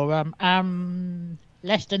Pfizer Forum,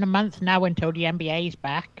 less than a month now until the NBA's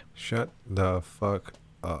back. Shut the fuck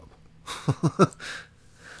up.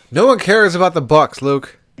 No one cares about the Bucks,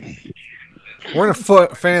 Luke. We're in a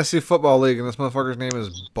fantasy football league, and this motherfucker's name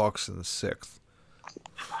is Bucks in the 6th.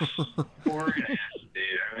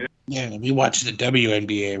 Yeah, we watch the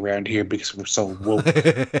WNBA around here because we're so woke.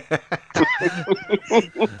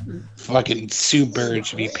 Fucking Sue Bird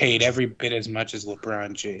should be paid every bit as much as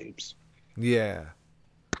LeBron James. Yeah.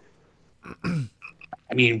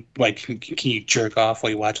 I mean, like, can you jerk off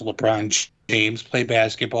while you watch LeBron James play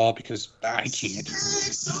basketball? Because I can't.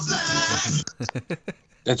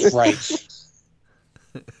 That's right.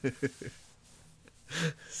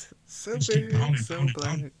 So big, so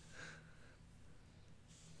black.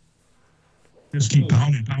 Just keep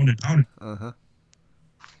pounding. Uh-huh.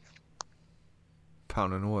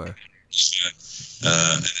 Pounding away.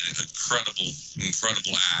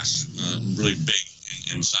 Incredible ass. Really big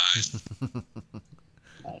in size.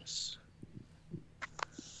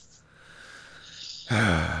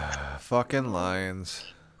 Fucking Lions.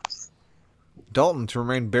 Dalton to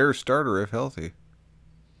remain Bears starter if healthy.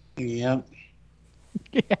 Yep.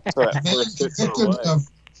 A man convicted of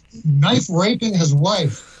knife raping his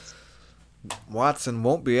wife. Watson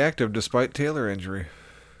won't be active despite Taylor injury.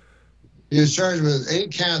 He was charged with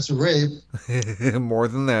 8 counts of rape. More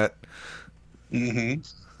than that. Mm-hmm.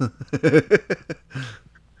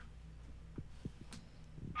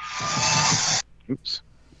 Oops.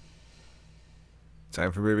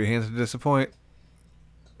 Time for baby hands to disappoint.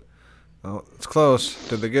 Oh, it's close.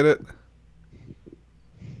 Did they get it?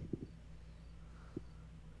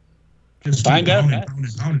 Just find out. Yep,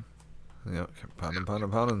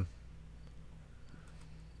 pounding.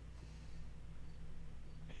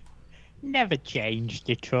 Never change,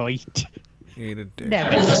 Detroit. Eat a dick.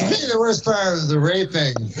 Never. The worst part was the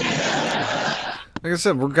raping. Like I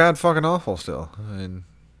said, we're god fucking awful still. I mean,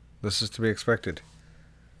 this is to be expected.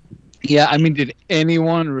 Yeah, I mean, did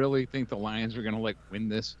anyone really think the Lions were gonna win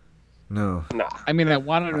this? No. I mean, I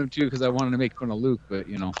wanted them to because I wanted to make fun of Luke, but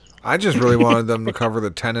I just really wanted them to cover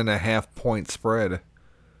the 10.5 point spread.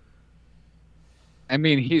 I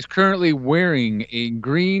mean, he's currently wearing a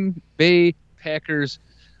Green Bay Packers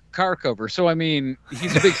car cover, so I mean,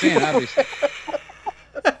 he's a big fan, obviously.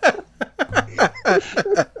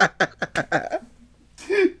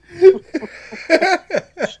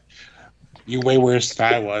 You way worse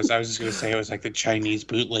than I was. I was just gonna say it was like the Chinese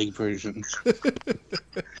bootleg version.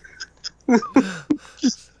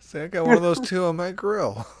 Say, I got one of those too on my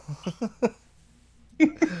grill.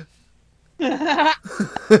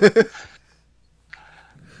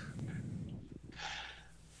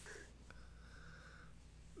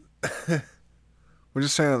 We're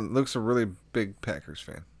just saying Luke's a really big Packers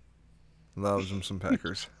fan. Loves him some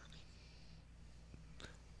Packers.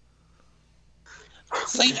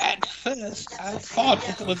 Say that first. I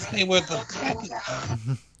thought it was they were the Packers.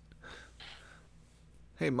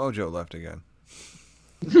 Hey, Mojo left again.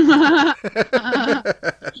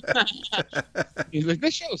 He's like,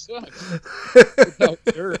 this show sucks. Without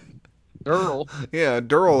Durrell. Yeah,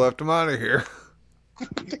 Durrell left him out of here.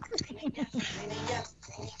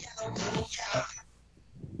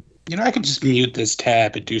 You know, I could just mute this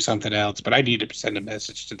tab and do something else, but I need to send a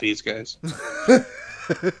message to these guys.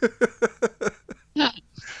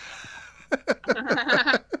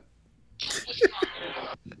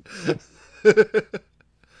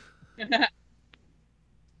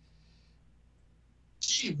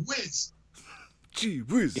 Gee whiz. Gee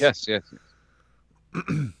whiz. Yes.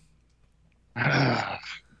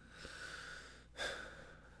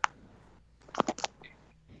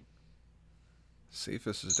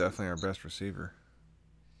 Cephas is definitely our best receiver.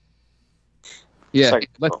 Yeah,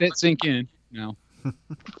 let that sink in. No.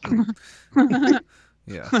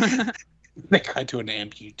 Yeah. They got to an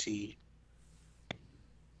amputee.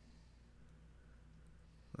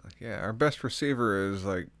 Yeah, our best receiver is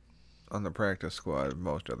on the practice squad of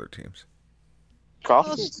most other teams.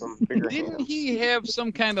 Didn't he have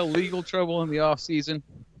some kind of legal trouble in the off season?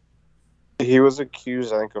 He was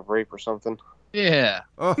accused, I think, of rape or something. Yeah.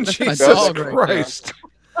 Oh, That's Jesus my dog Christ.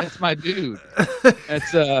 Right, that's my dude.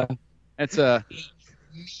 That's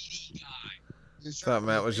Thought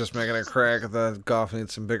Matt was just making a crack. The golf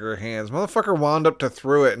needs some bigger hands. Motherfucker wound up to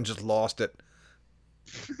throw it and just lost it.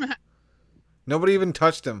 Nobody even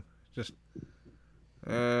touched him.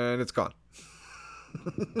 And it's gone.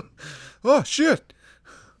 Oh, shit.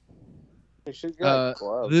 This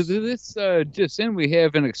just in, we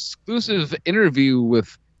have an exclusive interview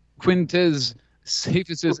with Quintez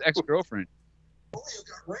Cephas' ex-girlfriend. Oh, you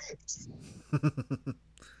got raped.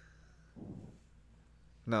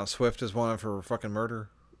 Now Swift is wanted for fucking murder.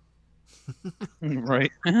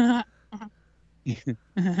 Right.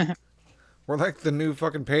 We're like the new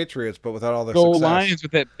fucking Patriots, but without all their Go success. Lions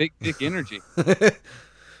with that big dick energy. We're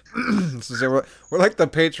like the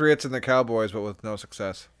Patriots and the Cowboys, but with no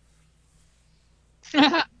success.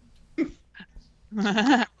 It's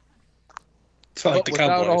like the without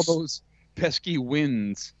Cowboys. all those pesky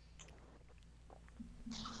wins.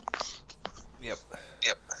 Yep.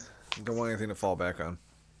 Don't want anything to fall back on.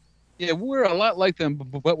 Yeah, we're a lot like them,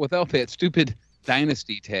 but without that stupid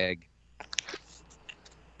dynasty tag.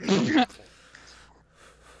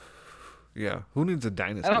 Yeah, who needs a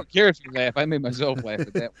dynasty? I don't care if you laugh. I made myself laugh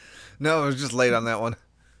at that. No, I was just late on that one.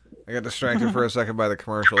 I got distracted for a second by the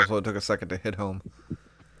commercial, so it took a second to hit home.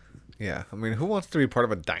 Yeah, I mean, who wants to be part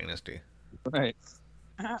of a dynasty? Right.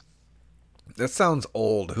 That sounds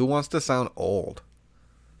old. Who wants to sound old?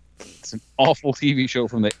 It's an awful TV show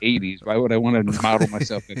from the 80s. Why would I want to model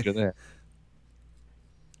myself after that?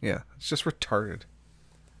 Yeah, it's just retarded.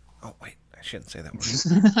 Oh, wait, I shouldn't say that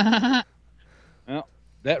word. Well,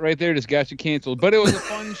 that right there just got you canceled. But it was a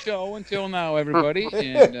fun show until now, everybody.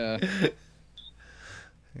 And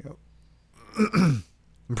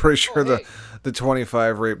I'm pretty sure the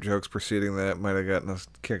 25 rape jokes preceding that might have gotten us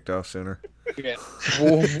kicked off sooner. Yeah.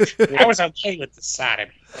 I was okay with the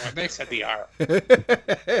sodomy. When they said the R.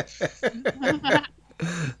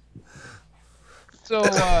 So,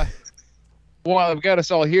 while I've got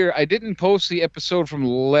us all here, I didn't post the episode from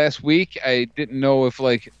last week. I didn't know if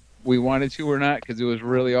we wanted to or not because it was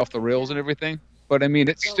really off the rails and everything. But I mean,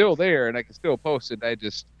 it's still there, and I can still post it. I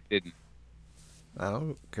just didn't. I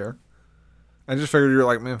don't care. I just figured you were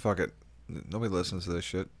like, man, fuck it. Nobody listens to this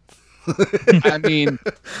shit. I mean,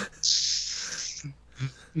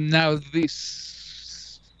 now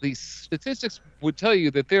these statistics would tell you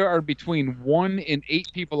that there are between 1 and 8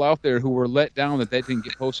 people out there who were let down that didn't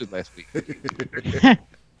get posted last week.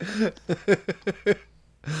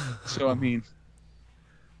 So I mean,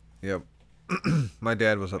 yep. My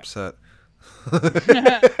dad was upset.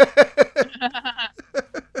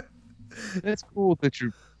 That's cool that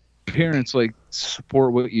your parents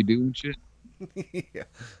support what you do and shit. Yeah.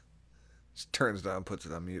 Just turns down, puts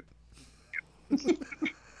it on mute.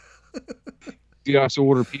 Do you also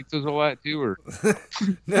order pizzas a lot too, or?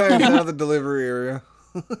 No, he's out of the delivery area.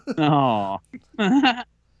 Oh. My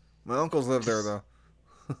uncles live there though.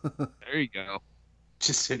 There you go.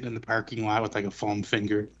 Just sitting in the parking lot with a foam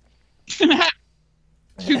finger.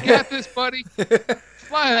 You got this, buddy.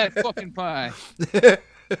 Fly that fucking pie.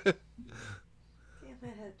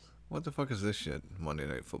 What the fuck is this shit? Monday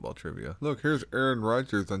Night Football trivia. Look, here's Aaron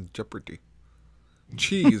Rodgers on Jeopardy.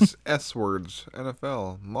 Cheese, S words,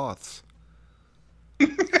 NFL, moths.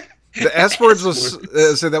 The S words was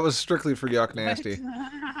so that was strictly for Yuck Nasty.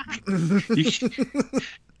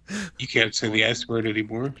 You can't say the S word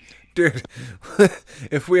anymore. Dude,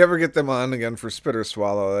 if we ever get them on again for Spit or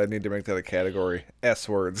Swallow, I need to make that a category. S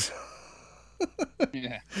words.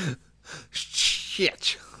 Yeah.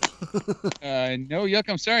 Shit. No, Yuck,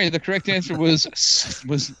 I'm sorry. The correct answer was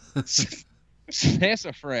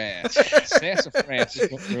sassafras. Sassafras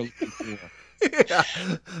is what we're looking for.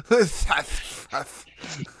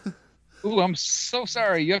 Ooh, I'm so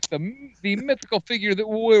sorry, Yuck. The mythical figure that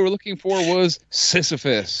we were looking for was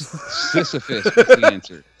Sisyphus. Sisyphus was the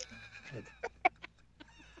answer.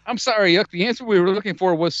 I'm sorry, Yuck. The answer we were looking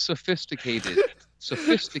for was sophisticated.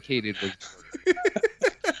 Sophisticated was.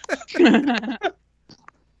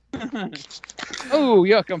 Oh,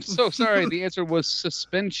 Yuck. I'm so sorry. The answer was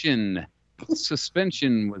suspension.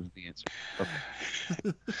 Suspension was the answer.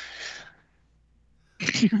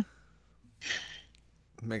 Okay.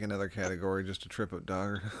 Make another category just to trip up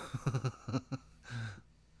Dogger.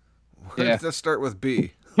 Yeah. Let's start with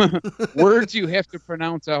B. Words you have to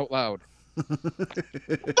pronounce out loud.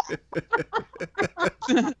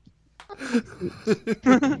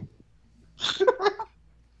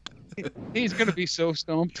 He's going to be so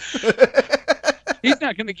stumped. He's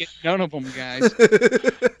not going to get none of them, guys.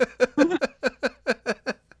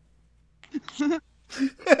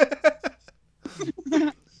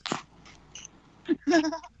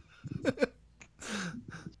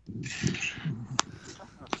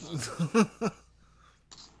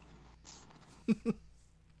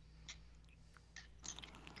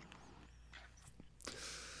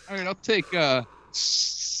 All right, I'll take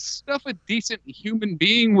stuff a decent human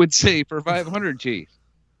being would say for 500 G.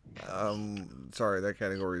 Sorry, that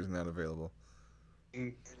category is not available.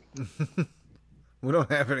 We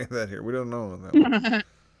don't have any of that here. We don't know that one.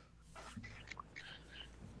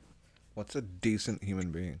 What's a decent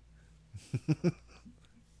human being?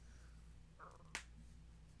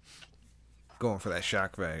 Going for that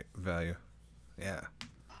shock value. Yeah.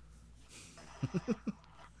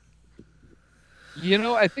 You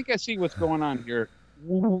know, I think I see what's going on here.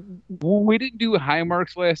 We didn't do high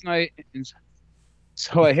marks last night, and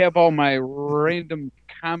so I have all my random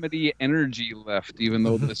comedy energy left, even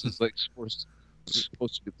though this is like supposed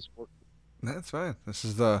to be the sport. That's fine. This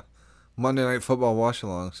is the Monday Night Football watch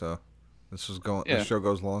along, so this is going. Yeah. The show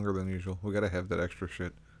goes longer than usual. We gotta have that extra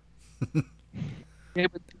shit. Yeah,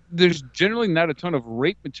 but there's generally not a ton of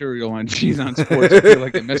rape material on Cheez on Sports. I feel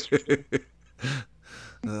like I missed it.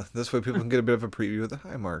 This way people can get a bit of a preview of the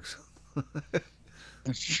high marks.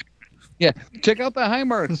 Yeah, check out the high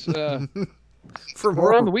marks. For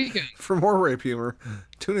more on the weekend. For more rape humor,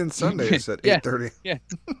 tune in Sundays at 8:30. Yeah.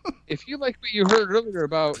 If you like what you heard earlier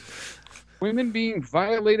about women being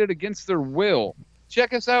violated against their will,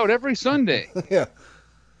 check us out every Sunday. Yeah.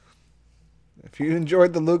 If you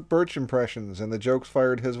enjoyed the Luke Birch impressions and the jokes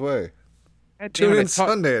fired his way, tune in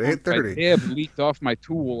Sunday at 8:30. My dab leaked off my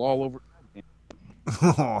tool all over.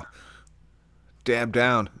 Oh, dab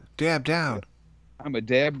down. Dab down. I'm a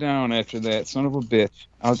dab down after that. Son of a bitch.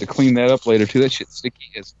 I'll have to clean that up later, too. That shit's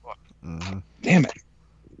sticky as fuck. Mm-hmm. Damn it.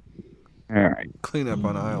 All right. Clean up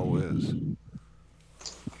on aisle whiz.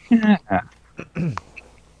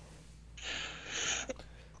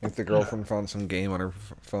 If the girlfriend found some game on her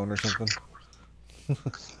phone or something.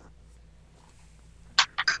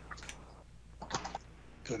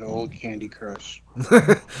 Good old Candy Crush.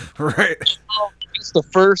 Right. It's the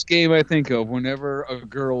first game I think of whenever a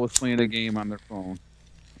girl is playing a game on their phone.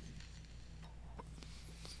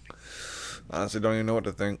 Honestly, don't even know what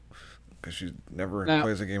to think. Because she never Now-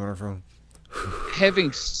 plays a game on her phone.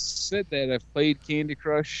 Having said that, I've played Candy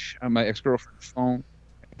Crush on my ex-girlfriend's phone.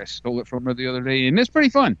 I stole it from her the other day, and it's pretty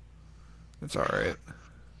fun. It's alright.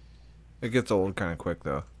 It gets old kind of quick,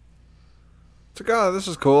 though. It's like, oh, this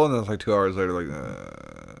is cool. And then it's like 2 hours later, like,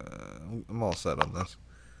 I'm all set on this.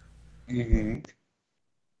 Mm-hmm.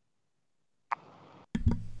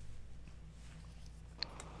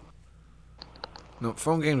 No,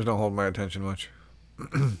 phone games don't hold my attention much.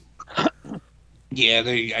 Yeah,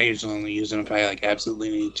 I usually only use them if I absolutely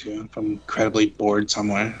need to. If I'm incredibly bored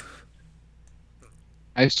somewhere.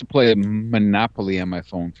 I used to play Monopoly on my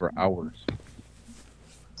phone for hours.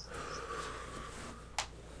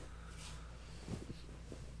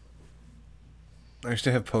 I used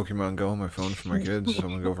to have Pokemon Go on my phone for my kids, so I'm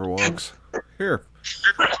gonna go for walks. Here,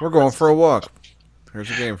 we're going for a walk.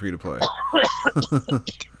 Here's a game for you to play.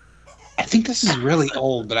 I think this is really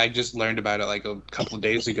old, but I just learned about it like a couple of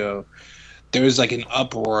days ago. There was like an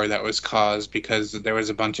uproar that was caused because there was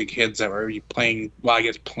a bunch of kids that were playing. Well, I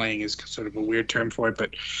guess playing is sort of a weird term for it,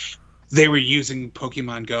 but they were using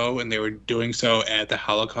Pokemon Go and they were doing so at the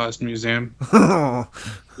Holocaust Museum,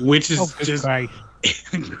 which is just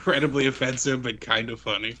incredibly offensive but kind of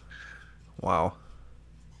funny. Wow.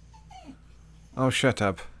 Oh, shut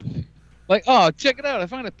up. Like, oh, check it out. I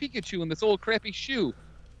found a Pikachu in this old crappy shoe.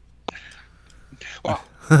 Well,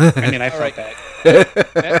 I mean, I felt that.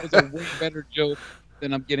 That was a way better joke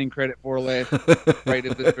than I'm getting credit for last right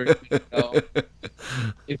at this very minute. No.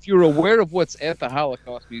 If you're aware of what's at the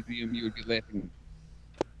Holocaust Museum, you would be laughing.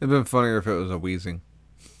 It'd been funnier if it was a wheezing.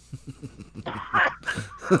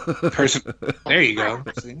 There you go.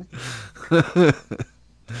 See?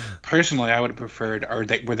 Personally, I would have preferred,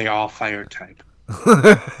 were they all fire type?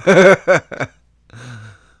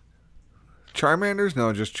 Charmanders?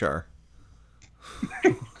 No, just Char.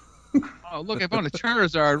 Oh, look, I found a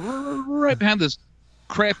Charizard right behind this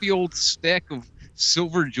crappy old stack of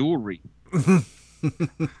silver jewelry. Okay.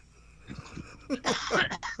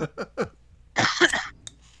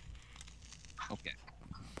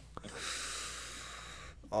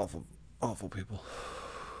 Awful people.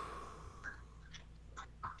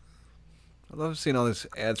 I love seeing all these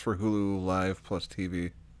ads for Hulu Live plus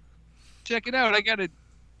TV. Check it out. I got it.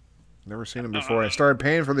 Never seen them before. I started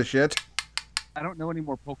paying for the shit. I don't know any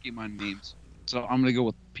more Pokemon names, so I'm gonna go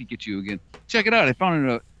with Pikachu again. Check it out. I found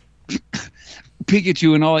a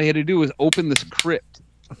Pikachu, and all I had to do was open this crypt.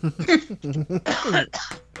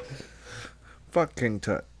 Fuck King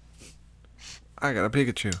Tut. I got a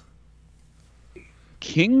Pikachu.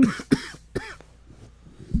 King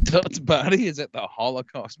Tut's body is at the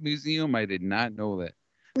Holocaust Museum. I did not know that.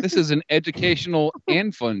 This is an educational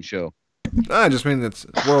and fun show. I just mean it's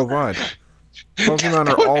worldwide. Pokemon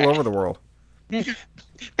are all over the world. That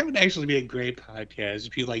would actually be a great podcast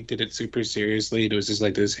if you did it super seriously. It was just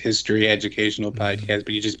like this history educational podcast,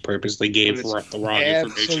 but you just purposely gave the wrong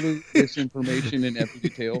information. Absolute misinformation in every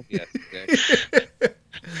detail. Yes, exactly.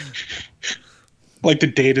 Like the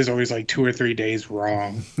date is always 2 or 3 days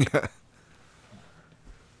wrong. Yeah.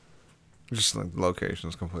 Just the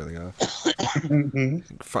location's completely off.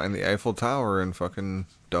 Find the Eiffel Tower in fucking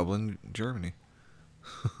Dublin, Germany.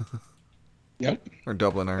 Yep. Or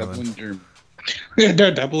Dublin, Ireland. Dublin, Germany. Yeah,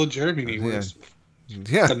 no, Dublin, Germany.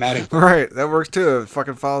 Yeah, thematic. Right. That works too. It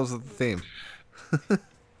fucking follows the theme. It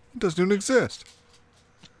doesn't even exist.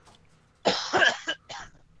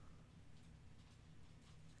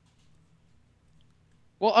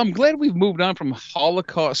 Well, I'm glad we've moved on from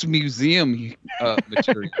Holocaust Museum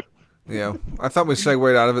material. Yeah, I thought we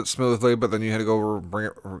segued out of it smoothly, but then you had to go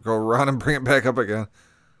around and bring it back up again.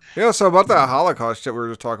 Yeah, so about that Holocaust shit we were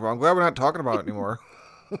just talking about, I'm glad we're not talking about it anymore.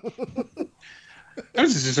 I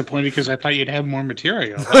was just disappointed because I thought you'd have more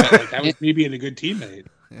material. That was me being a good teammate.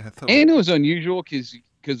 Yeah, and it was unusual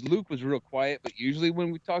because Luke was real quiet, but usually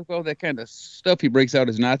when we talk about that kind of stuff, he breaks out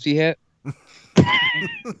his Nazi hat.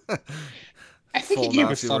 I think Full he gave a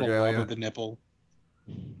Nazi subtle regalia. love of the nipple.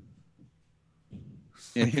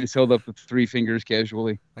 And he just held up with 3 fingers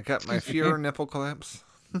casually. I got my Fuhrer nipple collapse.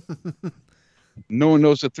 No one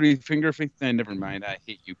knows the 3-finger thing. Never mind. I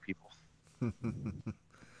hate you people.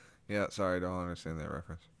 Yeah, sorry, I don't understand that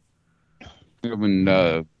reference. When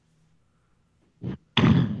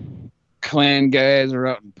Klan guys are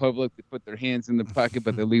out in public, they put their hands in the pocket,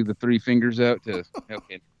 but they leave the three fingers out to.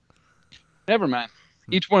 Okay, never mind.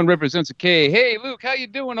 Each one represents a K. Hey, Luke, how you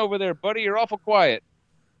doing over there, buddy? You're awful quiet.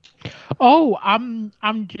 Oh, I'm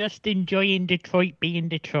just enjoying Detroit being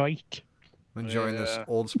Detroit. I'm enjoying this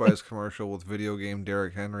Old Spice commercial with video game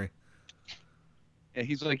Derrick Henry. Yeah,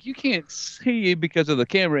 he's like, you can't see because of the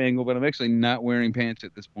camera angle, but I'm actually not wearing pants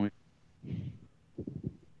at this point.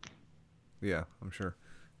 Yeah, I'm sure.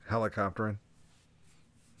 Helicoptering.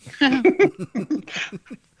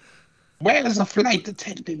 Where's the flight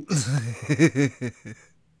attendant?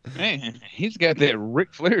 Man, he's got that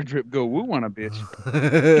Ric Flair drip go woo on a bitch.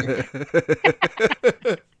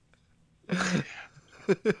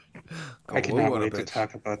 I cannot wait to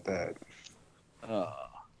talk about that. How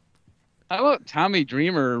about Tommy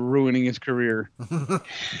Dreamer ruining his career?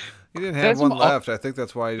 He didn't have one left. I think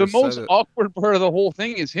that's why he just the most said it. awkward part of the whole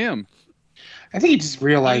thing is him. I think he just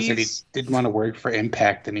realized that he didn't want to work for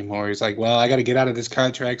Impact anymore. He's like, well, I got to get out of this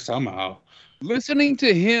contract somehow. Listening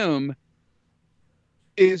to him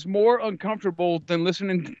is more uncomfortable than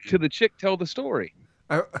listening to the chick tell the story.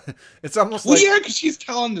 It's almost well, like yeah, because she's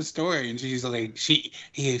telling the story and she's like, he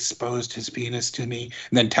exposed his penis to me,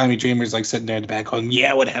 and then Tommy Dreamer's like sitting there in the back going,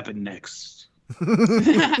 yeah, what happened next? He's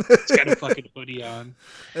got a fucking hoodie on.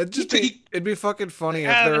 It'd be fucking funny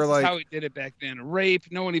if they were That's like, how he did it back then. Rape.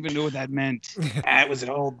 No one even knew what that meant. It was an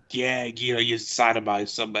old gag, you sodomize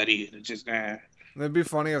somebody and it just It'd be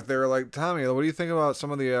funny if they were like, Tommy, what do you think about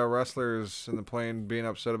some of the wrestlers in the plane being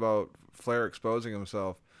upset about Flair exposing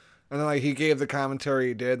himself? And then like he gave the commentary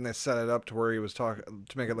he did, and they set it up to where he was talking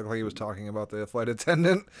to make it look like he was talking about the flight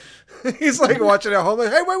attendant. He's like watching at home, like,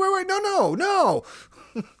 hey, wait, no.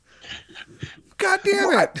 God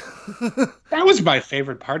damn it! That was my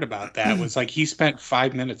favorite part about that. Was like he spent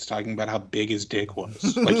 5 minutes talking about how big his dick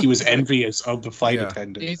was. Like he was envious of the flight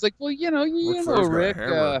attendant. He's like, well, you know,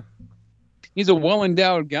 Rick. He's a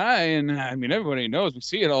well-endowed guy, and I mean, everybody knows. We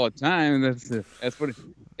see it all the time. That's what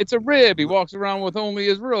it's a rib. He walks around with only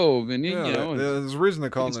his robe, and there's a reason they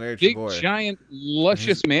call him the nature big, boy. Giant,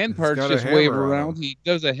 luscious man parts got a just wave hammer on around. He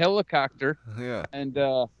does a helicopter. Yeah. And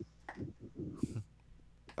oh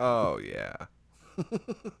yeah.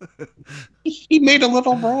 He made a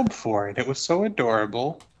little robe for it. It was so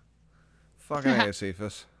adorable. Fucking A,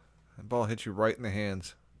 Cephas. That ball hit you right in the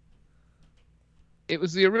hands. It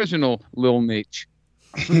was the original Lil Nate.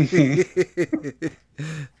 He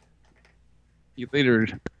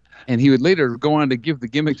would later go on to give the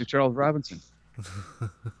gimmick to Charles Robinson.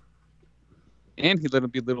 And he let him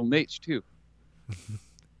be Little Nate too.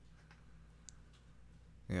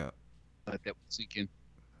 Yeah. Let that sink in.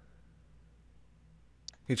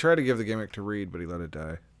 He tried to give the gimmick to Reed, but he let it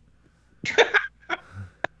die.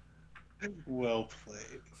 Well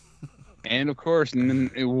played. And of course, and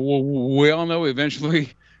then we all know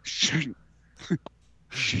eventually Charlotte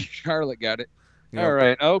got it. Yep. All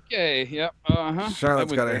right. Okay. Yep.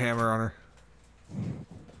 Charlotte's got a hammer on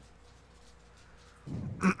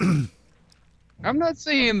her. I'm not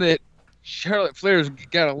saying that Charlotte Flair's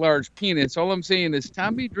got a large penis. All I'm saying is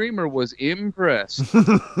Tommy Dreamer was impressed.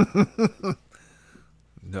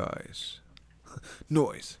 Nice.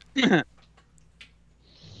 Noise.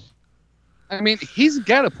 I mean, he's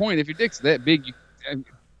got a point. If your dick's that big,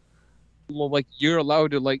 you're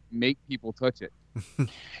allowed to make people touch it.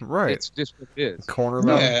 Right. It's just what it is. Corner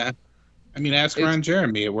them. Yeah. I mean, ask Ron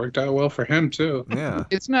Jeremy. It worked out well for him too. Yeah.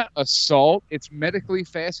 It's not assault. It's medically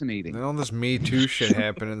fascinating. Then all this Me Too shit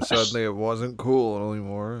happened, and suddenly it wasn't cool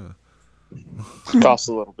anymore. Toss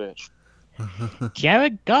a little bitch.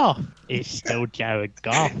 Jared Goff is still Jared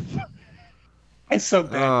Goff. It's so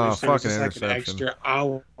bad. Wish there was just like an extra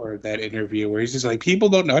hour of that interview where he's just like, people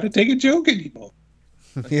don't know how to take a joke anymore.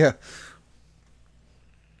 Yeah.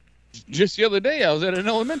 Just the other day, I was at an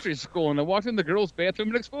elementary school and I walked in the girls' bathroom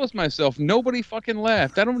and exposed myself. Nobody fucking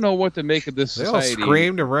laughed. I don't know what to make of this They society. all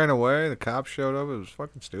screamed and ran away. The cops showed up. It was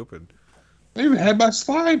fucking stupid. They even had my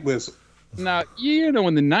slide whistle. Now,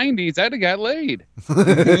 in the 90s, I'd have got laid.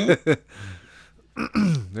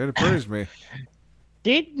 They'd have praised me.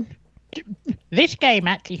 This game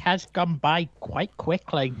actually has gone by quite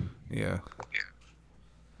quickly. Yeah.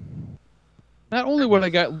 Not only would I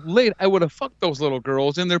got laid, I would have fucked those little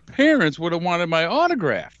girls, and their parents would have wanted my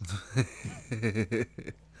autograph.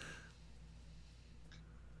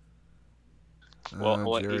 Well,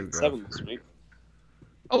 what, 8-7 this week?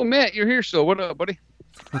 Oh, Matt, you're here still. What up, buddy?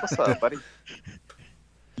 What's up, buddy?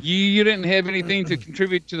 You didn't have anything to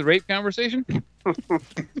contribute to the rape conversation?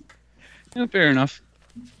 Yeah, fair enough.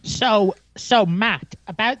 So Matt,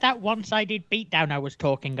 about that one-sided beatdown I was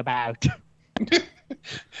talking about.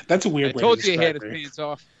 That's a weird I way told to you he had his describe it. pants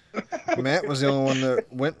off. Matt was the only one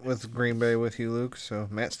that went with Green Bay with you, Luke. So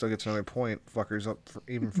Matt still gets another point. Fucker's up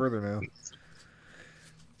even further now.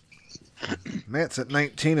 Matt's at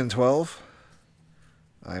 19-12.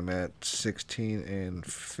 I'm at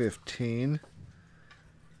 16-15.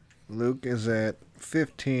 Luke is at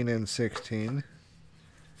 15-16.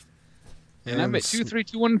 And I'm at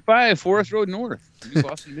 23215 Forest Road North, New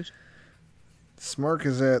Boston, Michigan. Smark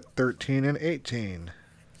is at 13-18.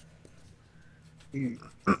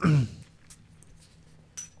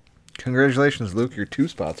 Congratulations, Luke. You're 2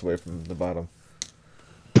 spots away from the bottom.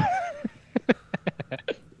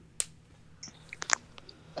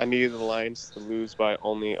 I needed the Lions to lose by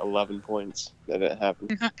only 11 points. That didn't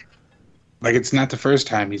happen. Like, it's not the first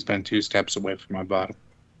time he's been 2 steps away from my bottom.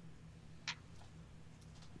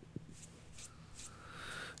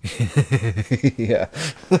 Yeah.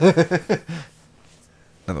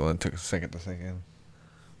 Another one took a second to sink in.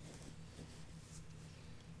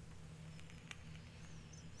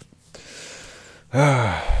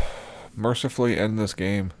 Mercifully end this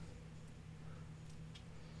game.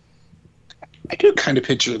 I do kind of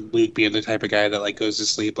picture Luke being the type of guy that like goes to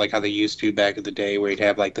sleep like how they used to back in the day, where he'd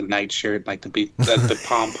have like the nightshirt, like the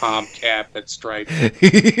pom pom cap that's striped.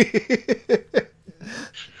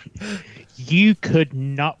 You could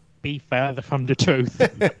not be further from the truth.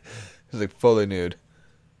 He's like fully nude.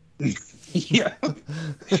 Yeah,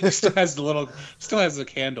 he still has the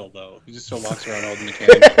candle though. He just still walks around holding the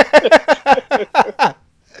candle.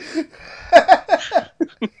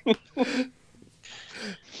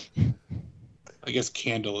 I guess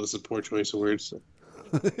candle is a poor choice of words.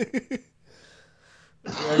 I can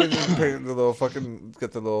just picture the little fucking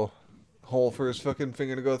get the little hole for his fucking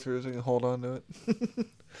finger to go through so he can hold on to it.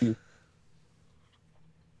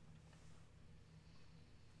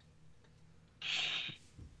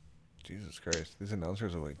 Jesus Christ, these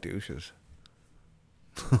announcers are like douches.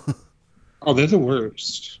 Oh, they're the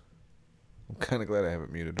worst. I'm kind of glad I have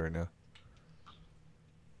it muted right now.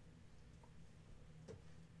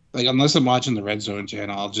 Like, unless I'm watching the Red Zone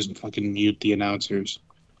channel, I'll just fucking mute the announcers.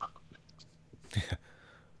 Yeah.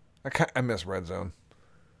 I miss Red Zone.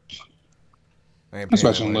 I was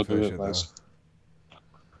watching a little bit less.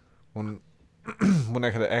 When I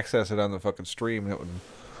could access it on the fucking stream, it would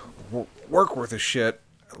work worth a shit.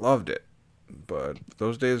 I loved it. But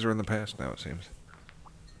those days are in the past now, it seems.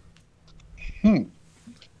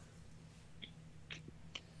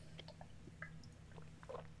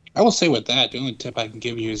 I will say with that, the only tip I can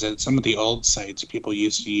give you is that some of the old sites people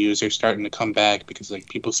used to use are starting to come back because like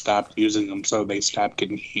people stopped using them, so they stopped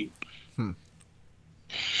getting heat.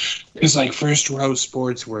 It's like First Row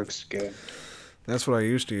Sports works good. That's what I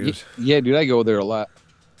used to use. Yeah, dude, I go there a lot.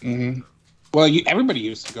 Mm-hmm. Well, everybody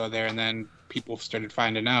used to go there, and then people started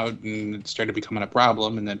finding out, and it started becoming a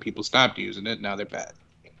problem, and then people stopped using it. Now they're bad.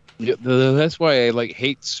 Yeah, that's why I like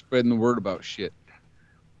hate spreading the word about shit.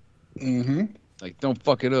 Mm-hmm. Like, don't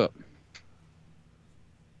fuck it up.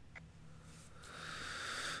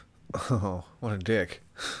 Oh, what a dick.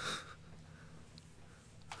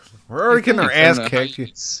 We're already getting our ass kicked.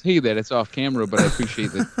 I see that it's off camera, but I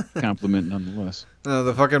appreciate the compliment nonetheless. No,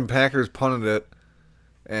 the fucking Packers punted it,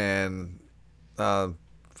 and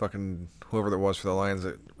fucking whoever that was for the Lions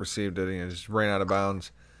that received it, he just ran out of bounds.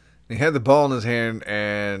 He had the ball in his hand,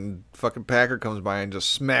 and fucking Packer comes by and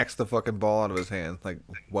just smacks the fucking ball out of his hand, like,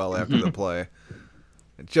 well after the play.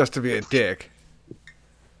 Just to be a dick.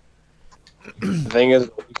 The thing is,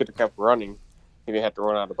 he could have kept running. He didn't have to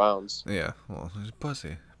run out of bounds. Yeah, well, he's a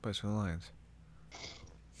pussy. Plays for the Lions.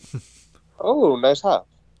 Oh, nice hop.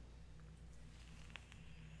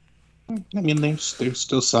 I mean, there's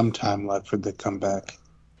still some time left for the comeback.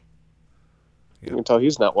 You can tell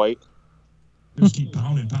he's not white. Just keep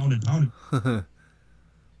pounding. Kind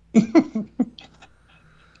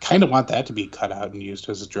of want that to be cut out and used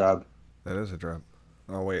as a drug. That is a drug.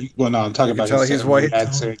 Oh, wait. Well, no, I'm talking about. You can tell he's white.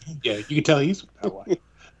 Yeah, you can tell he's not white.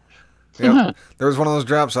 Yep. There was one of those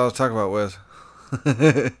drops I was talking about, Wiz.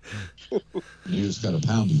 You just got to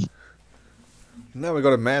pound it. Now we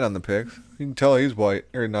go to Matt on the picks. You can tell he's white,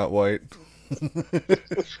 or not white.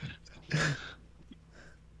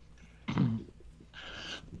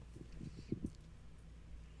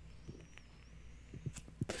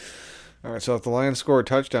 All right, so if the Lions score a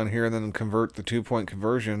touchdown here and then convert the 2-point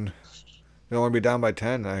conversion, they'll only be down by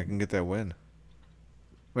 10, and I can get that win.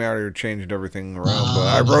 I mean, I already changed everything around, but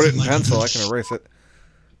I wrote it in pencil. I can erase it.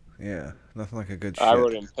 Yeah, nothing like a good shit. I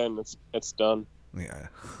wrote it in pen. It's done. Yeah.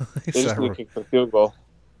 They just need to kick the field goal.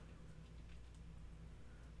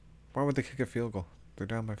 Why would they kick a field goal? They're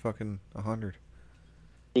down by fucking 100.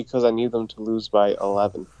 Because I need them to lose by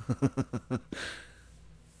 11.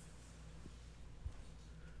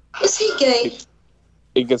 Is he gay?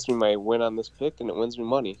 It gets me my win on this pick, and it wins me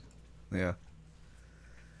money. Yeah.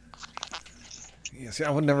 Yeah, see, I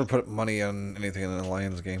would never put money on anything in the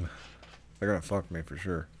Lions game. They're gonna fuck me for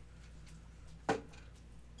sure. It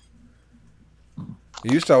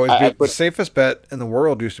used to always be the safest bet in the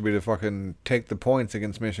world used to be to fucking take the points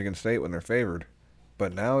against Michigan State when they're favored.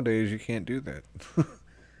 But nowadays you can't do that.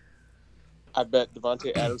 I bet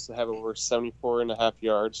Devontae Adams to have over 74.5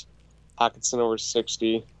 yards, Hockenson over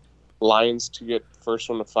 60, Lions to get first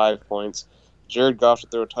one to 5 points, Jared Goff to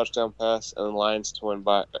throw a touchdown pass, and the Lions to win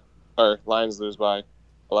by, or Lions lose by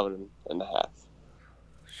 11.5.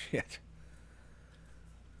 Shit.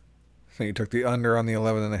 So you took the under on the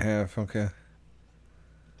 11.5. Okay.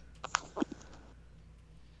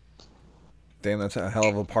 Damn, that's a hell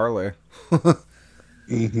of a parlay.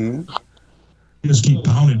 Mm-hmm. Just keep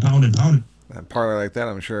pounding. A parlay like that,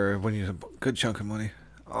 I'm sure, when you a good chunk of money.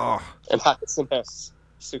 Oh. And Hockenson has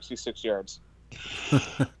 66 yards.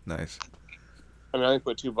 Nice. I mean, I only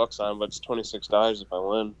put $2 on, but it's $26 if I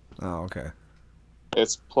win. Oh, okay.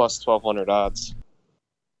 It's plus 1,200 odds.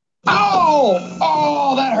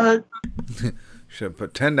 Oh, that hurt. Should have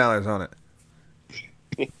put $10 on it.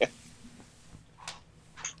 Yeah.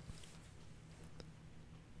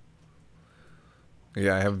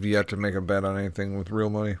 Yeah, I have yet to make a bet on anything with real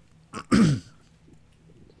money.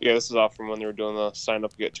 Yeah, this is off from when they were doing the sign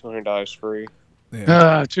up to get $200 free.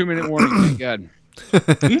 Yeah. 2-minute warning, thank God.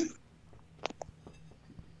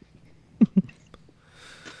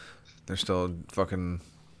 They're still fucking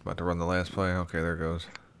about to run the last play. Okay, there it goes.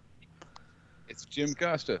 It's Jim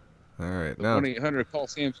Costa. All right, The now. 1-800-CALL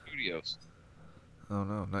SAM Studios. Oh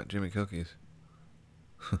no, not Jimmy Cookies.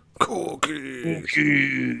 Cookies.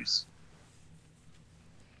 Cookies.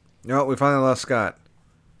 No, we finally lost Scott.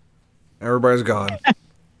 Everybody's gone.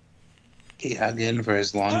 He hung in for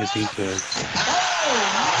as long as he could.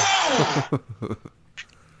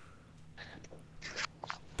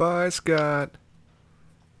 Bye, Scott.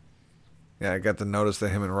 Yeah, I got the notice that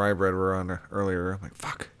him and Rye Bread were on earlier. I'm like,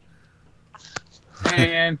 fuck.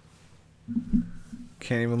 Man.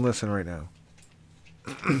 Can't even listen right now.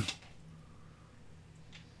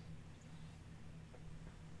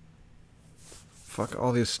 Fuck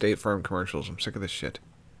all these State Farm commercials. I'm sick of this shit.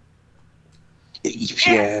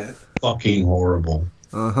 Yeah. Fucking horrible.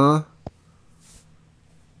 Uh-huh.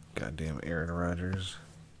 Goddamn Aaron Rodgers.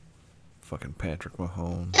 Fucking Patrick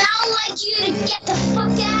Mahomes. I like you to get the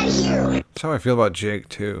fuck out of here. That's how I feel about Jake,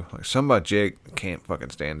 too. Like, something about Jake, can't fucking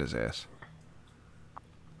stand his ass.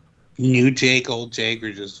 New Jake, old Jake,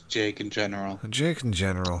 or just Jake in general? Jake in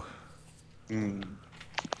general. Mm.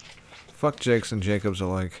 Fuck Jakes and Jacobs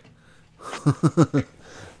alike.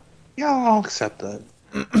 Yeah, I'll accept that.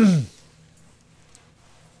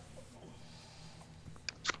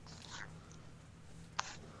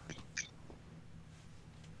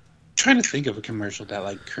 Trying to think of a commercial that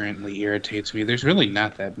like currently irritates me. There's really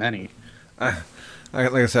not that many. Like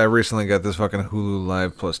I said, I recently got this fucking Hulu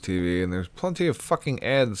Live Plus TV, and there's plenty of fucking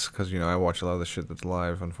ads, because, you know, I watch a lot of the shit that's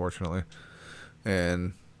live, unfortunately.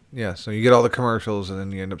 And, yeah, so you get all the commercials, and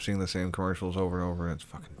then you end up seeing the same commercials over and over, and it's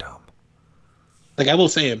fucking dumb. Like, I will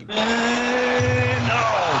say it. No,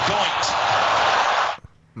 don't.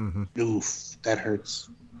 Mm-hmm. Oof, that hurts.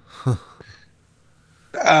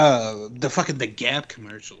 The Gap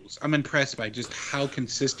commercials. I'm impressed by just how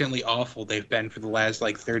consistently awful they've been for the last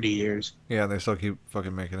like 30 years. Yeah, they still keep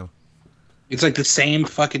fucking making them. It's like the same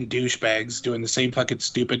fucking douchebags doing the same fucking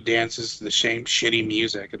stupid dances to the same shitty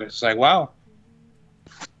music, and it's like, wow.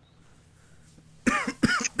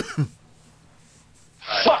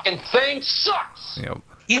 Fucking thing sucks. Yep.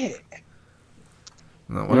 Yeah.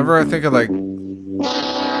 No, whenever I think of like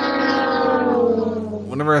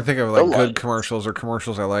good commercials or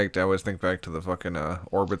commercials I liked, I always think back to the fucking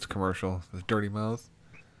Orbitz commercial, the Dirty Mouth.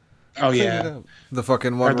 Oh yeah, the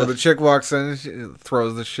fucking one where the chick walks in and she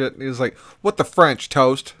throws the shit, and he's like, "What the French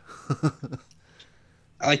toast?"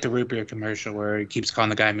 I like the root beer commercial where he keeps calling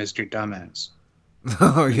the guy Mr. Dumbass.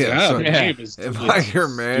 Oh yeah, so, yeah. Am I your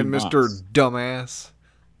man, Mr. Dumbass?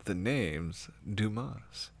 The name's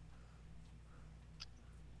Dumas.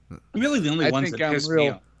 Really, the only ones that piss me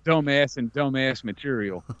off. Dumbass and dumbass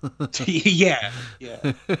material. Yeah.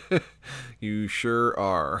 You sure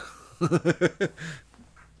are.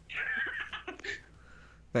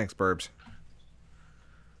 Thanks, Burbs.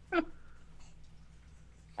 The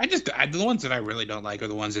ones that I really don't like are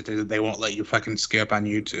the ones that they won't let you fucking skip on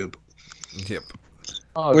YouTube. Yep.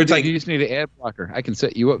 Oh, it's like you just need an ad blocker. I can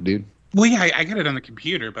set you up, dude. Well, yeah, I get it on the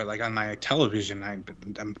computer, but like on my television, I'm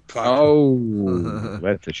fucked. Oh,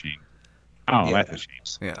 that's a shame. Oh, Yeah. that's a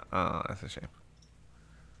shame. Yeah, that's a shame.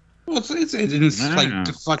 Well, it's Wow. like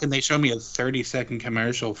fucking. They show me a 30-second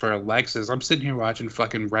commercial for a Lexus. I'm sitting here watching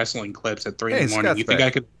fucking wrestling clips at 3 in the morning. Scott's You think back.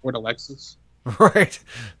 I could afford a Lexus? Right.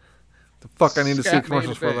 The fuck I need to see Scott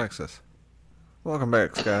commercials made for it back. Lexus. Welcome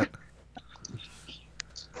back, Scott.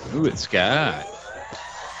 Ooh, it's Scott.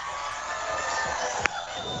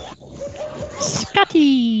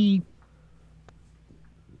 Scotty!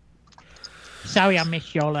 Sorry I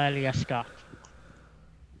missed y'all earlier, Scott.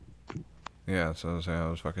 Yeah, so I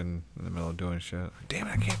was fucking in the middle of doing shit. Damn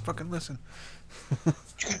it, I can't fucking listen. You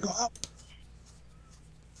gotta go up.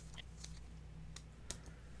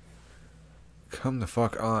 Come the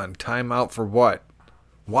fuck on. Time out for what?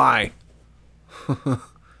 Why?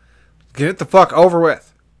 Get it the fuck over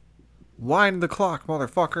with. Wind the clock,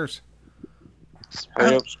 motherfuckers.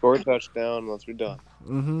 Hurry up, score a touchdown once we're done.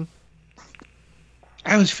 Mm-hmm.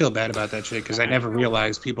 I always feel bad about that shit because I never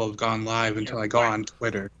realize people have gone live until I go on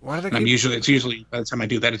Twitter. Why do they And I'm keep... usually by the time I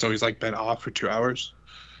do that, it's always like been off for 2 hours.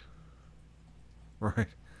 Right.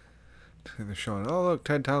 They're showing, oh look,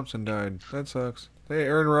 Ted Thompson died. That sucks. Hey,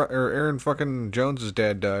 Aaron fucking Jones's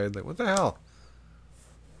dad died. Like, what the hell?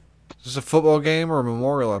 Is this a football game or a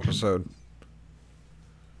memorial episode?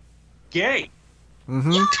 Gay.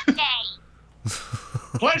 Mm-hmm.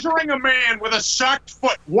 Pleasuring a man with a socked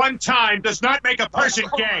foot one time does not make a person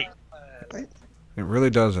gay. It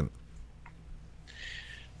really doesn't.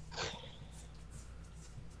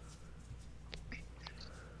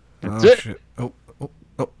 That's Oh it. shit.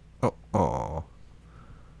 Oh.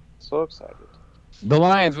 So excited. The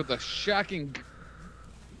Lions with a shocking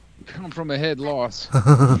come from ahead loss.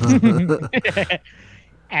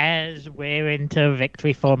 As we're into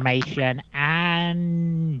victory formation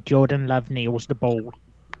and Jordan Love kneels the ball.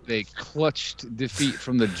 They clutched defeat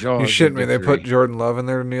from the jaws. You shitting me? of They victory. put Jordan Love in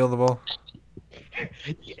there to kneel the ball?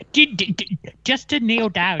 Just to kneel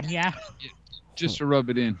down, yeah. Just to rub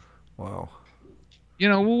it in. Wow. You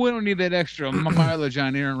know, we don't need that extra mileage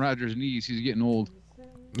on Aaron Rodgers' knees. He's getting old.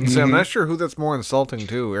 See, I'm not sure who that's more insulting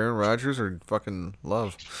to, Aaron Rodgers or fucking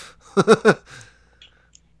Love.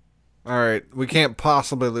 All right, we can't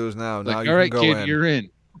possibly lose now. Like, Now all you right, can go kid, in. you're in.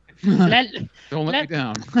 Don't let me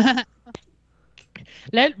down.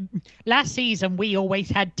 Last season, we always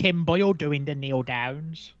had Tim Boyle doing the kneel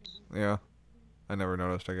downs. Yeah, I never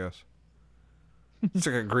noticed. I guess it's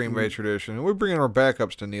like a Green Bay tradition. We're bringing our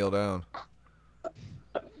backups to kneel down.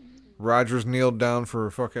 Rodgers kneeled down for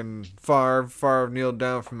fucking Favre. Favre kneeled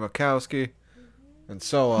down for Mikowski, and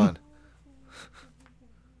so on.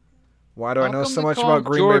 Why do I How know come so they much call about him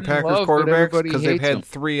Green Jordan Bay Packers Love, but quarterbacks? everybody Because they've hates had him?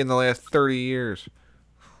 3 in the last 30 years.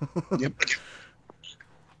 Yep.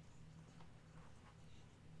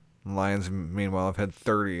 Lions, meanwhile, have had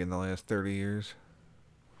 30 in the last 30 years.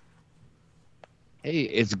 Hey,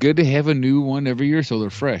 it's good to have a new one every year so they're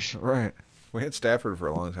fresh. Right. We had Stafford for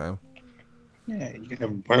a long time. Yeah, you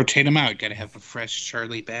gotta rotate them out. You gotta have a fresh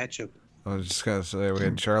Charlie Batch. I was just gonna say we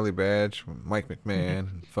had Charlie Badge, Mike McMahon,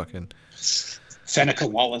 and fucking Seneca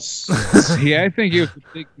Wallace. Yeah, I think it was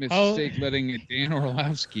a big mistake letting Dan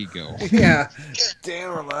Orlovsky go. Yeah. Dan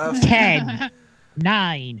Orlovsky. 10,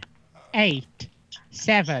 9, 8,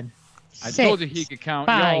 7, I 6, told you he could count.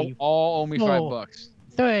 Y'all 5, all owe me 4, $5.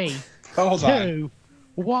 3, Hold on. 2,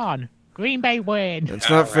 1. Green Bay win. It's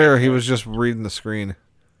not fair. He was just reading the screen.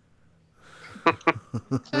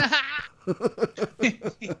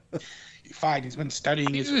 Fine, he's been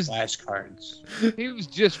studying his flashcards. He was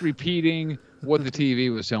just repeating what the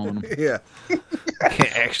TV was telling him. Yeah.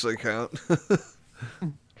 Can't actually count. There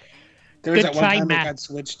was Good that one try, time Matt. it got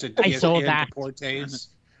switched to I saw ESPN that. Deportes.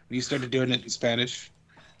 When you started doing it in Spanish.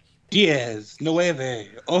 Diez, nueve,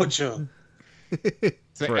 ocho.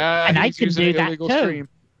 It's like, Right. And I he's can using do an that illegal too. stream.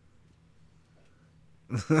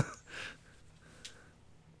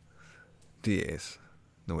 Diez.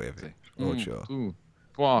 Nueve. Ocho. Two,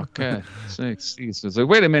 four, five, six. It's like,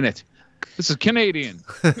 wait a minute. This is Canadian.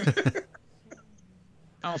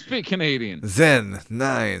 I'll speak Canadian. Zen.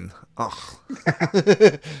 9. Oh.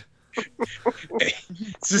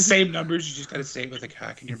 It's the same numbers, you just gotta say it with a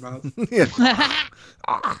cock in your mouth. Yeah.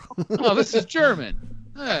 Oh, this is German.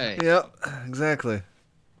 Hey. Yep. Exactly.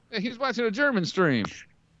 Hey, he's watching a German stream.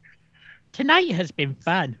 Tonight has been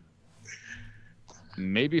fun.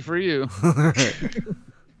 Maybe for you. I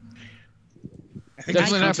think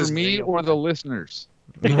Definitely not this for is me legal. or the listeners.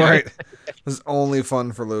 Right. This is only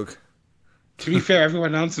fun for Luke. To be fair,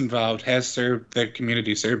 everyone else involved has served their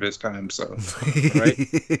community service time, so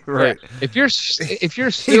right. Right. If you're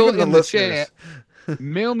still Even the in the listeners. chat,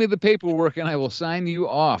 Mail me the paperwork and I will sign you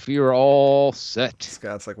off. You're all set.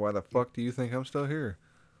 Scott's like, why the fuck do you think I'm still here?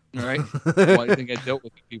 All right. Why do you think I dealt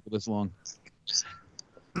with you people this long?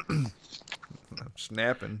 I'm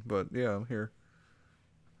snapping, but yeah, I'm here.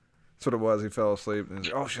 That's what it was. He fell asleep. And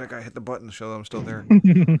he's like, oh, shit, I gotta hit the button to show that I'm still there.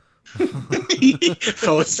 He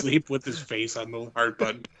fell asleep with his face on the heart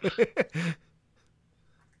button.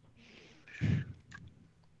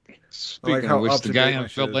 Speaking of which, the guy on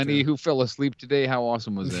Felony who fell asleep today, how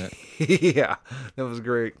awesome was that? Yeah, that was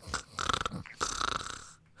great.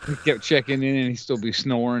 He kept checking in and he'd still be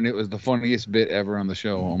snoring. It was the funniest bit ever on the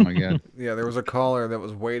show. Oh, my God. Yeah, there was a caller that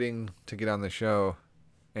was waiting to get on the show,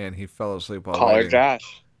 and he fell asleep while Caller waiting.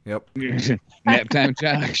 Josh. Yep. Nap time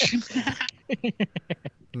Josh.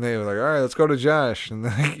 And they were like, all right, let's go to Josh. And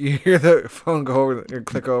then you hear the phone go over, and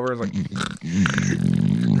click over, and it's like,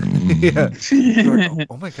 yeah. Like,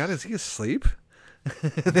 oh my God, is he asleep?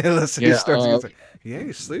 They listen, he starts, he's like, yeah,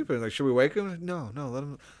 he's sleeping. Like, should we wake him? No,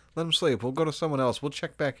 let him sleep. We'll go to someone else. We'll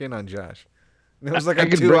check back in on Josh. And it was like a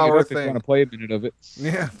 2-hour thing. I want to play a minute of it.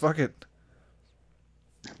 Yeah, fuck it.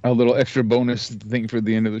 A little extra bonus thing for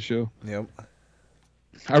the end of the show. Yep.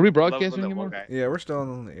 Are we broadcasting anymore? Yeah, we're still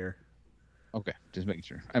on the air. Okay, just making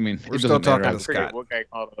sure. I mean, we're still talking to Scott.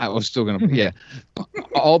 I was still gonna, yeah.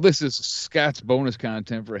 All this is Scott's bonus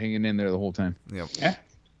content for hanging in there the whole time. Yep. Yeah.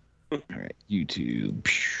 All right, YouTube.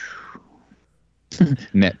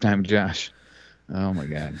 Nap time, Josh. Oh my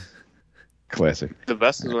God, classic. The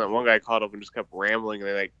best is when that one guy called up and just kept rambling, and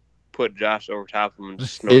they like put Josh over top of him and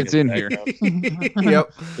just snorted. It's in here.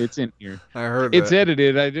 Yep, it's in here. I heard it's that.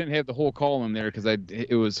 edited. I didn't have the whole call in there because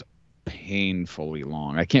it was painfully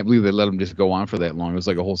long. I can't believe they let him just go on for that long. It was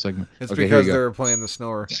like a whole segment. It's because they were playing the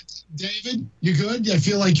snore. David, you good? I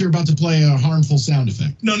feel like you're about to play a harmful sound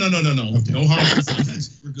effect. No. Okay. No harmful sound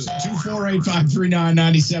effects. We're good.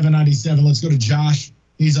 248-539-9797. Let's go to Josh.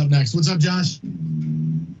 He's up next. What's up, Josh?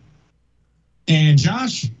 And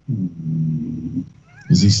Josh?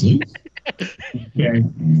 Is he asleep? Okay.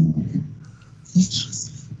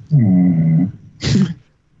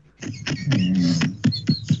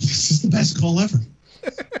 This is the best call ever.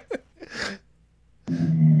 Oh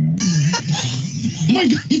my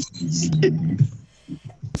God.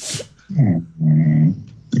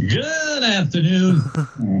 Good afternoon.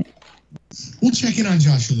 We'll check in on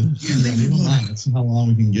Josh a little. That's how long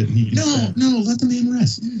we can get. No, let the man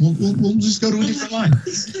rest. We'll just go to a different line.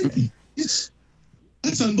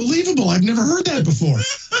 That's unbelievable. I've never heard that before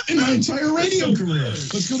in my entire radio career.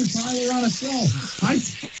 Let's go to Tyler on a cell.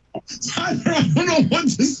 Tyler, I don't know what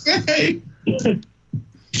to say.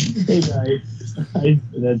 Hey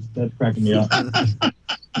guys, that's cracking me up.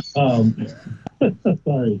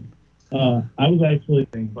 Sorry. I was actually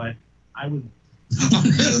thinking, but I was.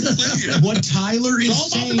 What Tyler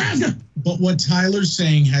is saying, but what Tyler's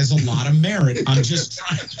saying has a lot of merit. I'm just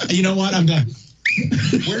trying. You know what? I'm done.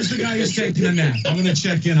 Where's the guy who's taking a nap? I'm going to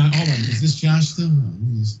check in on. Hold on. Is this Josh still?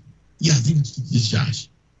 Yeah, I think it's Josh.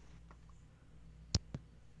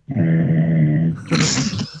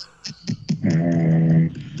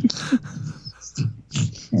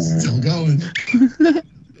 Still going.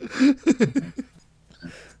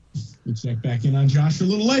 We'll check back in on Josh a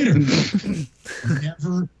little later.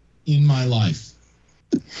 Never in my life.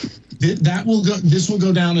 This will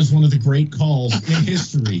go down as one of the great calls in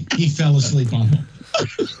history. He fell asleep on him.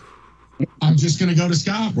 I'm just going to go to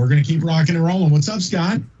Scott. We're going to keep rocking and rolling. What's up,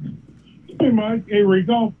 Scott? Hey, Mike. Hey,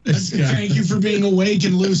 Rico. Thank you for being awake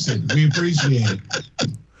and lucid. We appreciate it.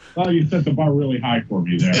 Oh, you set the bar really high for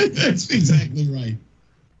me there. That's exactly right.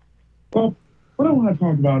 Well, what I want to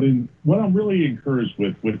talk about is what I'm really encouraged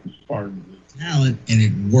with the Spartans. Talent, and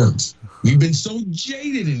it works. We've been so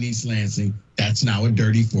jaded in East Lansing. That's now a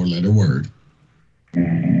dirty 4-letter word.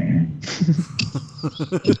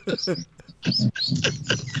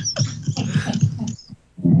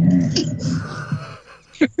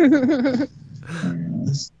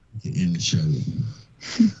 Let's get in the show.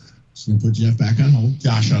 Just gonna put Jeff back on hold.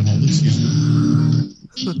 Josh on hold, excuse me.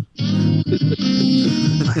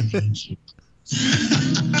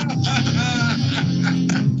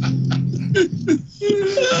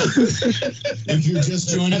 If you're just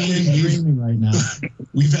joining in, right now,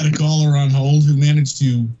 we've had a caller on hold who managed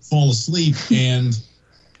to fall asleep, and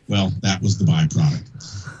well, that was the byproduct.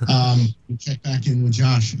 We'll check back in with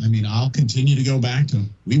Josh. I mean, I'll continue to go back to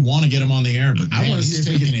him. We want to get him on the air, but he's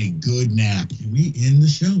taking a good nap. Can we end the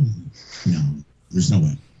show? No, there's no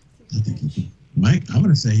way. I think he can. Mike, I'm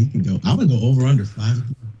going to say he can go. I'm going to go over under 5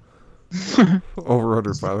 o'clock. Over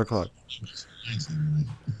under 5 o'clock.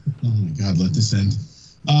 Oh my God, let this end.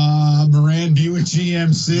 Moran Buick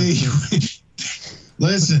GMC.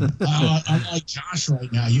 Listen, unlike Josh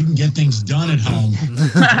right now, you can get things done at home.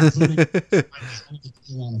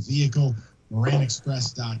 Including on a vehicle,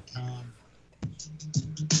 moranexpress.com.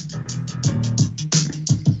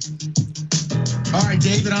 All right,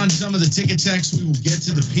 David, on some of the ticket text, we will get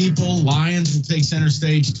to the people. Lions will take center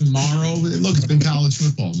stage tomorrow. Look, it's been college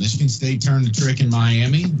football. Michigan State turned the trick in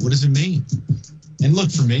Miami. What does it mean? And look,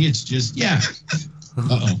 for me, it's just, yeah.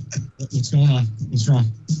 Uh-oh. What's going on? What's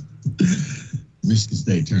wrong? Michigan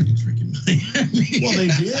State turned the trick in Miami. Well, they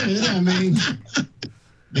did. I mean,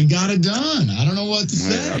 they got it done. I don't know what to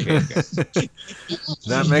say. Okay.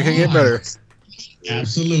 Not making it better.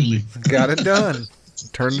 Absolutely. Got it done.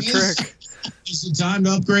 Turn the trick. It's the time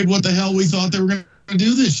to upgrade what the hell we thought they were going to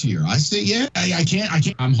do this year. I say, yeah, I can't.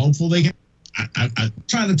 I'm hopeful they can. I'm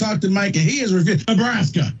trying to talk to Mike, and he is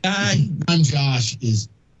Nebraska. I'm Josh is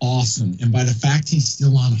awesome, and by the fact he's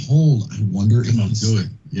still on hold, I wonder if he's do it.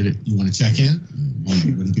 Get it? You want to check in?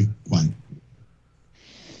 I'm going to be quiet.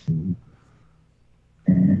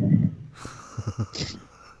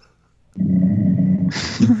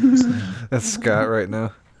 That's Scott right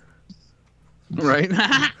now. Right.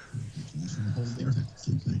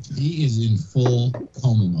 He is in full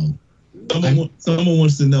coma mode. Someone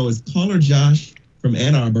wants to know, is caller Josh from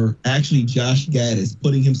Ann Arbor actually Josh Gaddis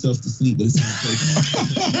putting himself to sleep with his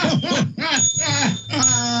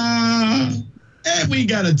And we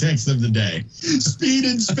got a text of the day. Speed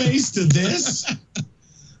and space to this.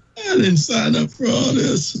 I didn't sign up for all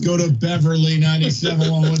this. Go to Beverly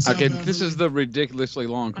 97.1. What's up, Okay, Beverly? this is the ridiculously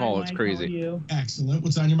long call. It's crazy. How are you? Excellent.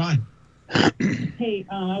 What's on your mind? Hey,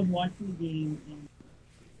 I was watching the game.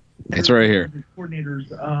 It's right here. The coordinators'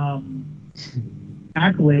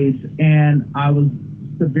 accolades, and I was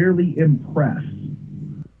severely impressed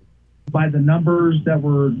by the numbers that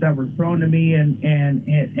were thrown to me, and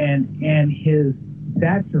his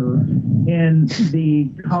stature in the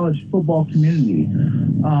college football community.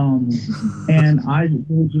 And I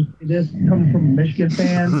will just say this, coming from a Michigan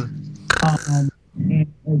fan, and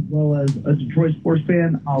as well as a Detroit sports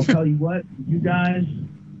fan, I'll tell you what, you guys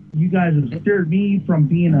have steered me from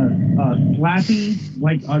being a slappy,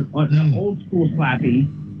 like an old school slappy,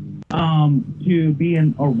 to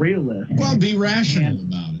being a realist. Well, be rational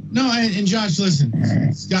about it. No, and Josh, listen.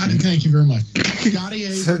 Scotty, thank you very much.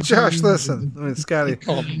 Scotty, So Josh, listen. I mean, Scotty.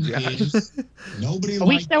 Oh, Josh. Nobody. Are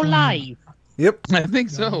we still live? Yep. I think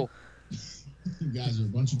so. You guys are a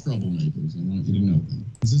bunch of troublemakers. I want you to know that.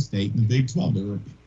 It's a state in the Big 12. There were